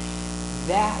again.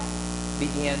 That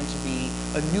began to be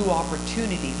a new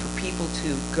opportunity for people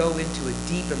to go into a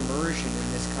deep immersion in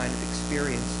this kind of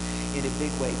experience in a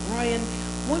big way. Brian,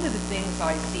 one of the things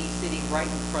I see sitting right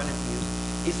in front of you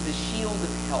is the shield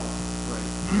of health.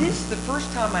 Right. This, the first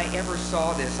time I ever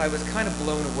saw this, I was kind of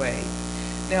blown away.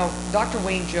 Now, Dr.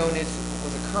 Wayne Jones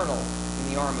was a colonel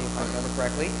in the Army, if I remember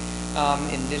correctly,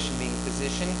 in addition to being a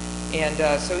physician. And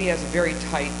so he has a very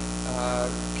tight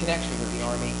connection with the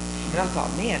Army. And I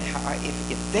thought, man,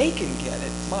 if they can get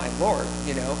it, my Lord,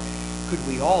 could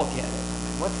we all get it? I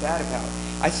mean, what's that about?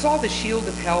 I saw the shield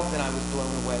of health and I was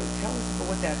blown away. Tell us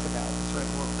what that's about. That's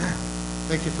right. Well,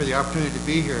 thank you for the opportunity to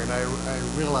be here. And I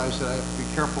realize that I have to be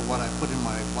careful what I put in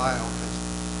my bio,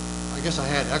 because I guess I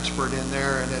had expert in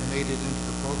there and then made it into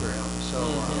the program. So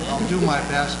I'll do my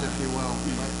best, if you will.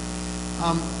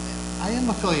 But, I am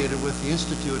affiliated with the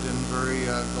Institute and very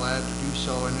glad to do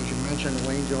so. And as you mentioned,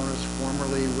 Wayne Jonas,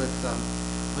 formerly with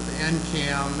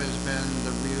NCAM, has been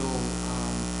the real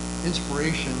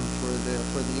inspiration for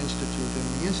the Institute. And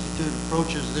the Institute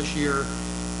approaches this year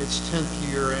its 10th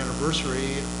year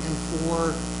anniversary, and for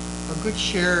a good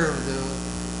share of the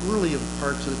early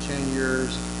parts of the 10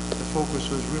 years, the focus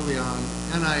was really on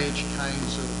NIH kind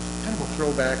of a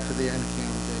throwback to the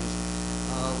NCAM days,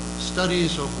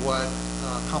 studies of what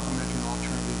complementary and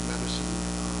alternative medicine,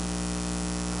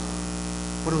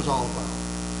 what it was all about.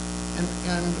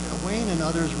 And Wayne and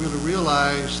others really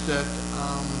realized that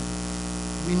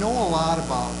we know a lot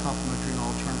about complementary and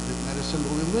alternative medicine,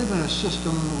 but we live in a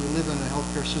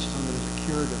healthcare system that is a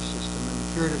curative system. And the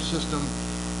curative system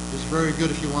is very good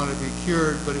if you want to be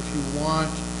cured, but if you want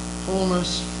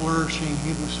wholeness, flourishing,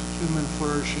 human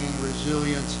flourishing,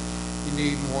 resilience, you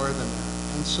need more than that.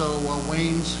 And so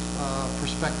Wayne's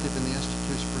perspective and the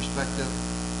Institute's perspective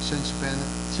since then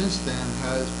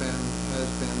has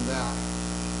been that.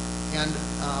 And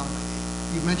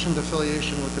you mentioned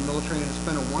affiliation with the military, and it's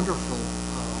been a wonderful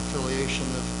affiliation.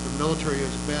 The military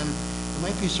has been, you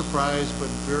might be surprised, but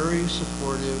very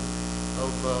supportive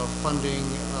of funding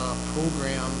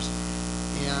programs.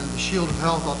 And the Shield of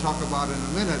Health, I'll talk about in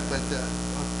a minute, but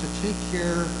to take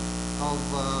care of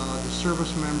the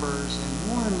service members and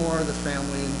more the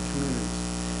family and the communities.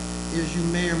 As you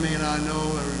may or may not know,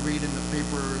 or read in the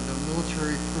paper, the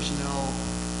military personnel,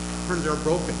 they're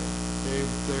broken.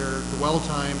 The dwell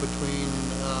time between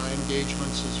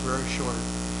engagements is very short.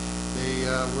 They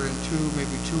were in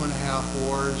maybe 2.5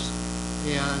 wars,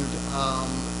 and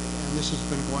this has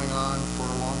been going on for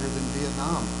longer than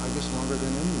Vietnam, I guess longer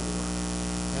than any war.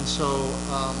 And so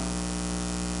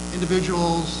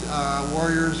individuals,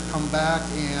 warriors come back,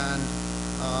 and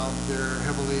they're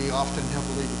often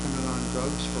heavily dependent on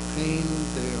drugs for pain.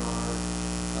 They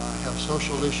have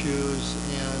social issues,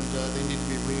 and they need to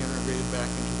be reintegrated back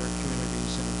into their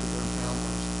communities and into their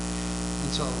families.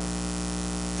 And so,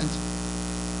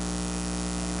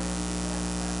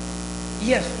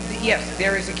 Yes,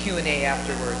 there is a Q&A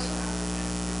afterwards.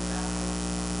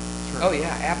 Sure. Oh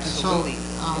yeah, absolutely.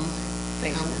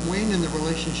 And so, Wayne, in the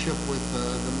relationship with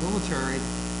the military,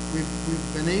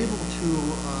 we've been able to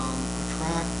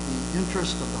attract the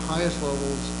interest of the highest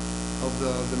levels of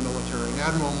the military. And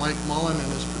Admiral Mike Mullen, and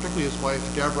particularly his wife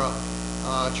Deborah,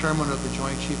 chairman of the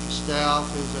Joint Chief of Staff,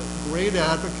 is a great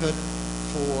advocate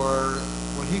for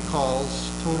what he calls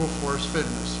total force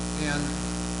fitness. And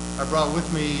I brought with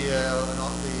me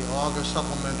the August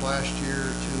supplement last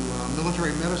year to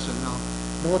military medicine. Now,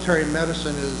 military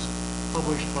medicine is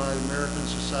published by the American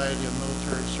Society of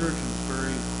Military Surgeons,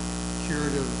 very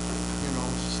curative,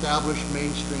 established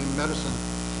mainstream medicine.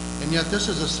 And yet this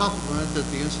is a supplement that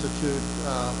the Institute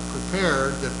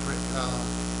prepared that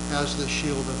has the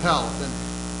Shield of Health. And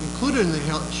included in the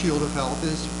Shield of Health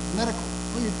is medical.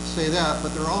 Well, you say that,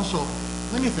 but there are also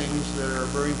many things that are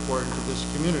very important to this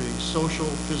community: social,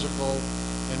 physical,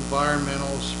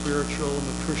 environmental, spiritual,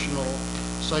 nutritional,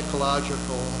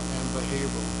 psychological, and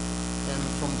behavioral. And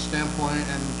from the standpoint,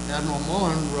 and Admiral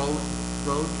Mullen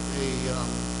wrote a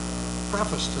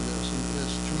preface to this, and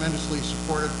is tremendously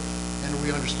supportive, and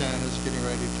we understand is getting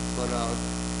ready to put out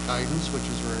guidance, which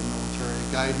is very military,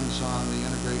 guidance on the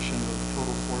integration of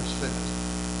total force fitness.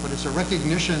 But it's a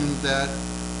recognition that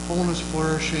wholeness,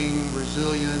 flourishing,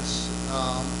 resilience,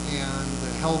 and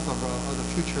the health of the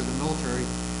future of the military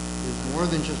is more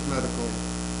than just medical.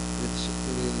 It is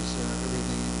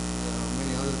everything,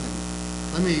 many other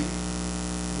things.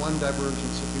 One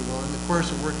divergence, if you will. In the course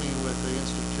of working with the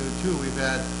Institute, too, we've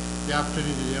had the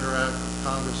opportunity to interact with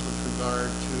Congress with regard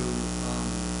to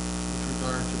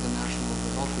the National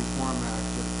Health Reform Act,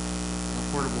 the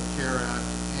Affordable Care Act,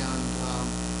 and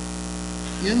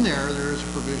in there is a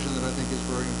provision that I think is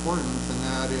very important, and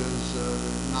that is the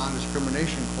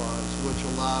non-discrimination clause, which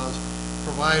allows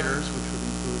providers, which would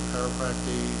include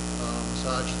chiropractic,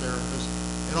 massage therapists,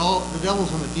 and all the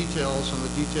devil's in the details, and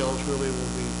the details really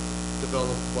will be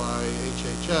developed by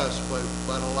HHS,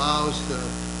 but allows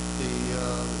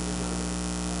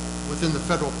within the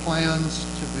federal plans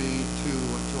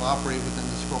to operate within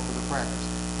the scope of the practice.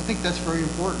 I think that's very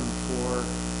important for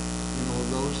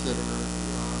those that are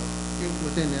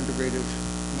within integrative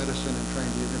medicine and trying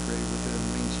to integrate within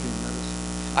mainstream medicine.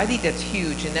 I think that's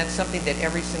huge, and that's something that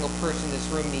every single person in this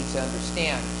room needs to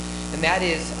understand. And that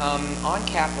is on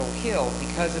Capitol Hill,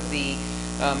 because of the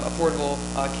Affordable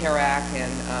Care Act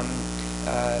and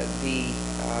the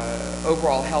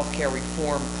overall healthcare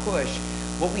reform push,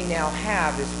 what we now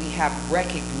have is we have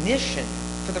recognition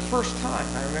for the first time.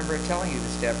 I remember telling you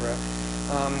this, Deborah,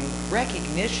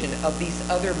 recognition of these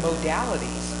other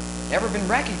modalities never been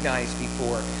recognized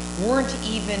before, weren't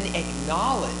even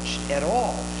acknowledged at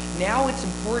all. Now it's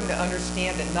important to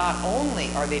understand that not only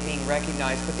are they being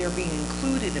recognized, but they're being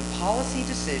included in policy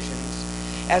decisions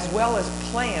as well as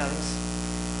plans,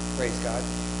 praise God,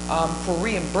 for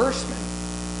reimbursement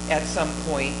at some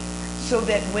point, so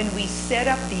that when we set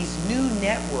up these new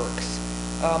networks,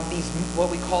 these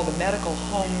what we call the medical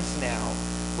homes now,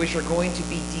 which are going to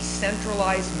be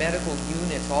decentralized medical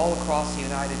units all across the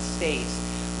United States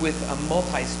with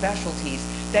multi-specialties,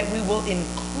 that we will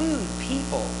include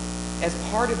people as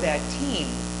part of that team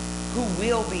who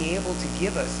will be able to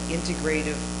give us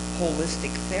integrative, holistic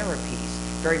therapies,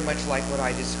 very much like what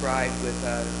I described with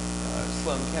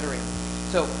Sloan Kettering.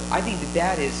 So I think that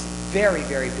that is very,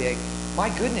 very big. My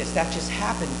goodness, that just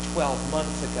happened 12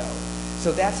 months ago.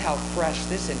 So that's how fresh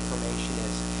this information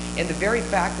is. And the very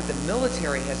fact that the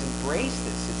military has embraced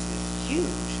this is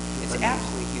huge. It's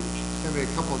absolutely huge. Maybe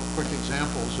a couple of quick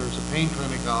examples. There's a pain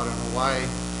clinic out in Hawaii.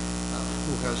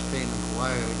 Who has pain in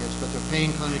Hawaii, I guess, but the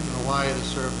pain clinic in Hawaii that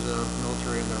serves the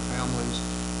military and their families,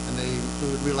 and they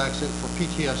include relaxation for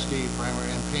PTSD, primary,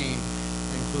 and pain.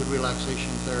 They include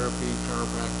relaxation therapy,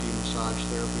 chiropractic, massage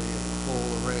therapy, and the whole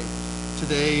array.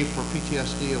 Today, for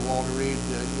PTSD at Walter Reed,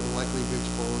 you'll likely be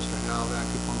exposed to have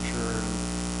acupuncture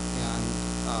and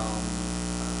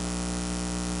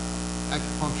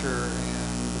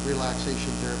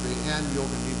relaxation therapy and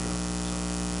yoga nidra.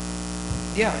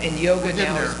 Yeah, and yoga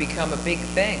now has become a big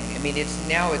thing. I mean, it's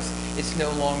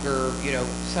no longer, you know,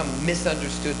 some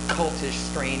misunderstood cultish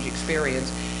strange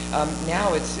experience.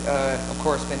 Now it's of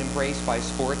course been embraced by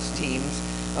sports teams.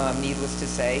 Needless to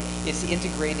say, it's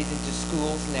integrated into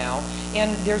schools now.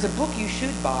 And there's a book you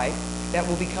should buy that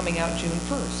will be coming out June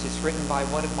 1st. It's written by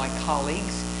one of my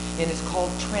colleagues, and it's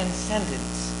called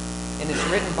Transcendence. And it's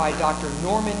written by Dr.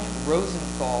 Norman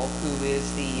Rosenthal, who is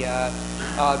the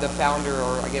founder,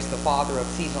 or I guess the father, of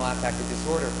seasonal affective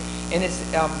disorder. And it's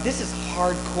this is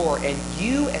hardcore, and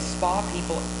you as spa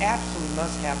people absolutely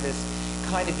must have this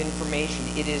kind of information.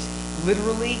 It is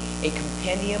literally a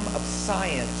compendium of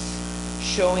science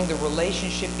showing the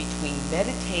relationship between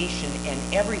meditation and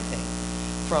everything,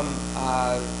 from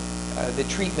the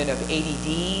treatment of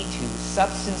ADD to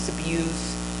substance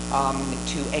abuse,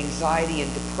 to anxiety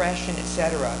and depression,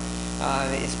 etc.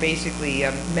 It's basically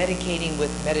medicating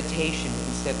with meditation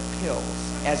instead of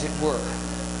pills, as it were.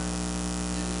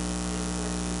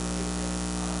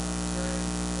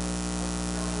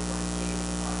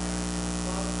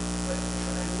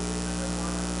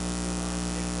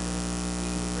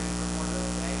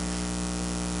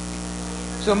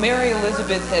 So Mary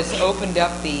Elizabeth has opened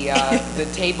up the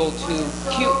table to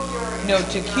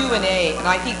Q&A, and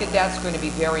I think that that's going to be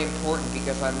very important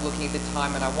because I'm looking at the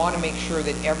time, and I want to make sure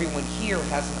that everyone here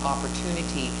has an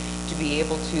opportunity to be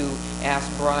able to ask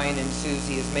Brian and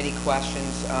Susie as many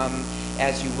questions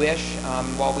as you wish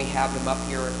while we have them up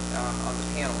here on the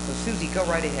panel. So Susie, go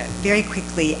right ahead. Very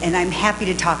quickly, and I'm happy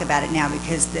to talk about it now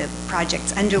because the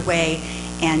project's underway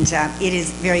and it is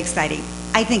very exciting.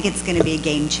 I think it's going to be a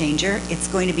game changer. It's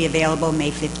going to be available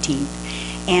May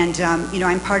 15th. And, you know,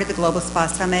 I'm part of the Global Spa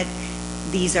Summit.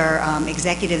 These are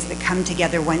executives that come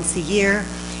together once a year.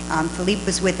 Philippe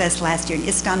was with us last year in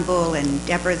Istanbul, and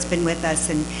Deborah's been with us.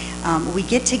 And we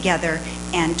get together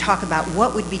and talk about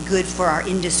what would be good for our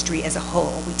industry as a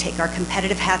whole. We take our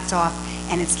competitive hats off,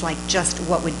 and it's like just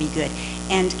what would be good.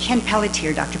 And Ken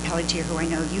Pelletier, Dr. Pelletier, who I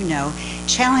know you know,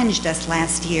 challenged us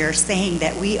last year saying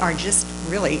that we are just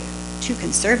really too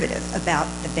conservative about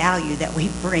the value that we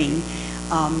bring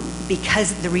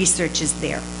because the research is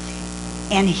there.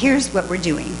 And here's what we're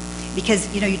doing, because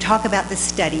you know, you talk about the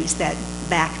studies that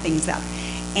back things up,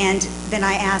 and then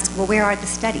I ask, well, where are the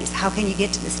studies? How can you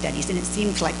get to the studies? And it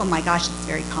seems like, oh my gosh, it's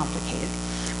very complicated.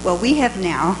 Well, we're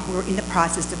in the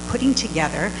process of putting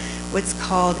together what's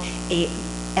called a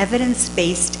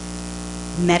evidence-based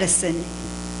medicine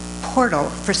portal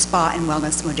for spa and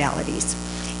wellness modalities.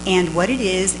 And what it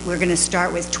is, we're going to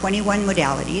start with 21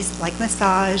 modalities, like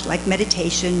massage, like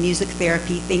meditation, music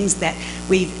therapy, things that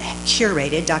we've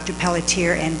curated. Dr.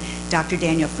 Pelletier and Dr.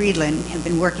 Daniel Friedland have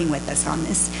been working with us on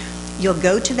this. You'll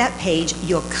go to that page,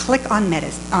 you'll click on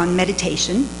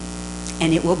meditation,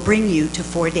 and it will bring you to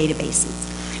 4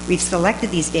 databases. We've selected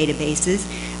these databases.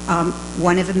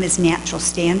 One of them is Natural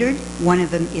Standard, one of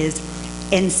them is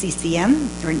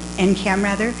NCCM, or NCAM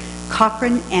rather,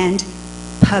 Cochrane, and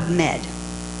PubMed.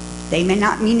 They may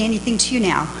not mean anything to you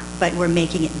now, but we're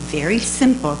making it very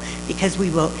simple because we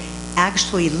will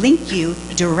actually link you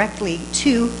directly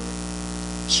to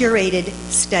curated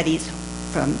studies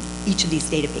from each of these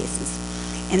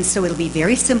databases. And so it'll be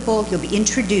very simple, you'll be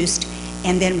introduced,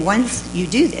 and then once you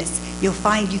do this, you'll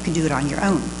find you can do it on your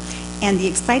own. And the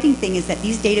exciting thing is that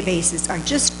these databases are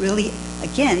just really,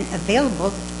 again,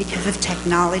 available because of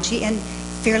technology and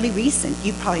fairly recent.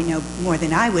 You probably know more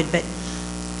than I would, but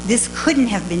this couldn't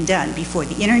have been done before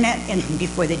the internet and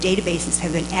before the databases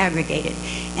have been aggregated.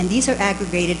 And these are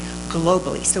aggregated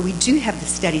globally. So we do have the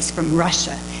studies from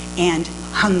Russia and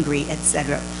Hungary,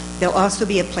 etc. There'll also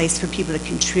be a place for people to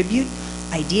contribute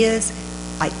ideas,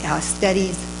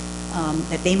 studies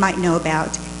that they might know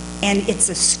about. And it's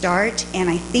a start, and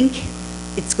I think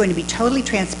it's going to be totally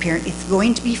transparent. It's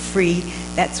going to be free.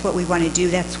 That's what we want to do.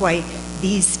 That's why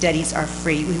these studies are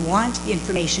free. We want the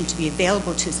information to be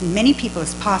available to as many people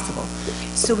as possible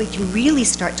so we can really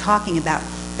start talking about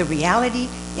the reality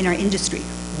in our industry.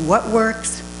 What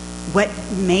works, what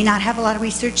may not have a lot of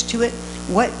research to it,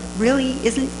 what really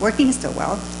isn't working so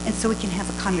well, and so we can have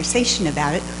a conversation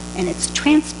about it, and it's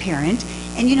transparent.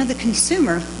 And you know, the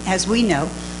consumer, as we know,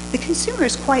 the consumer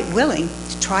is quite willing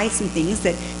to try some things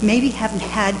that maybe haven't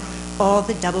had all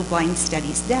the double-blind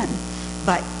studies done,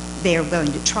 but they are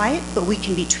willing to try it. But we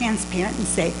can be transparent and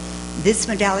say, this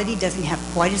modality doesn't have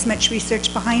quite as much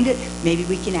research behind it, maybe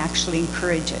we can actually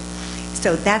encourage it.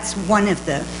 So that's one of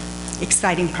the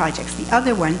exciting projects. The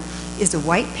other one is a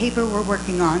white paper we're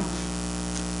working on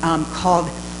called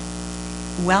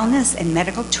Wellness and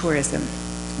Medical Tourism,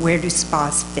 Where Do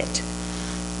Spas Fit?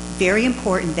 Very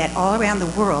important that all around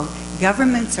the world,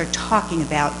 governments are talking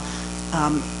about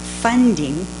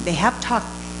funding. They have talked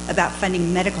about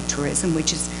funding medical tourism,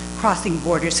 which is crossing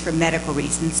borders for medical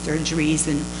reasons, surgeries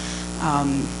and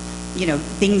you know,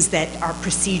 things that are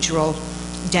procedural,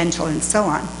 dental, and so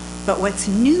on. But what's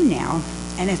new now,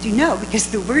 and as you know,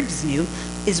 because the word is new,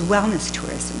 is wellness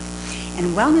tourism.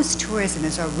 And wellness tourism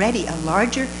is already a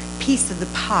larger piece of the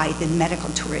pie than medical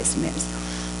tourism is.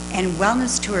 And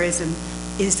wellness tourism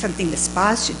is something the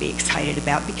spas should be excited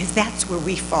about because that's where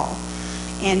we fall.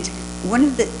 And one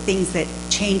of the things that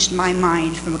changed my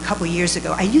mind from a couple years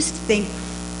ago, I used to think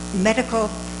medical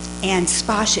and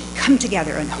spa should come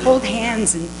together and hold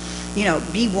hands and, you know,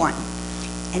 be one.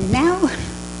 And now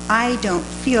I don't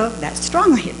feel that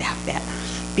strongly about that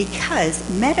because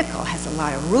medical has a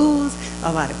lot of rules,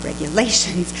 a lot of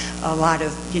regulations, a lot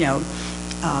of, you know,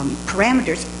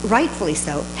 parameters, rightfully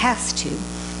so, has to.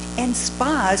 And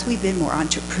spas, we've been more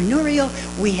entrepreneurial,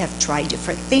 we have tried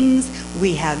different things,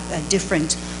 we have a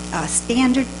different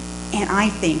standard, and I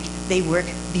think they work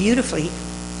beautifully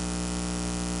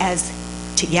as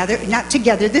together, not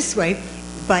together this way,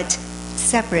 but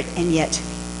separate and yet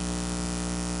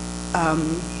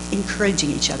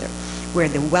encouraging each other, where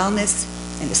the wellness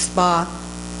and the spa,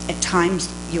 at times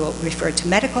you'll refer to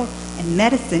medical and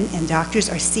medicine, and doctors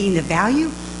are seeing the value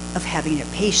of having their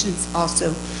patients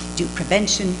also do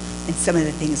prevention and some of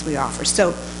the things we offer.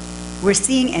 So we're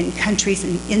seeing in countries,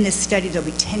 and in this study there'll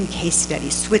be 10 case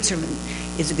studies. Switzerland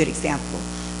is a good example.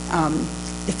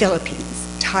 The Philippines,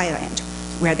 Thailand,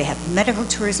 where they have medical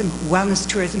tourism, wellness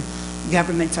tourism.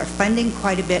 Governments are funding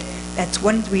quite a bit. That's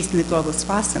one of the reasons the Global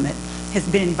Spa Summit has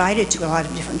been invited to a lot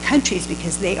of different countries,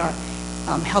 because they are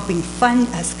helping fund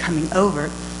us coming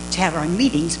over to have our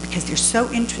meetings because they're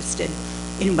so interested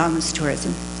in wellness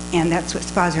tourism. And that's what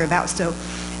spas are about. So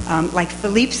like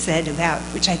Philippe said about,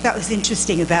 which I thought was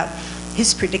interesting, about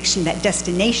his prediction that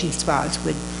destination spas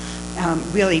would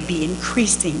really be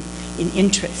increasing in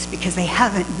interest because they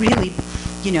haven't really,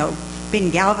 you know, been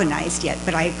galvanized yet,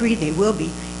 but I agree they will be.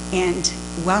 And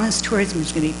wellness tourism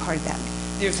is going to be part of that.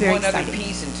 There's one other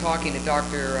piece in talking to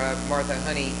Dr. Martha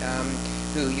Honey,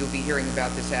 who you'll be hearing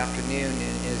about this afternoon,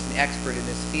 and is an expert in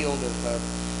this field of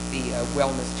the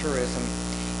wellness tourism.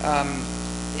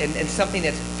 And something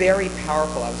that's very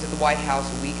powerful. I was at the White House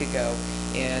a week ago,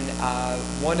 and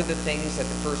one of the things that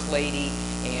the First Lady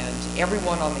and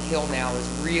everyone on the Hill now is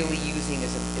really using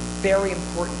as a very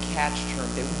important catch term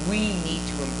that we need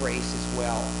to embrace as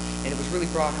well. And it was really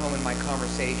brought home in my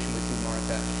conversation with you,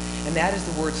 Martha, and that is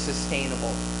the word sustainable.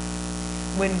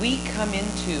 When we come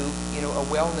into, you know, a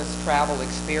wellness travel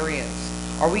experience,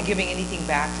 are we giving anything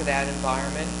back to that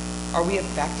environment? Are we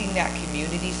affecting that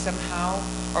community somehow?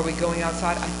 Are we going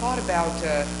outside? I thought about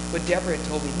what Deborah had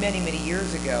told me many, many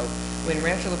years ago when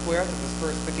Rancho Puerta was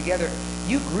first put together.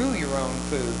 You grew your own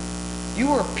food.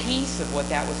 You were a piece of what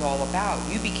that was all about.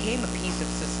 You became a piece of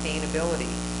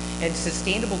sustainability. And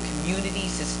sustainable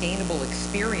communities, sustainable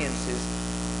experiences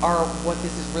are what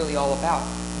this is really all about.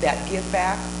 That give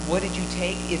back, what did you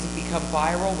take? Is it become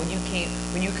viral? When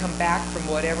you come back from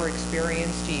whatever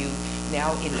experience, do you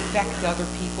now infect other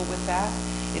people with that?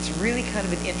 It's really kind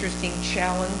of an interesting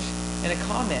challenge and a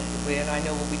comment, and I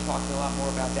know we'll be talking a lot more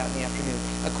about that in the afternoon.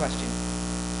 A question?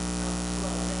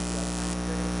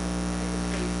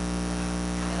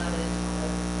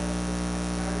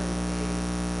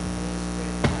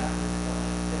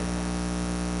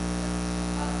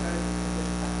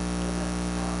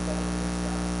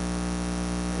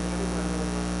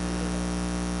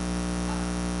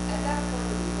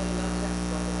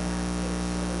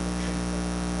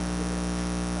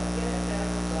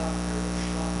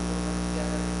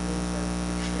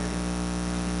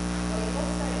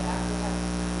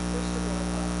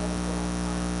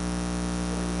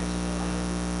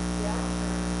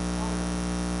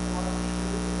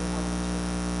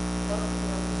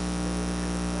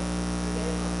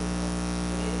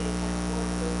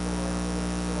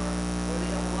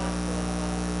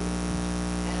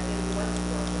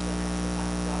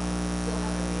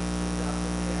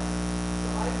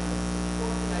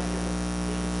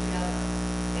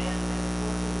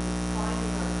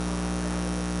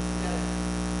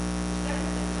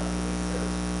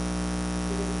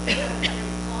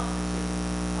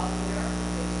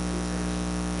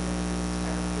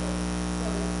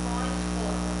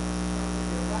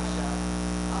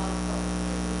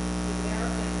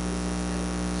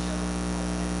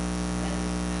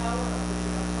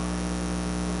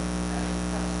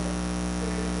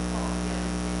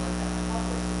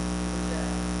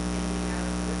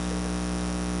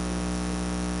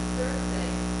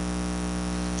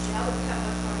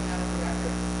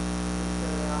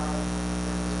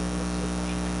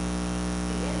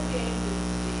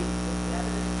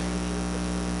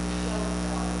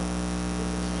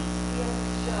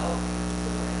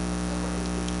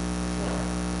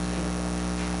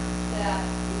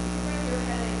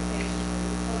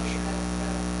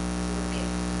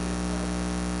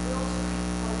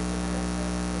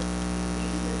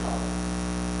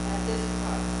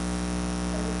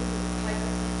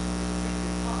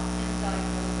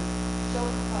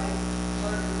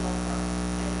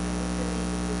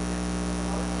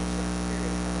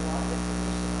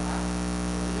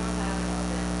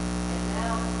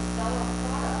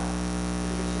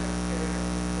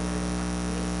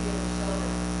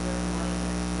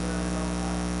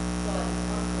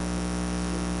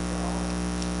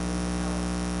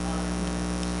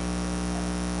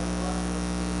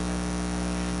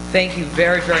 Thank you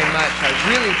very, very much. I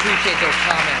really appreciate those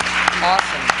comments.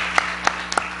 Awesome.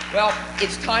 Well,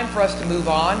 it's time for us to move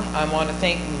on. I want to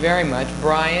thank you very much,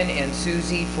 Brian and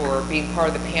Susie, for being part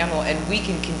of the panel, and we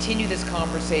can continue this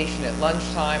conversation at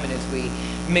lunchtime and as we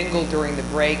mingle during the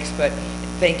breaks, but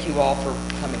thank you all for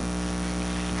coming.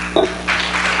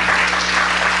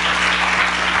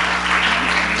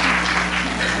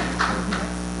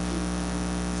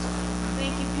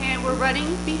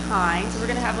 Running behind, so we're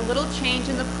going to have a little change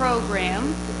in the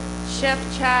program. Chef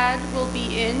Chad will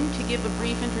be in to give a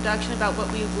brief introduction about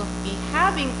what we will be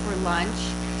having for lunch.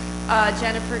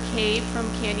 Jennifer Cave from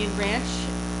Canyon Ranch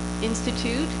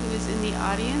Institute, who is in the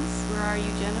audience. Where are you,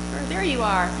 Jennifer? There you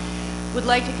are. Would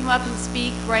like to come up and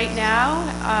speak right now.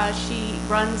 She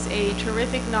runs a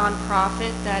terrific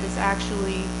nonprofit that is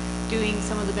actually doing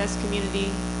some of the best community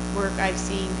work I've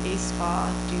seen a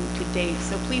spa do to date.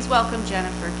 So please welcome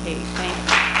Jennifer Cave. Thank you.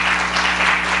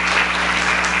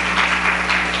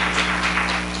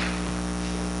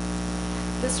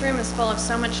 This room is full of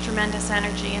so much tremendous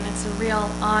energy, and it's a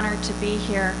real honor to be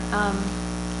here.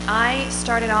 I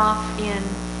started off in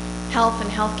health and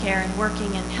healthcare and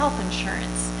working in health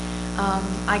insurance.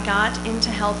 I got into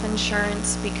health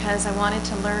insurance because I wanted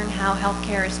to learn how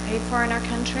healthcare is paid for in our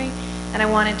country, and I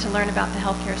wanted to learn about the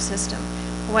healthcare system.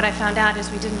 What I found out is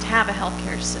we didn't have a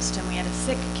healthcare system. We had a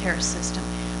sick care system,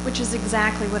 which is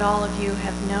exactly what all of you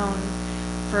have known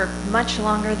for much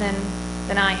longer than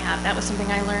I have. That was something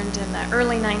I learned in the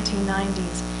early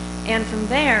 1990s. And from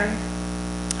there,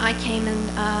 I came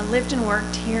and lived and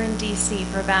worked here in DC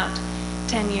for about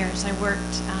 10 years. I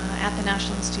worked at the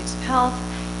National Institutes of Health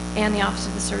and the Office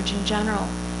of the Surgeon General.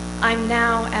 I'm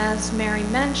now, as Mary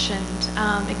mentioned,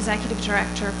 Executive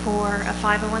Director for a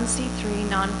 501c3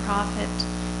 nonprofit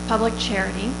public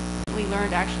charity. We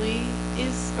learned actually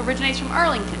originates from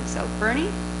Arlington. So, Bernie?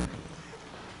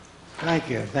 Thank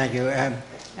you.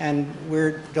 And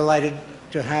we're delighted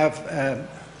to have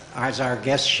as our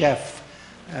guest chef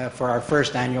for our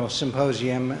first annual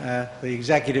symposium, the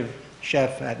executive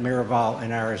chef at Miraval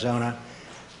in Arizona.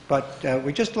 But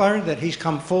we just learned that he's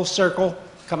come full circle,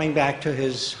 coming back to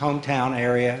his hometown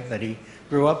area that he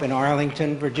grew up in,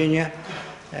 Arlington, Virginia.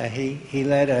 He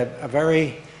led a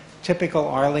very typical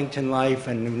Arlington life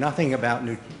and knew nothing about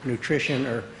nutrition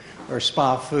or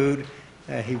spa food.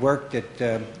 He worked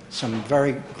at some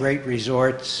very great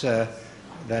resorts that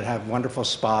have wonderful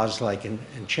spas like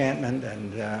Enchantment,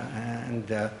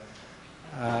 and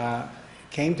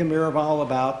came to Miraval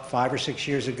about 5 or 6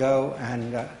 years ago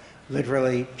and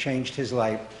literally changed his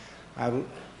life. I will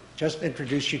just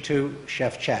introduce you to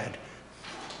Chef Chad.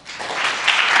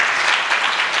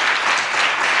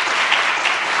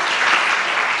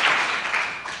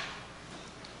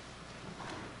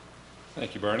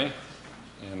 Thank you, Bernie,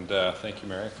 and thank you,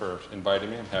 Mary, for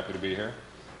inviting me. I'm happy to be here.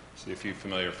 See a few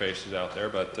familiar faces out there,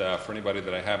 but for anybody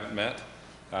that I haven't met,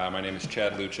 my name is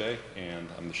Chad Luce, and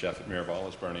I'm the chef at Miraval,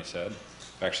 as Bernie said.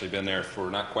 I've actually been there for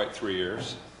not quite 3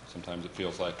 years. Sometimes it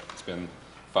feels like it's been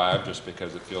 5, just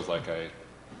because it feels like I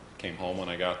came home when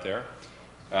I got there.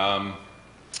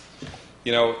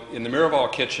 You know, in the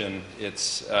Miraval kitchen,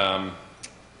 it's, I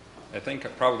think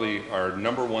probably our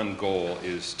 #1 goal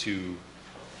is to,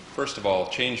 first of all,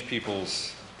 change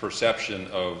people's perception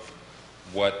of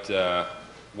what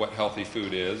healthy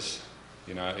food is.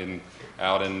 You know,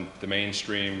 out in the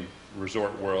mainstream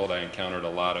resort world, I encountered a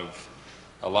lot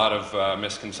of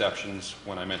misconceptions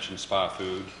when I mentioned spa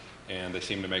food, and they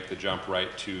seem to make the jump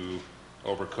right to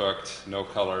overcooked, no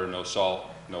color, no salt,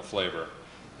 no flavor.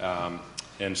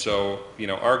 And so, you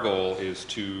know, our goal is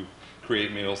to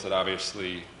create meals that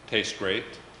obviously taste great,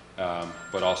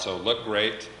 but also look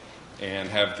great, and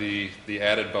have the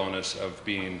added bonus of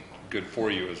being good for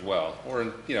you as well.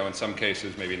 Or, you know, in some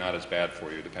cases, maybe not as bad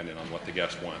for you, depending on what the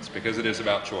guest wants, because it is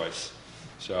about choice.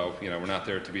 So, you know, we're not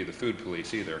there to be the food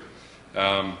police either.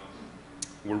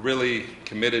 We're really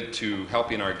committed to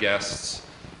helping our guests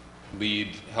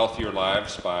lead healthier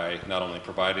lives by not only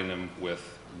providing them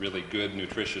with really good,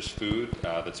 nutritious food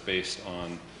that's based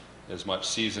on as much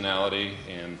seasonality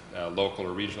and local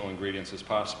or regional ingredients as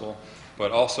possible,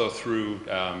 but also through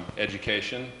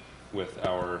education with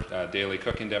our daily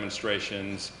cooking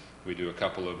demonstrations. We do a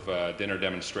couple of dinner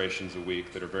demonstrations a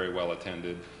week that are very well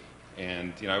attended.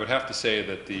 And, you know, I would have to say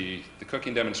that the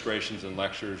cooking demonstrations and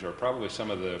lectures are probably some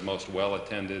of the most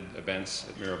well-attended events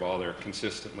at Miraval. They're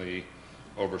consistently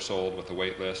oversold with a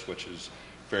wait list, which is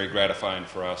very gratifying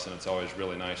for us, and it's always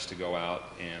really nice to go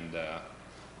out and,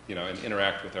 you know, and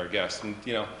interact with our guests. And,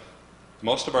 you know,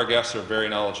 most of our guests are very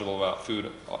knowledgeable about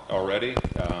food already.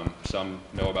 Some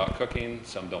know about cooking,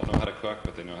 some don't know how to cook,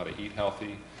 but they know how to eat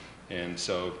healthy. And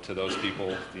so to those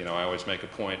people, you know, I always make a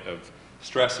point of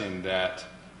stressing that,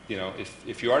 you know,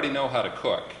 if you already know how to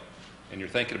cook and you're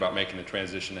thinking about making the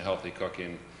transition to healthy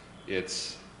cooking,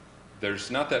 there's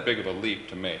not that big of a leap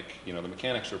to make. You know, the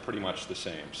mechanics are pretty much the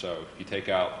same. So you take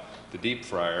out the deep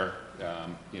fryer,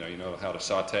 you know how to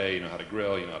saute, you know how to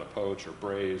grill, you know how to poach or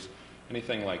braise,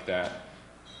 anything like that.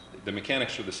 The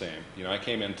mechanics are the same. You know, I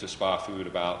came into spa food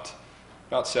about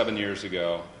 7 years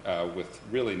ago with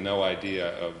really no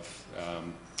idea of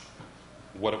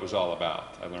what it was all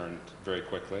about. I learned very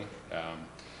quickly.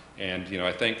 And, you know,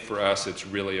 I think for us it's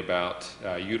really about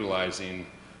utilizing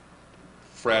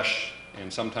fresh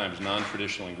and sometimes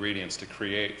non-traditional ingredients to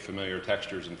create familiar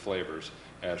textures and flavors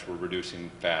as we're reducing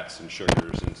fats and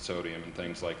sugars and sodium and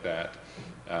things like that.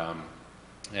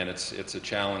 And it's a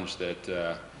challenge that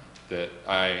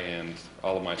I and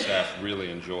all of my staff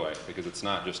really enjoy, because it's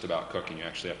not just about cooking. You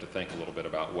actually have to think a little bit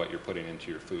about what you're putting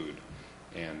into your food.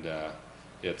 And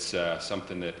it's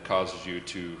something that causes you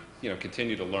to, you know,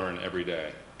 continue to learn every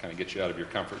day, kind of get you out of your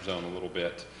comfort zone a little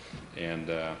bit. And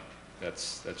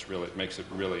that's really, it makes it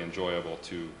really enjoyable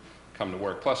to come to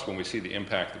work. Plus, when we see the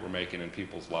impact that we're making in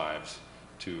people's lives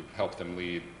to help them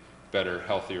lead better,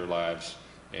 healthier lives,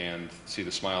 and see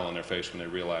the smile on their face when they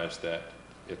realize that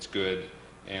it's good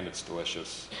and it's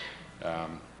delicious.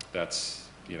 That's,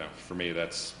 you know, for me,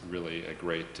 that's really a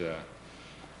great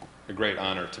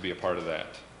honor to be a part of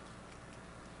that.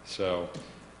 So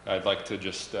I'd like to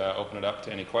just open it up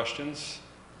to any questions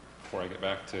before I get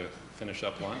back to finish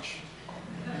up lunch.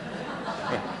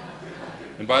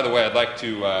 And by the way, I'd like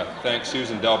to thank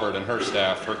Susan Delbert and her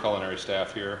staff, her culinary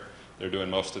staff here. They're doing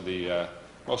most of the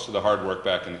hard work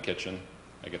back in the kitchen.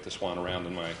 I get to swan around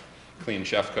in my clean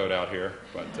chef coat out here,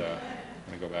 but I'm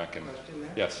going to go back and...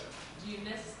 Yes? Do you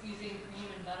miss using cream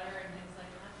and butter and things like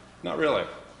that? Not really.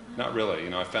 Not really. You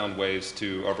know, I found ways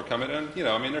to overcome it. And, you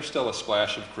know, I mean, there's still a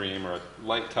splash of cream or a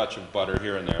light touch of butter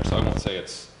here and there, so I won't say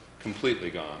it's completely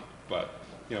gone. But,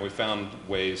 you know, we found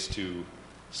ways to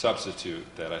substitute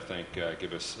that I think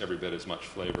give us every bit as much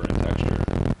flavor and texture.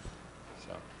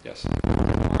 So, yes?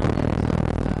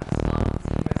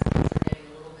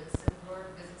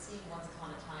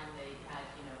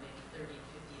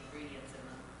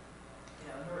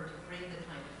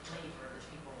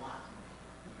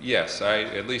 Yes,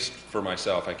 at least for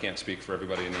myself, I can't speak for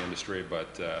everybody in the industry,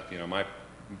 but you know,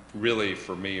 really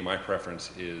for me, my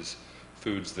preference is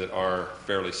foods that are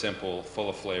fairly simple, full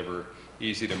of flavor,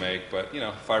 easy to make, but you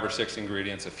know, 5 or 6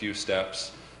 ingredients, a few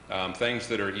steps, things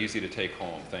that are easy to take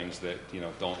home, things that, you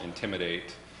know, don't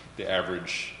intimidate the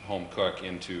average home cook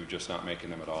into just not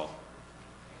making them at all.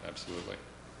 Absolutely.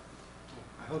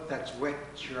 I hope that's whet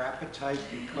your appetite,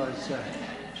 because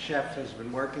Chef has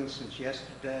been working since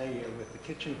yesterday with the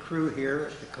kitchen crew here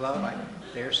at the club. I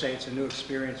dare say it's a new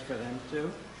experience for them too.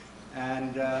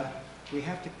 And we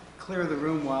have to clear the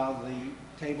room while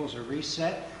the tables are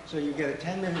reset. So you get a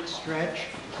 10-minute stretch.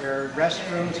 There are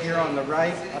restrooms here on the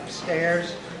right,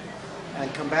 upstairs,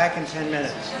 and come back in 10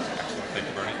 minutes. Thank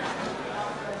you, Bernie.